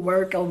you who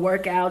work or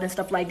work out and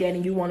stuff like that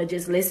and you want to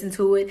just listen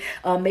to it.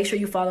 Make sure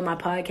you follow my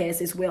podcast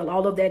as well.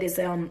 All of that is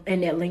in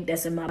that link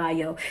that's in my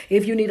bio.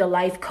 If you need a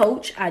life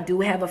coach, I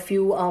do have a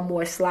few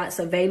more slots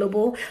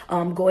available.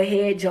 Go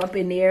ahead, jump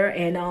in there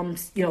and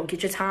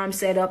get your time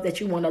set up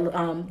that you want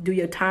to do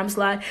your time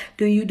slot.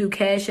 Do you do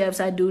Cash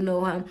Apps? I do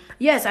know.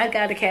 Yes, I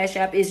got a Cash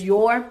App. Is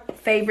your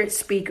favorite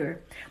speaker.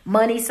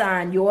 Money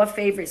sign, your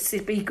favorite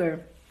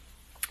speaker.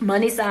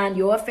 Money sign,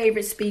 your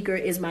favorite speaker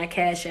is my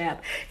Cash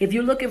App. If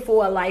you're looking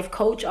for a life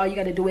coach, all you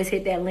got to do is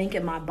hit that link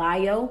in my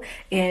bio.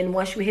 And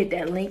once you hit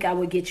that link, I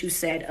will get you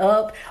set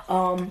up.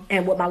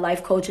 And what my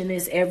life coaching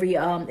is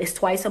it's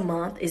twice a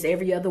month, is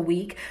every other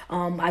week.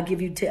 I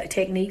give you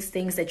techniques,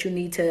 things that you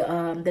need to,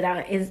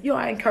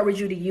 I encourage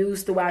you to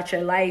use throughout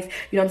your life.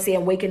 You know what I'm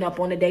saying? Waking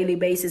up on a daily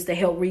basis to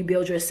help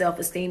rebuild your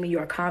self-esteem and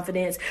your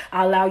confidence.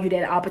 I allow you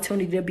that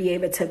opportunity to be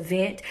able to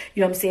vent,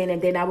 you know what I'm saying?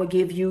 And then I would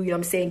give you,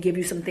 give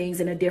you some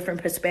things in a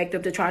different perspective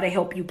to try to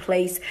help you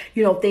place,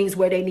 things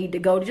where they need to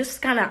go, to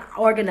just kind of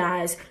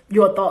organize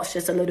your thoughts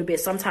just a little bit.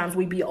 Sometimes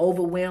we be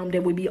overwhelmed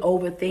and we be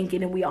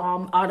overthinking and we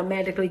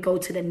automatically go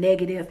to the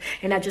negative.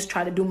 And I just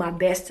try to do my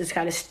best to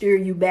kind of steer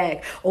you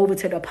back over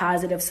to the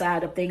positive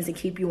side of things and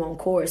keep you on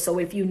course. So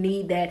if you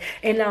need that,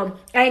 and I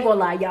ain't gonna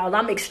lie, y'all,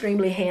 I'm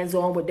extremely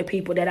hands-on with the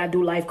people that I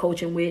do life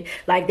coaching with.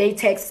 Like they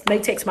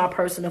text my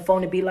personal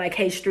phone and be like,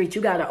 hey, Street,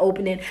 you got to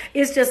open it.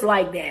 It's just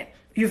like that.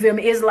 You feel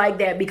me? It's like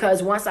that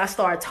because once I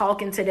start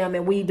talking to them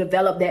and we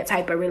develop that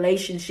type of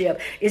relationship,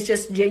 it's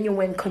just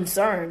genuine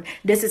concern.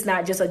 This is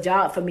not just a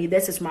job for me.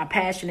 This is my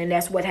passion. And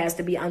that's what has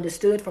to be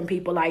understood from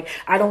people. Like,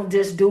 I don't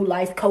just do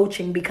life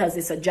coaching because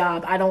it's a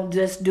job. I don't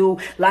just do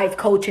life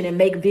coaching and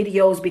make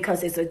videos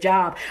because it's a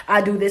job.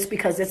 I do this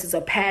because this is a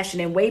passion.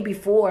 And way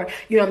before,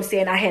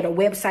 I had a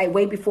website,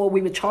 way before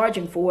we were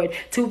charging for it,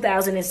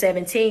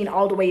 2017,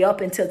 all the way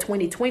up until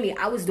 2020,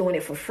 I was doing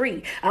it for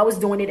free. I was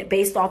doing it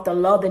based off the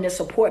love and the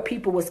support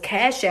people was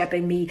Cash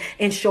Apping me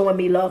and showing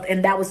me love.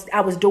 And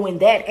I was doing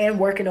that and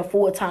working a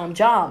full-time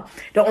job.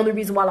 The only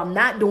reason why I'm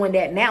not doing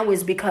that now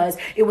is because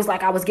it was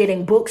like I was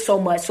getting booked so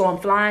much. So I'm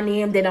flying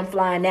in, then I'm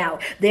flying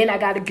out. Then I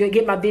got to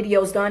get my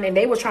videos done. And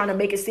they were trying to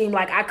make it seem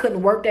like I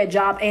couldn't work that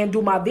job and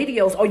do my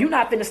videos. Oh, you're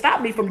not finna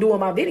stop me from doing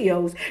my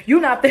videos.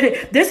 You're not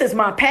finna. This is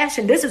my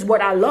passion. This is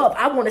what I love.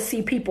 I want to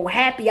see people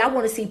happy. I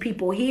want to see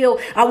people heal.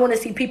 I want to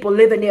see people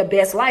living their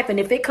best life. And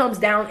if it comes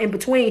down in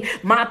between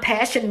my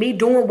passion, me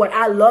doing what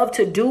I love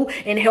to do,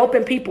 and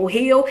helping people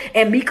heal,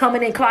 and me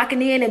coming and clocking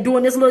in and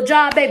doing this little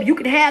job, baby, you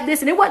can have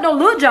this. And it wasn't no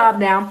little job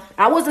now.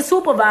 I was a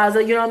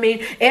supervisor,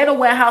 at a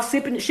warehouse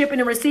shipping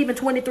and receiving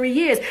 23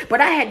 years. But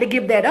I had to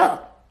give that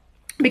up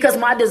because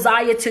my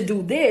desire to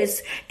do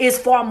this is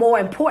far more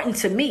important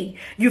to me.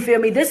 You feel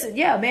me? This is,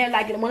 man,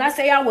 like when I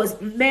say I was,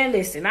 man,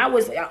 listen, I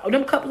was,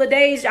 them couple of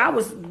days, I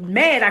was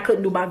mad I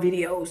couldn't do my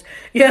videos.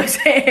 You know what I'm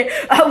saying?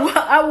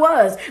 I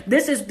was.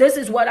 This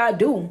is what I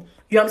do.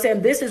 You know what I'm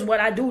saying? This is what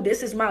I do.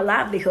 This is my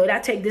livelihood. I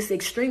take this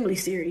extremely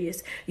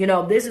serious.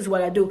 This is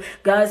what I do.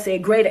 God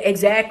said greater.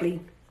 Exactly.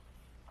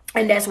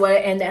 And that's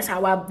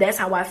how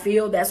I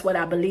feel. That's what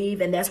I believe.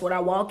 And that's what I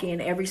walk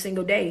in every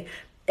single day.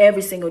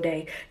 every single day.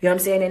 You know what I'm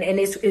saying? And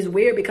it's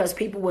weird because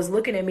people was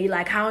looking at me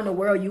like, how in the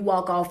world you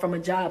walk off from a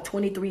job,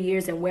 23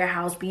 years in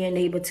warehouse, being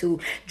able to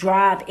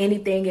drive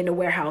anything in the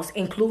warehouse,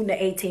 including the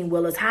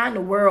 18-wheelers. How in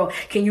the world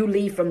can you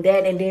leave from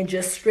that and then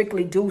just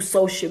strictly do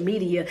social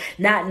media,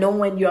 not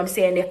knowing, you know what I'm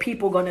saying, if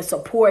people are going to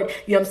support,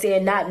 you know what I'm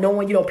saying, not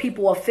knowing, you know,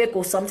 people are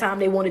fickle. Sometimes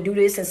they want to do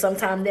this and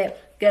sometimes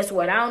that. Guess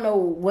what? I don't know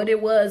what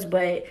it was,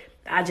 but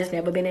I just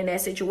never been in that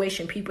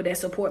situation. People that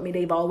support me,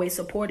 they've always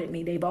supported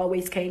me. They've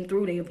always came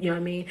through. They, you know what I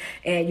mean?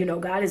 And, you know,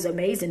 God is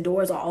amazing.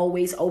 Doors are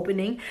always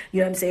opening. You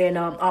know what I'm saying?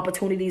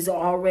 Opportunities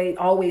are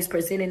always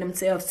presenting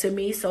themselves to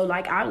me. So,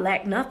 like, I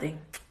lack nothing.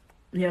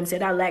 You know what I'm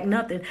saying? I lack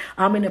nothing.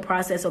 I'm in the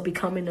process of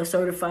becoming a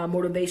certified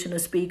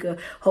motivational speaker.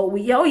 Oh,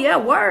 yeah,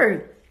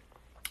 word.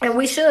 And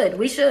we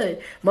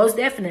should most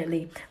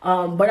definitely.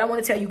 But I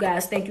want to tell you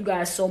guys, thank you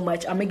guys so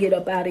much. I'm gonna get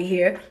up out of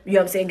here. You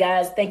know what I'm saying,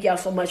 guys? Thank y'all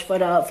so much for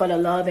the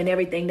love and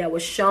everything that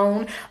was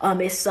shown.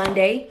 It's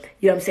Sunday.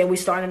 You know what I'm saying? We're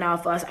starting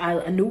off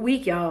a new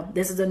week, y'all.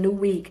 This is a new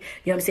week.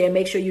 You know what I'm saying?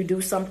 Make sure you do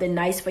something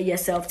nice for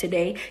yourself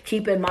today.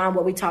 Keep in mind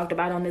what we talked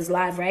about on this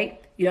live,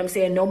 right? You know what I'm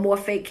saying? No more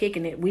fake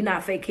kicking it. We're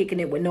not fake kicking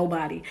it with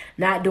nobody.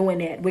 Not doing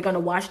that. We're gonna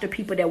watch the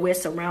people that we're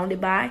surrounded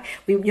by.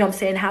 You know what I'm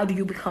saying? How do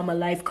you become a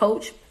life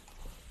coach?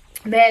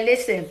 Man,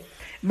 listen,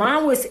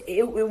 mine was,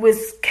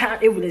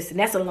 listen,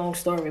 that's a long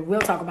story. We'll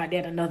talk about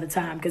that another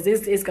time because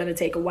it's going to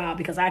take a while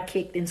because I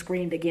kicked and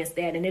screamed against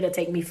that and it'll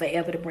take me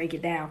forever to break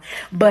it down.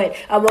 But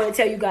I want to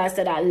tell you guys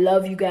that I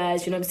love you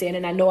guys, you know what I'm saying?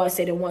 And I know I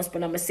said it once, but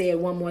I'm going to say it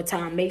one more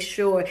time. Make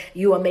sure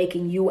you are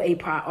making you a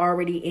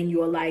priority in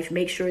your life.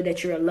 Make sure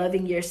that you're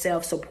loving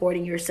yourself,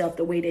 supporting yourself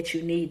the way that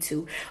you need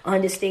to.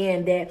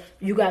 Understand that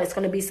you guys, it's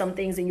going to be some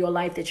things in your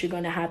life that you're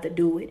going to have to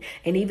do it.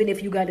 And even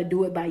if you got to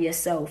do it by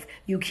yourself,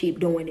 you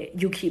keep doing it.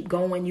 You keep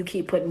going. You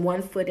keep putting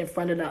one foot in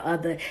front of the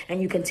other,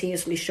 and you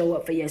continuously show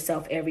up for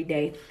yourself every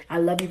day. I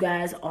love you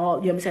guys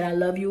all. You know what I'm saying? I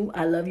love you.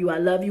 I love you. I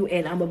love you.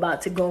 And I'm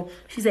about to go.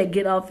 She said,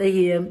 get off of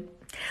here.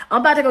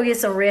 I'm about to go get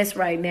some rest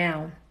right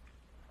now.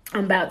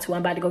 I'm about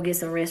to go get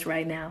some rest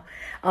right now.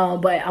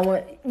 But I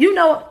want, you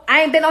know,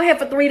 I ain't been on here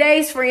for 3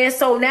 days, friends.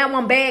 So now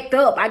I'm backed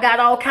up. I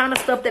got all kind of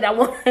stuff that I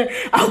want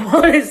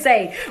to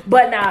say.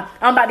 But now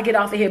I'm about to get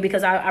off of here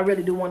because I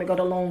really do want to go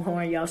to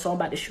Longhorn, y'all. So I'm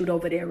about to shoot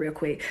over there real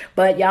quick.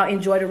 But y'all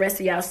enjoy the rest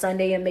of y'all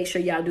Sunday and make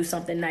sure y'all do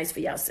something nice for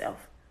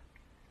yourself.